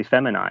explicitly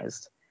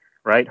feminized,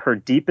 right? Her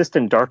deepest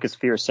and darkest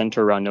fears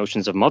center around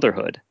notions of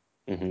motherhood.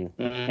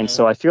 And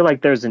so I feel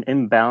like there's an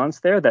imbalance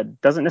there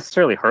that doesn't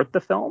necessarily hurt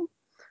the film,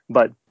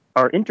 but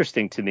are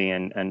interesting to me.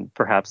 And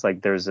perhaps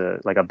like there's a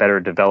better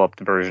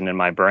developed version in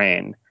my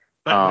brain.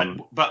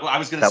 But I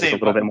was going to say a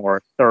little bit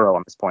more thorough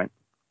on this point.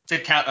 To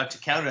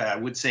counter that, I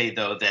would say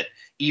though that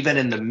even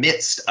in the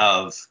midst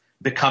of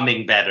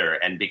becoming better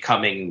and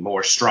becoming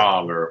more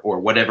strong or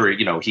whatever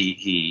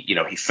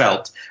he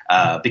felt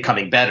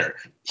becoming better,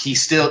 he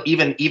still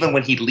even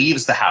when he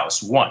leaves the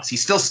house once, he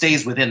still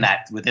stays within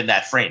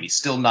that frame. He's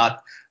still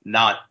not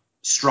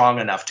strong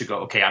enough to go,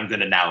 okay, I'm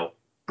going to now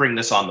bring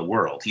this on the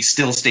world. He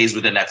still stays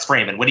within that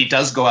frame. And when he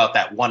does go out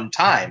that one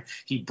time,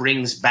 he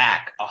brings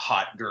back a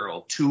hot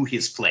girl to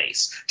his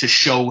place to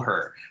show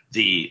her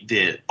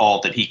the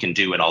all that he can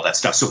do and all that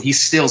stuff. So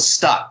he's still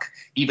stuck,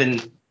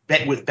 even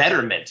with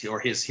betterment or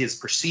his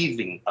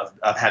perceiving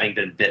of having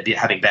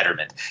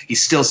betterment.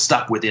 He's still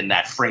stuck within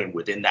that frame,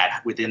 within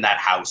that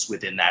house,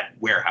 within that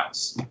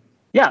warehouse.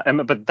 Yeah,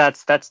 but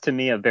that's to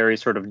me a very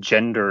sort of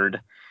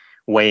gendered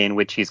way in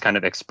which he's kind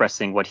of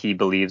expressing what he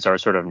believes are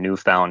sort of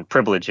newfound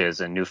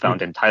privileges and newfound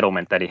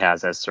entitlement that he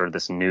has as sort of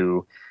this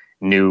new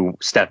new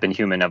step in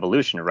human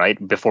evolution,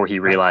 right? Before he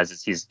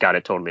realizes he's got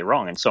it totally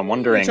wrong. And so I'm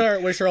wondering,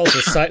 which are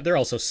also they're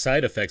also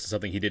side effects of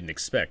something he didn't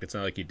expect. It's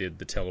not like he did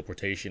the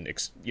teleportation,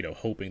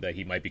 hoping that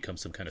he might become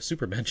some kind of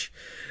supermensch.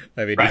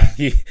 I mean, Right.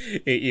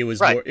 it was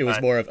Right, more it was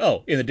right. more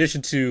of, in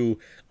addition to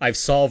I've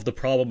solved the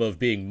problem of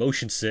being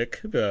motion sick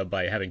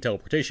by having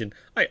teleportation,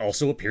 I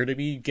also appear to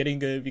be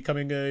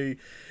becoming a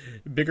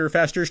bigger,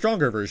 faster,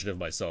 stronger version of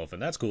myself,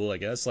 and that's cool, I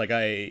guess. Like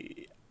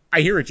I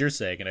hear what you're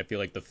saying, and I feel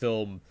like the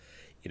film,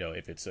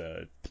 if it's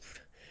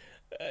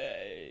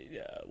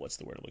what's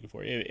the word I'm looking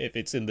for? If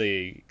it's in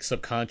the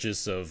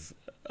subconscious of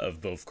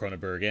both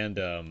Cronenberg and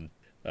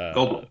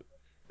Goldblum.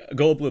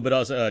 Goldblum, but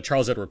also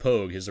Charles Edward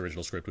Pogue, his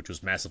original script, which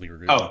was massively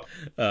reviewed.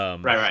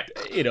 Right.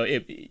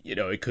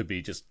 It could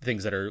be just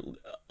things that are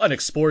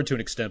unexplored to an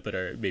extent, but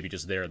are maybe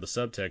just there in the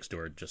subtext,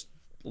 or just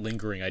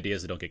lingering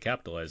ideas that don't get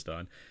capitalized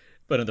on.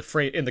 But in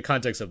the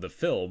context of the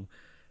film,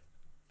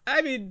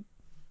 I mean,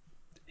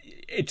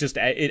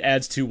 it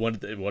adds to one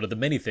of the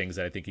many things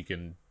that I think you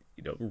can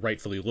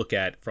rightfully look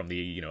at from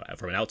the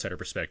from an outsider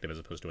perspective, as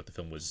opposed to what the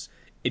film was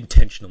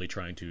intentionally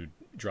trying to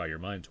draw your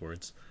mind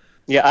towards.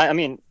 yeah, I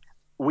mean,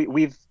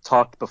 we've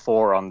talked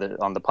before on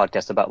the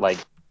podcast about like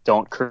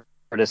don't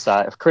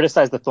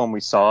criticize the film we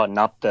saw,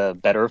 not the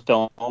better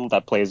film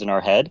that plays in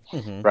our head,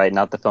 right?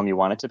 Not the film you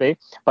want it to be.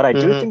 But I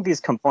do think these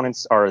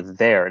components are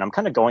there, and I'm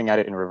kind of going at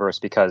it in reverse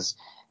because,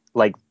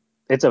 like,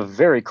 it's a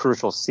very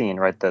crucial scene,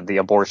 right? The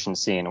abortion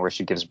scene where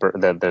she gives birth,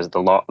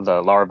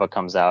 the larva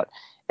comes out,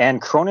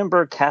 and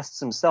Cronenberg casts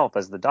himself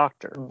as the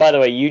doctor. By the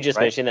way, you just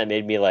Right. mentioned that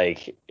made me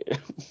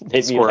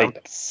Squirm.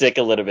 sick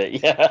a little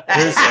bit. Yeah.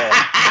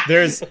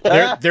 There is a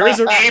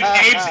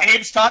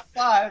Abe's top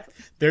 5.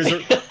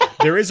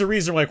 there is a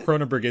reason why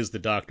Cronenberg is the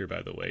doctor,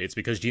 by the way. It's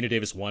because Gina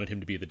Davis wanted him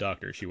to be the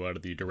doctor. She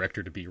wanted the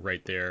director to be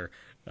right there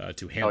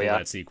to handle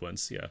that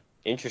sequence. Yeah.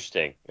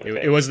 Interesting. Okay.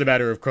 It wasn't a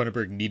matter of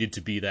Cronenberg needed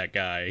to be that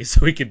guy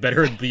so he could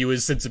better imbue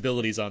his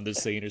sensibilities on this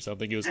scene or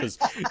something. It was because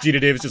Gina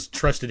Davis just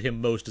trusted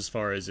him most as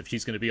far as if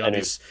she's going to be on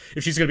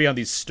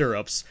these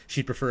stirrups,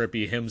 she'd prefer it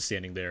be him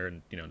standing there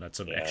and not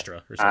some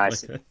extra or something like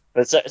that.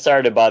 But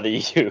sorry to bother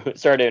you.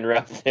 Sorry to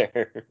interrupt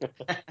there.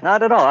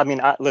 Not at all. I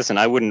mean, listen,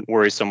 I wouldn't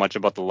worry so much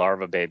about the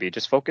larva baby.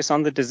 Just focus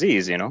on the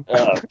disease,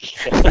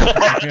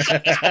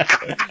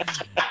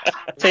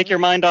 Take your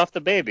mind off the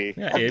baby.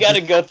 Yeah, I've got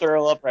to go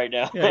throw up right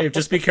now. Yeah,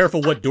 just be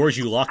careful what doors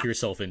you lock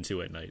yourself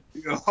into at night.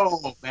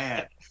 Oh,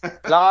 man.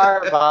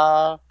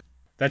 Larva.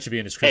 That should be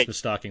in his Christmas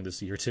stocking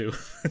this year, too.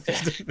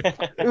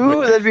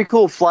 Ooh, that'd be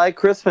cool. Fly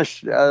Christmas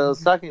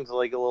stockings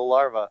like a little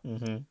larva.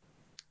 Mm-hmm.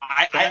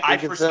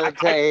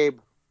 Abe.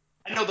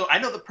 I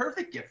know the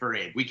perfect gift for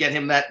Abe. We get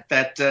him that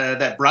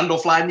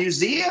Brundlefly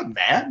Museum,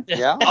 man.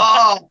 Yeah.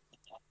 Oh,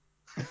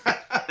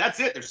 that's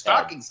it. They're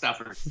stocking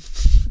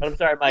stuffers. I'm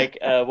sorry, Mike.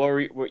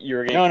 What you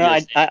were going to? No.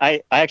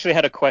 I actually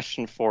had a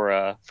question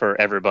for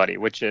everybody,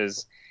 which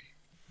is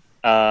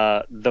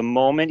the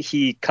moment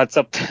he cuts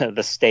up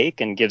the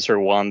steak and gives her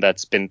one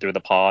that's been through the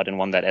pod and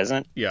one that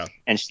isn't. Yeah.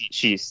 And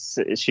she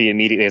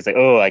immediately is like,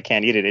 "Oh, I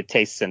can't eat it. It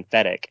tastes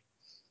synthetic."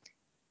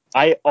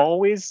 I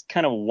always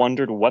kind of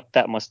wondered what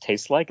that must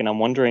taste like, and I'm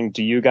wondering,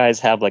 do you guys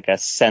have like a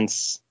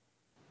sense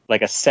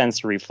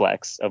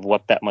reflex of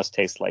what that must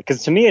taste like?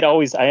 Because to me, I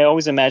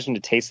always imagined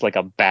it tastes like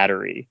a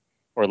battery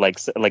or like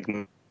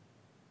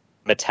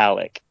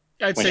metallic.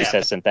 I'd when say she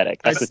says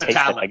synthetic, that's the taste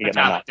that I get in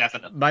my mouth.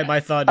 Definitely. My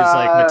thought is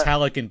like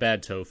metallic and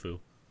bad tofu.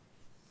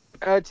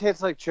 It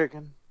tastes like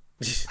chicken.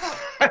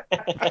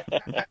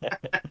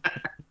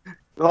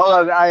 Hold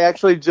on, I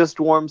actually just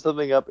warmed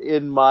something up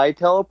in my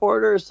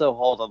teleporter, so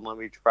hold on, let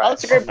me try.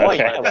 That's a good point.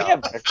 Okay. We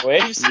have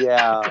microwaves.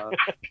 Yeah.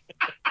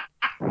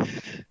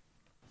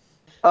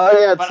 Oh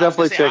yeah, it's But I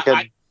was definitely gonna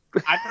say,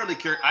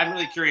 chicken. I'm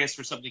really curious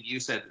for something you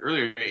said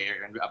earlier,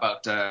 Aaron,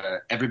 about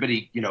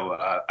everybody,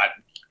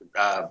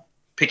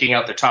 picking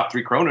out their top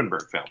 3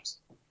 Cronenberg films.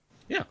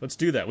 Yeah, let's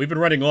do that. We've been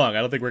running long.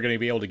 I don't think we're going to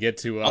be able to get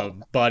to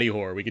body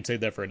horror. We can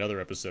save that for another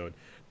episode.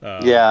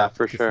 Yeah,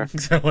 for sure.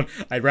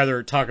 I'd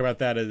rather talk about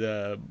that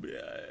as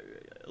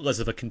less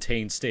of a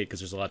contained state because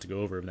there's a lot to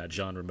go over in that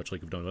genre, much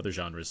like we've done with other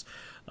genres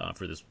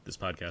for this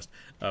podcast.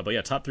 But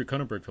yeah, top 3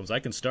 Cronenberg films. I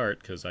can start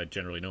because I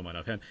generally know mine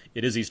offhand.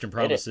 It is Eastern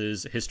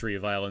Promises, History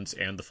of Violence,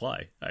 and The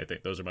Fly. I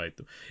think those are my.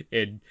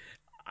 And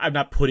I'm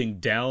not putting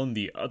down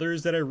the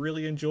others that I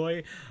really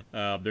enjoy.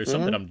 There's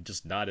some that I'm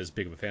just not as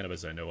big of a fan of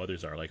as I know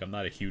others are. Like I'm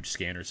not a huge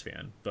Scanners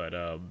fan, but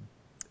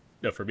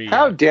no, for me.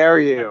 How dare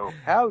you?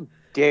 How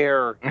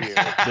dare you?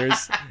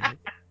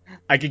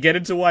 I could get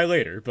into why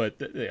later,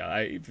 but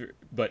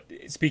but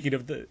speaking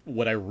of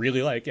what I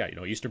really like,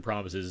 Eastern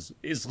Promises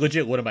is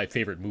legit one of my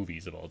favorite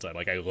movies of all time.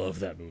 Like I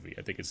love that movie.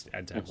 I think it's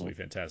absolutely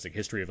fantastic.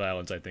 History of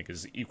Violence, I think,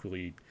 is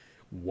equally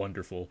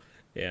wonderful,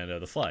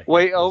 and The Fly.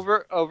 Wait,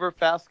 over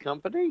Fast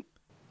Company?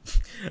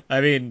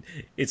 I mean,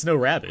 it's no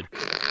Rabid.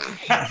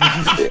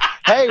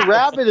 Hey,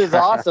 Rabid is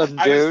awesome,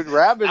 dude.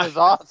 Rabid is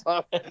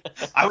awesome.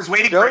 I was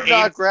waiting for Don't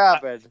knock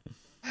Rabid.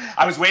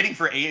 I was waiting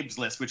for Abe's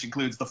list, which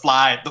includes The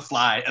Fly, The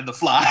Fly, and The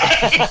Fly.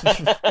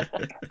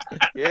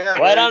 Yeah.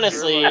 Quite very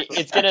honestly, true.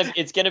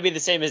 it's gonna be the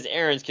same as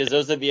Aaron's because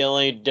those are the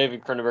only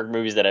David Cronenberg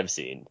movies that I've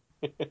seen.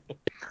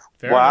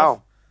 Fair Wow.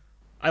 enough.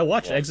 I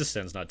watched Yeah.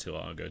 Existence not too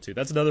long ago too.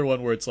 That's another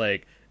one where it's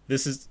like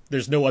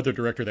there's no other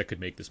director that could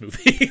make this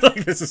movie.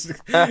 Like this is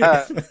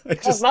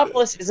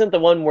Cosmopolis isn't the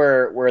one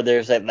where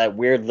there's that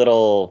weird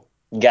little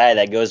guy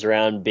that goes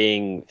around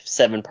being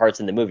 7 parts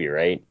in the movie,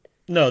 right?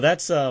 No,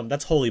 that's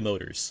Holy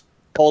Motors.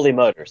 Holy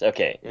Motors.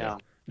 Okay. Yeah.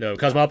 No,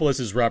 Cosmopolis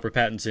is Robert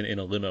Pattinson in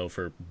a limo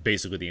for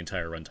basically the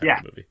entire runtime Yeah.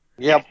 of the movie.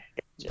 Yep.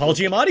 Paul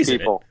Giamatti's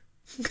People.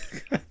 in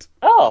it.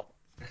 Oh,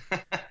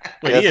 Wait,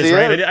 Yes, he is, he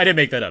right? is. I didn't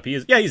make that up. He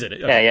is. Yeah, he's in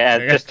it. Okay. Yeah,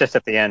 Okay. just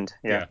at the end.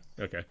 Yeah.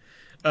 Yeah. Okay.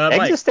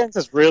 Mike, Existence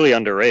is really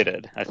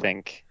underrated, I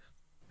think.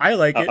 I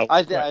like it. Uh-oh.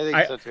 I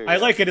think so too. I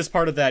yeah. like it as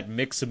part of that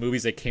mix of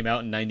movies that came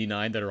out in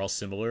 '99 that are all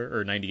similar,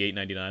 or '98,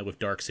 '99 with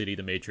Dark City,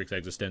 The Matrix,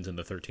 Existence, and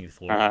The 13th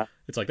Floor. Uh-huh.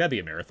 It's like that'd be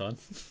a marathon,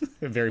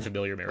 a very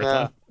familiar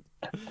marathon.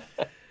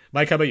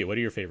 Mike, how about you? What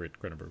are your favorite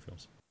Cronenberg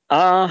films?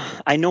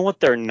 I know what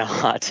they're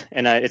not,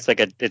 and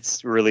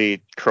it's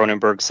really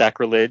Cronenberg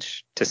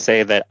sacrilege to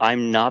say that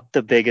I'm not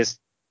the biggest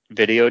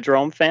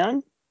Videodrome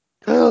fan.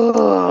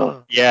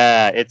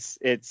 Yeah, it's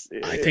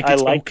I think I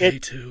it's like okay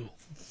it. too.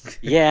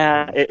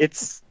 Yeah,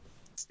 it's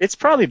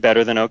probably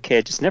better than okay.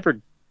 It just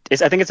never.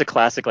 I think it's a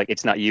classic, like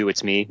It's Not You,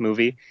 It's Me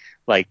movie.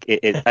 Like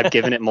I've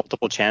given it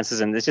multiple chances,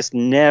 and it just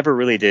never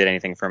really did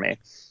anything for me.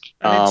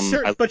 I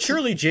mean, but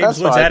surely James That's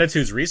Wood's fine.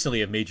 attitudes recently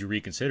have made you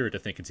reconsider it to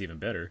think it's even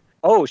better.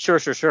 Oh, sure.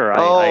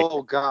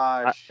 Oh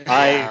gosh.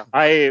 Yeah.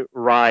 I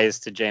rise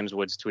to James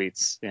Wood's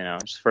tweets. You know,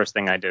 it's the first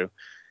thing I do.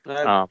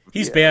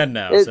 He's Yeah. banned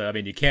now, It- so I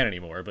mean you can't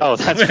anymore. But... Oh,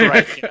 that's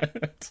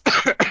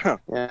right.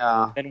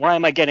 Yeah. And why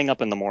am I getting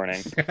up in the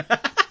morning?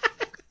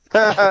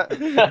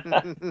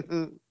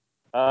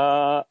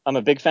 I'm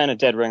a big fan of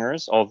Dead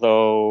Ringers,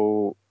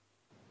 although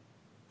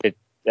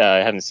I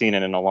haven't seen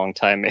it in a long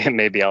time.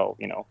 Maybe I'll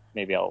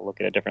look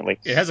at it differently.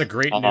 It has a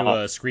great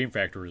new Scream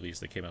Factor release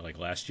that came out like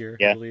last year,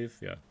 I Yeah. believe.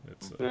 Yeah,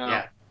 it's,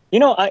 Yeah. You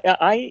know,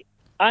 I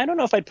don't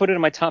know if I'd put it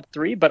in my top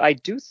 3, but I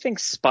do think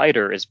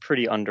Spider is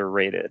pretty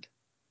underrated.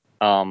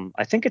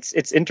 I think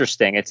it's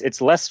interesting.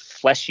 It's less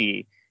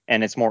fleshy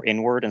and it's more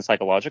inward and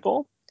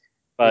psychological.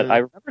 But I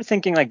remember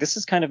thinking like this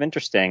is kind of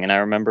interesting, and I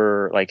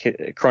remember like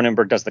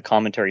Cronenberg does the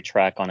commentary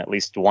track on at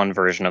least one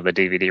version of the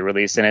DVD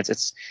release, and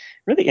it's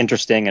really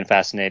interesting and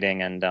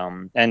fascinating. And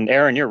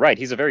Aaron, you're right.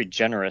 He's a very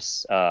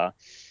generous like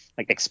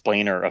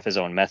explainer of his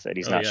own method.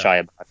 He's not shy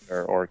about it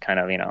or kind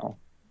of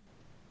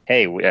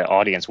hey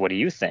audience, what do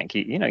you think?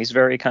 He's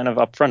very kind of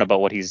upfront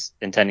about what he's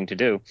intending to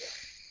do.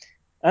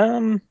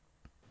 And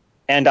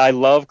I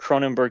love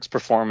Cronenberg's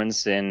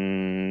performance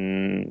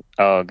in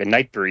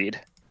Nightbreed.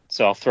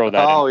 So I'll throw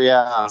that in. Oh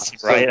yeah.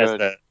 Right,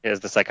 So as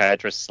the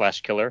psychiatrist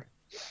 / killer.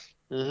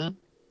 Mm-hmm.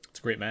 it's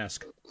a great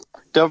mask.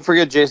 Don't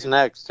forget Jason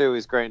X too.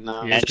 He's great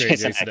now. He is And great,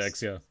 Jason Jason X.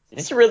 X. Yeah,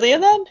 is he really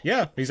in that?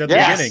 yeah. He's at the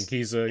Yes. beginning.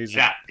 He's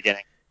Yeah.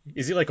 Beginning.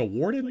 is he like a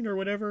warden or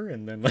whatever?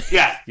 And then like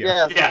Yeah.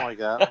 Yeah, something like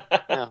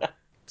that. Yeah.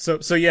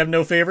 So you have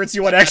no favorites?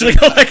 You want to actually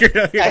go like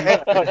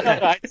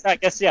I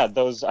guess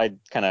those I'd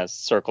kind of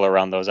circle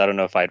around those. I don't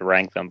know if I'd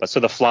rank them, but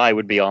so The Fly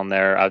would be on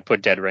there. I'd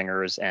put Dead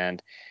Ringers,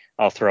 and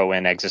I'll throw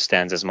in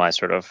Existence as my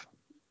sort of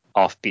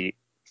offbeat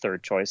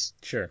third choice.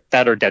 Sure.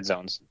 That or Dead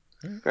Zones.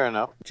 Fair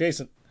enough.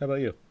 Jason, how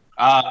about you?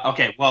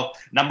 Okay, well,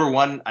 number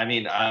one, I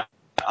mean,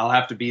 I'll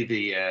have to be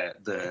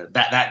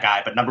that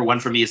guy, but number one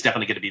for me is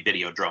definitely going to be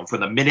Videodrome. From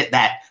the minute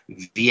that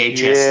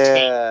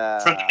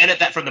VHS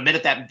tape, from the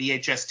minute that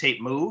VHS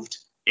tape moved,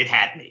 it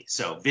had me.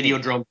 So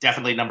Videodrome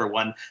definitely number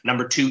one.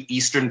 Number two,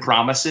 Eastern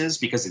Promises,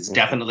 because it's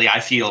definitely, I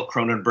feel,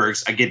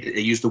 Cronenberg's, I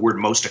use the word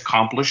most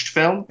accomplished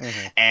film.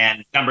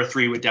 And number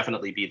three would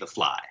definitely be The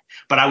Fly.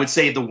 But I would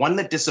say the one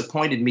that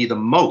disappointed me the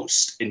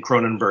most in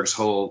Cronenberg's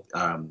whole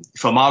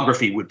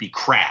filmography would be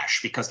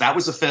Crash, because that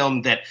was a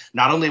film that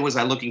not only was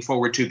I looking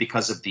forward to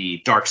because of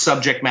the dark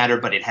subject matter,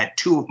 but it had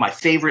two of my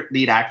favorite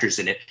lead actors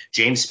in it,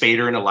 James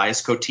Spader and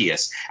Elias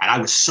Koteas. And I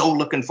was so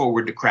looking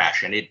forward to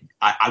Crash, and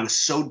I was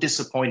so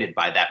disappointed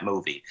by that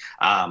movie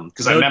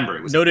because I remember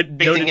it was a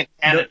big thing in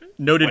Canada.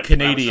 Noted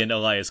Canadian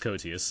Elias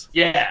Koteas.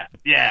 Yeah.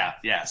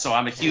 So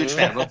I'm a huge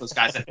fan of both those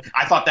guys. And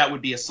I thought that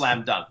would be a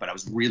slam dunk, but I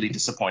was really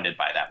disappointed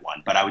by that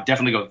one. But I would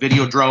definitely go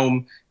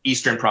Videodrome,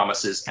 Eastern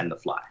Promises, and The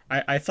Fly.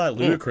 I thought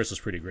Ludacris was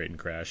pretty great in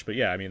Crash, but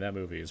yeah, I mean that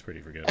movie is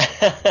pretty forgettable.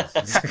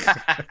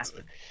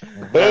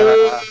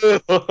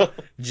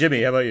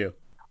 Jimmy, how about you?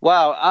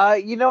 Wow.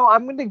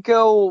 I'm going to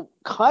go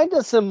kind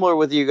of similar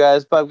with you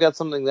guys, but I've got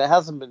something that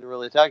hasn't been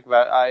really talked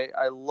about.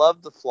 I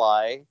love The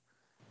Fly,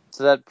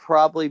 so that'd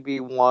probably be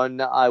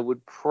one. I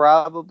would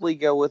probably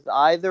go with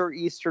either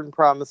Eastern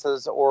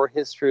Promises or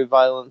History of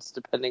Violence,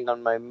 depending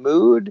on my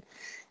mood.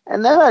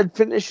 And then I'd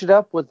finish it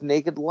up with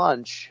Naked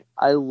Lunch.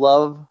 I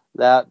love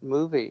that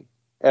movie.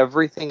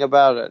 Everything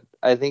about it.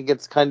 I think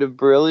it's kind of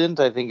brilliant.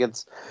 I think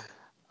it's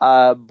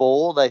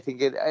bold. I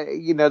think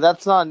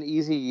that's not an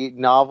easy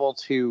novel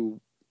to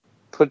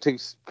put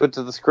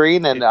to the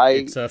screen, and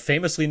It's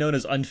famously known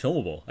as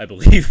unfilmable, I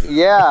believe.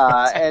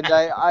 yeah, and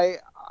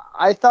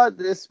I thought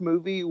this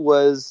movie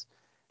was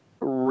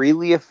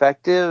really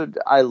effective.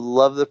 I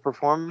love the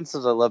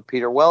performances. I love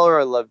Peter Weller.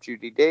 I love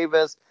Judy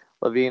Davis.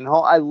 Love Ian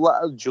Holm. I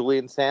love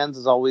Julian Sands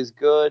is always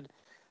good.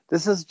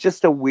 This is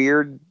just a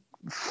weird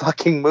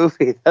fucking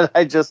movie that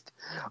I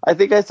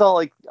think I saw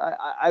like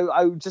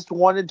I just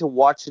wanted to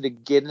watch it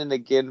again and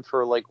again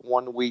for like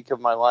 1 week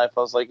of my life. I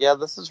was like, yeah,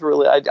 this is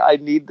really I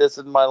need this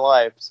in my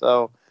life.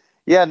 So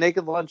yeah,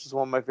 Naked Lunch is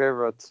one of my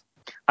favorites.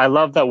 I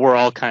love that we're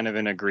all kind of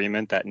in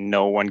agreement that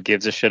no one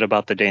gives a shit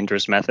about The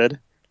Dangerous Method.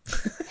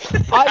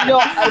 I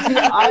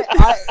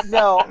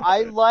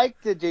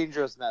like The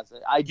Dangerous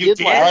Method. I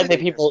like the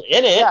people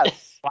in it.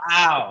 Yes.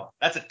 Wow,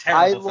 that's a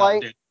terrible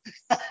film, dude.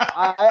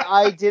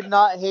 I did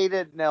not hate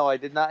it. No, I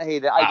did not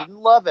hate it. I didn't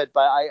love it,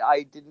 but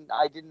I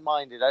didn't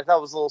mind it. I thought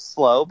it was a little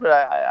slow, but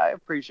I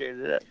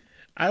appreciated it.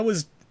 I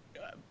was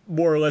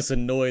more or less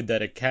annoyed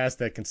that a cast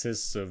that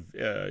consists of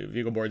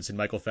Viggo Mortensen,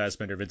 Michael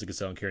Fassbender, Vincent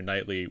Cassel, and Keira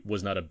Knightley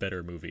was not a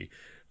better movie.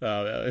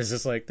 It's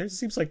just like there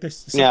seems like there's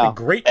something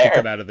great to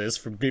come out of this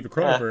from David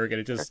Cronenberg,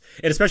 and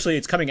especially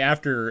it's coming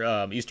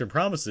after Eastern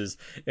Promises,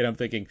 and I'm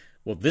thinking,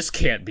 well, this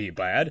can't be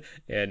bad,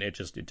 and it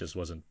just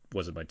wasn't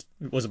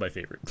my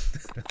favorite.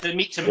 To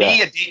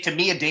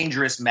me, A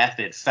Dangerous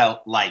Method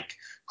felt like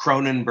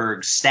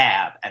Cronenberg's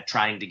stab at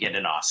trying to get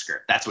an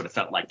Oscar. That's what it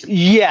felt like to me.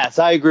 Yes,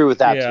 I agree with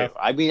that too.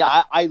 I mean,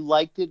 I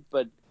liked it,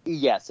 but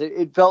yes,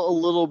 it felt a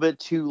little bit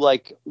too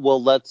like,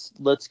 well, let's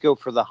go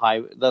for the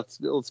high, let's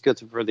go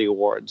for the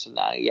awards, and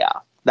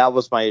that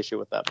was my issue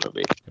with that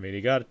movie. I mean, he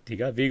got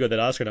Viggo that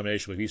Oscar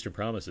nomination with Eastern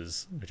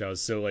Promises, which I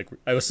was so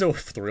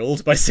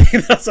thrilled by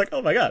seeing that. I was like,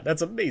 oh my god,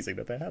 that's amazing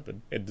that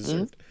happened and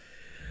deserved.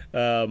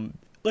 Mm-hmm.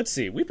 Let's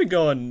see, we've been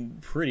going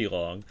pretty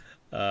long.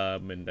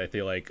 And I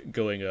feel like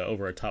going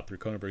over our top 3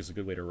 Cronenberg is a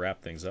good way to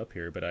wrap things up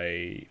here. But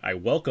I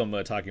welcome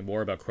talking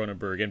more about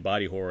Cronenberg and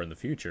body horror in the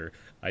future.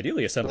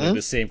 Ideally assembling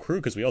this same crew,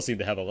 because we all seem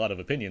to have a lot of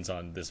opinions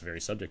on this very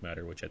subject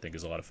matter, which I think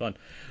is a lot of fun.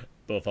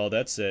 But with all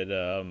that said,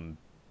 I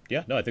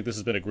think this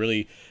has been a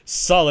really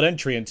solid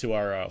entry into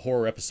our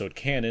horror episode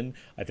canon.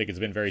 I think it's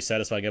been a very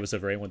satisfying episode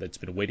for anyone that's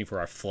been waiting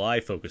for our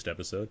Fly-focused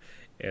episode.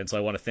 And so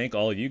I want to thank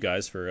all of you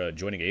guys for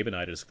joining Abe and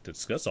I to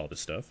discuss all this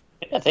stuff.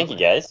 Yeah, thank you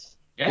guys.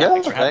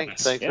 Thanks for having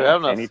us. Thanks for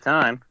having us.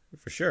 Anytime.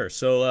 For sure.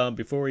 So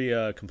before we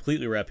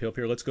completely wrap up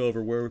here, let's go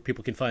over where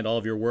people can find all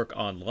of your work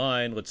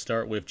online. Let's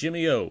start with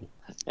Jimmy O.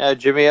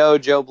 Jimmy O,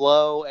 Joe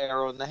Blow,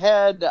 Arrow in the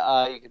Head.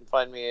 You can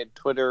find me at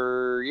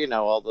Twitter,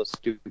 all those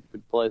stupid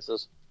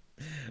places.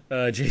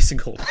 Jason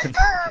Coleman.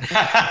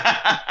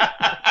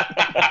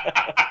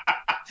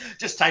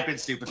 Just type in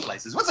stupid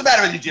places. What's the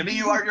matter with you, Jimmy?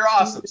 You're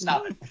awesome.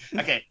 Stop it.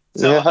 Okay.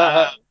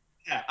 So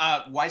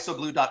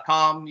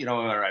whysoblue.com,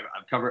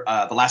 I've covered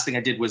the last thing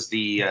I did was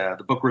the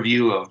book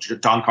review of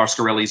Don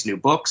Coscarelli's new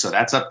book, so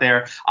that's up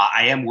there.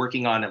 I am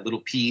working on a little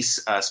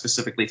piece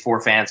specifically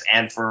for fans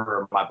and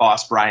for my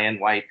boss Brian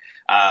White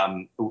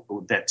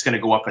that's going to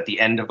go up at the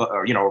end of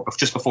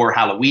just before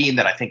Halloween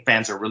that I think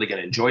fans are really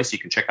going to enjoy, so you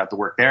can check out the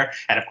work there.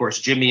 And of course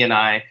Jimmy and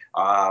I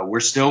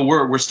we're still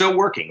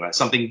working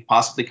something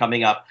possibly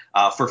coming up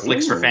for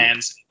Flicks for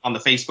Fans on the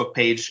Facebook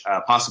page,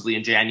 possibly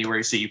in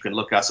January, so you can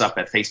look us up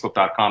at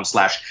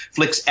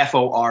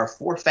facebook.com/FlicksFOR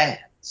for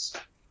fans.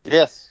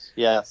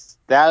 Yes,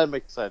 that I'm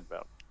excited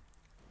about.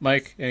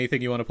 Mike,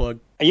 anything you want to plug?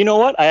 You know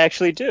what? I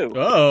actually do.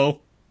 Oh.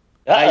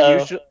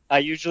 I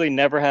usually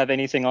never have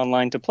anything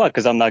online to plug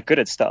because I'm not good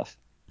at stuff.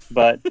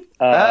 But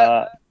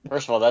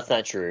first of all, that's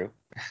not true.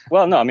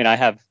 Well, no, I mean I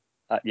have.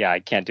 I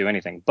can't do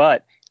anything.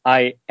 But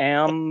I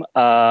am.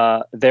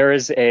 There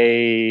is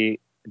a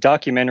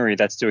documentary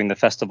that's doing the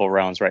festival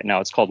rounds right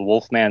now. It's called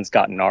Wolfman's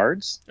Got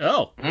Nards.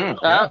 Oh.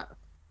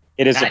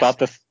 It is about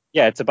the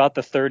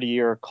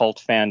 30-year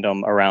cult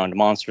fandom around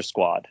Monster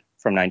Squad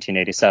from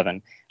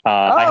 1987.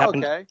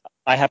 I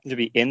happen to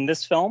be in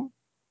this film.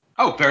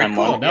 Oh, very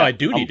cool. Now I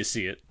do need to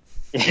see it.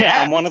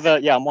 Yeah, I'm one of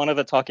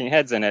the talking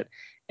heads in it,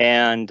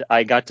 and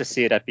I got to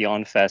see it at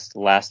Beyond Fest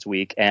last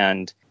week.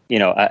 And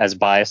as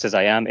biased as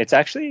I am, it's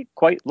actually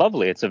quite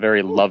lovely. It's a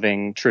very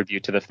loving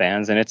tribute to the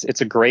fans, and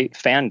it's a great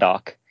fan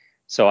doc.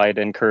 So I'd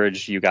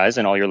encourage you guys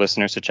and all your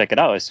listeners to check it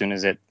out as soon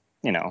as it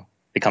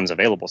becomes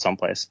available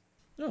someplace.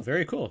 Oh,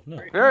 very cool.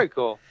 No. Very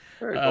cool.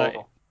 Very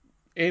cool.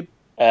 Abe.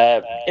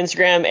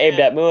 Instagram,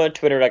 abe.mua,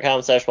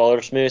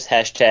 twitter.com/walrusmoose,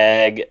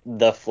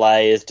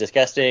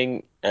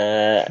 #theflyisdisgusting,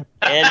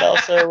 and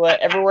also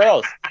everywhere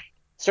else.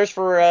 Search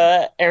for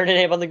Aaron and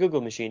Abe on the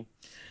Google machine.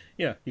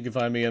 Yeah, you can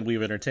find me on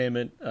Weave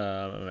Entertainment,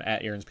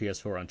 at Aaron's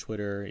PS4 on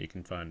Twitter. You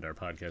can find our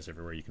podcast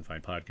everywhere. You can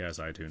find podcasts,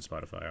 iTunes,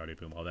 Spotify,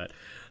 Audioboom, all that.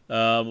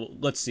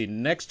 Let's see,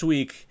 next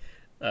week,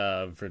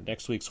 for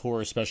next week's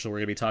horror special, we're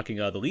going to be talking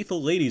The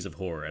Lethal Ladies of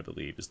Horror, I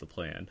believe, is the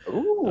plan.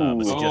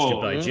 A suggestion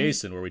by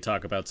Jason, where we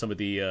talk about some of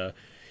the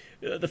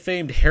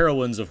famed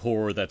heroines of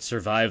horror that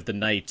survived the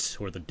night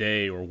or the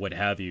day or what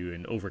have you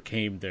and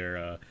overcame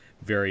their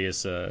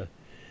various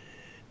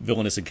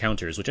villainous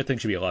encounters, which I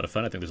think should be a lot of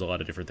fun. I think there's a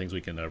lot of different things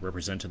we can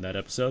represent in that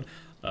episode.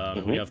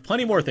 We have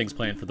plenty more things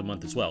planned for the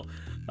month as well.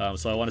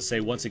 So I want to say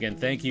once again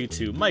thank you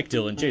to Mike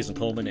Dillon, Jason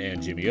Coleman,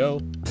 and Jimmy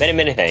O. Many,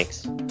 many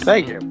thanks.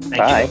 Thank you.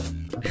 Bye.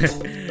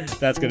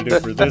 That's going to do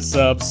it for this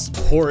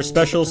horror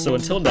special. So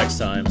until next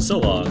time, so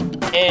long.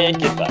 And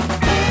goodbye.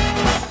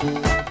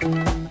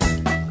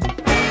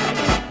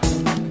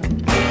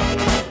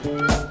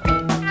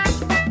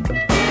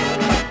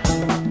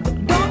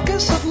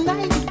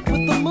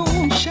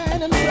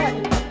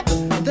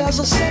 There's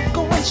a set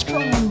going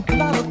strong, a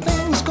lot of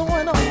things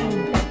going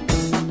on.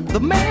 The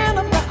man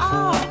of the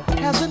hour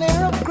has an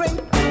air of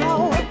great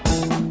power.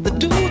 The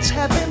dudes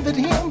have envied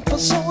him for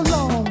so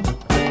long.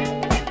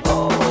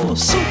 Oh,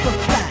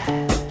 Superfly,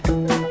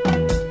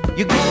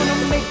 you're gonna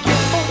make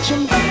your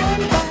fortune by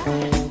and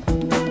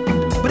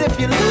by. But if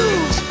you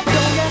lose,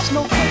 don't ask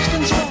no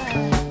questions why.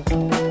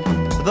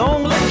 The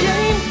only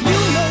game you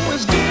know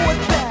is do or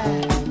die.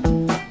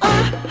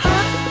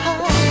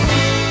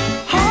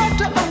 Hard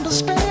to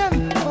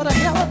understand, but a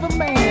hell of a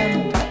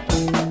man.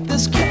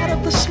 This cat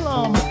of the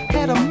slum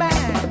had a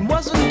mind,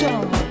 wasn't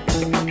dumb.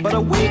 But a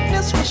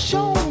weakness was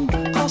shown,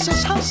 cause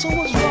his hustle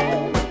was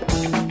wrong.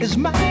 His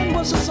mind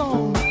was his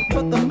own,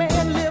 but the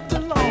man lived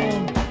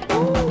alone.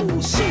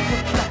 Ooh,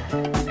 Superfly,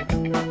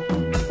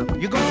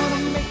 you're gonna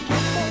make your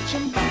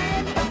fortune by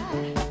and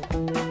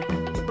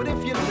by. But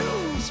if you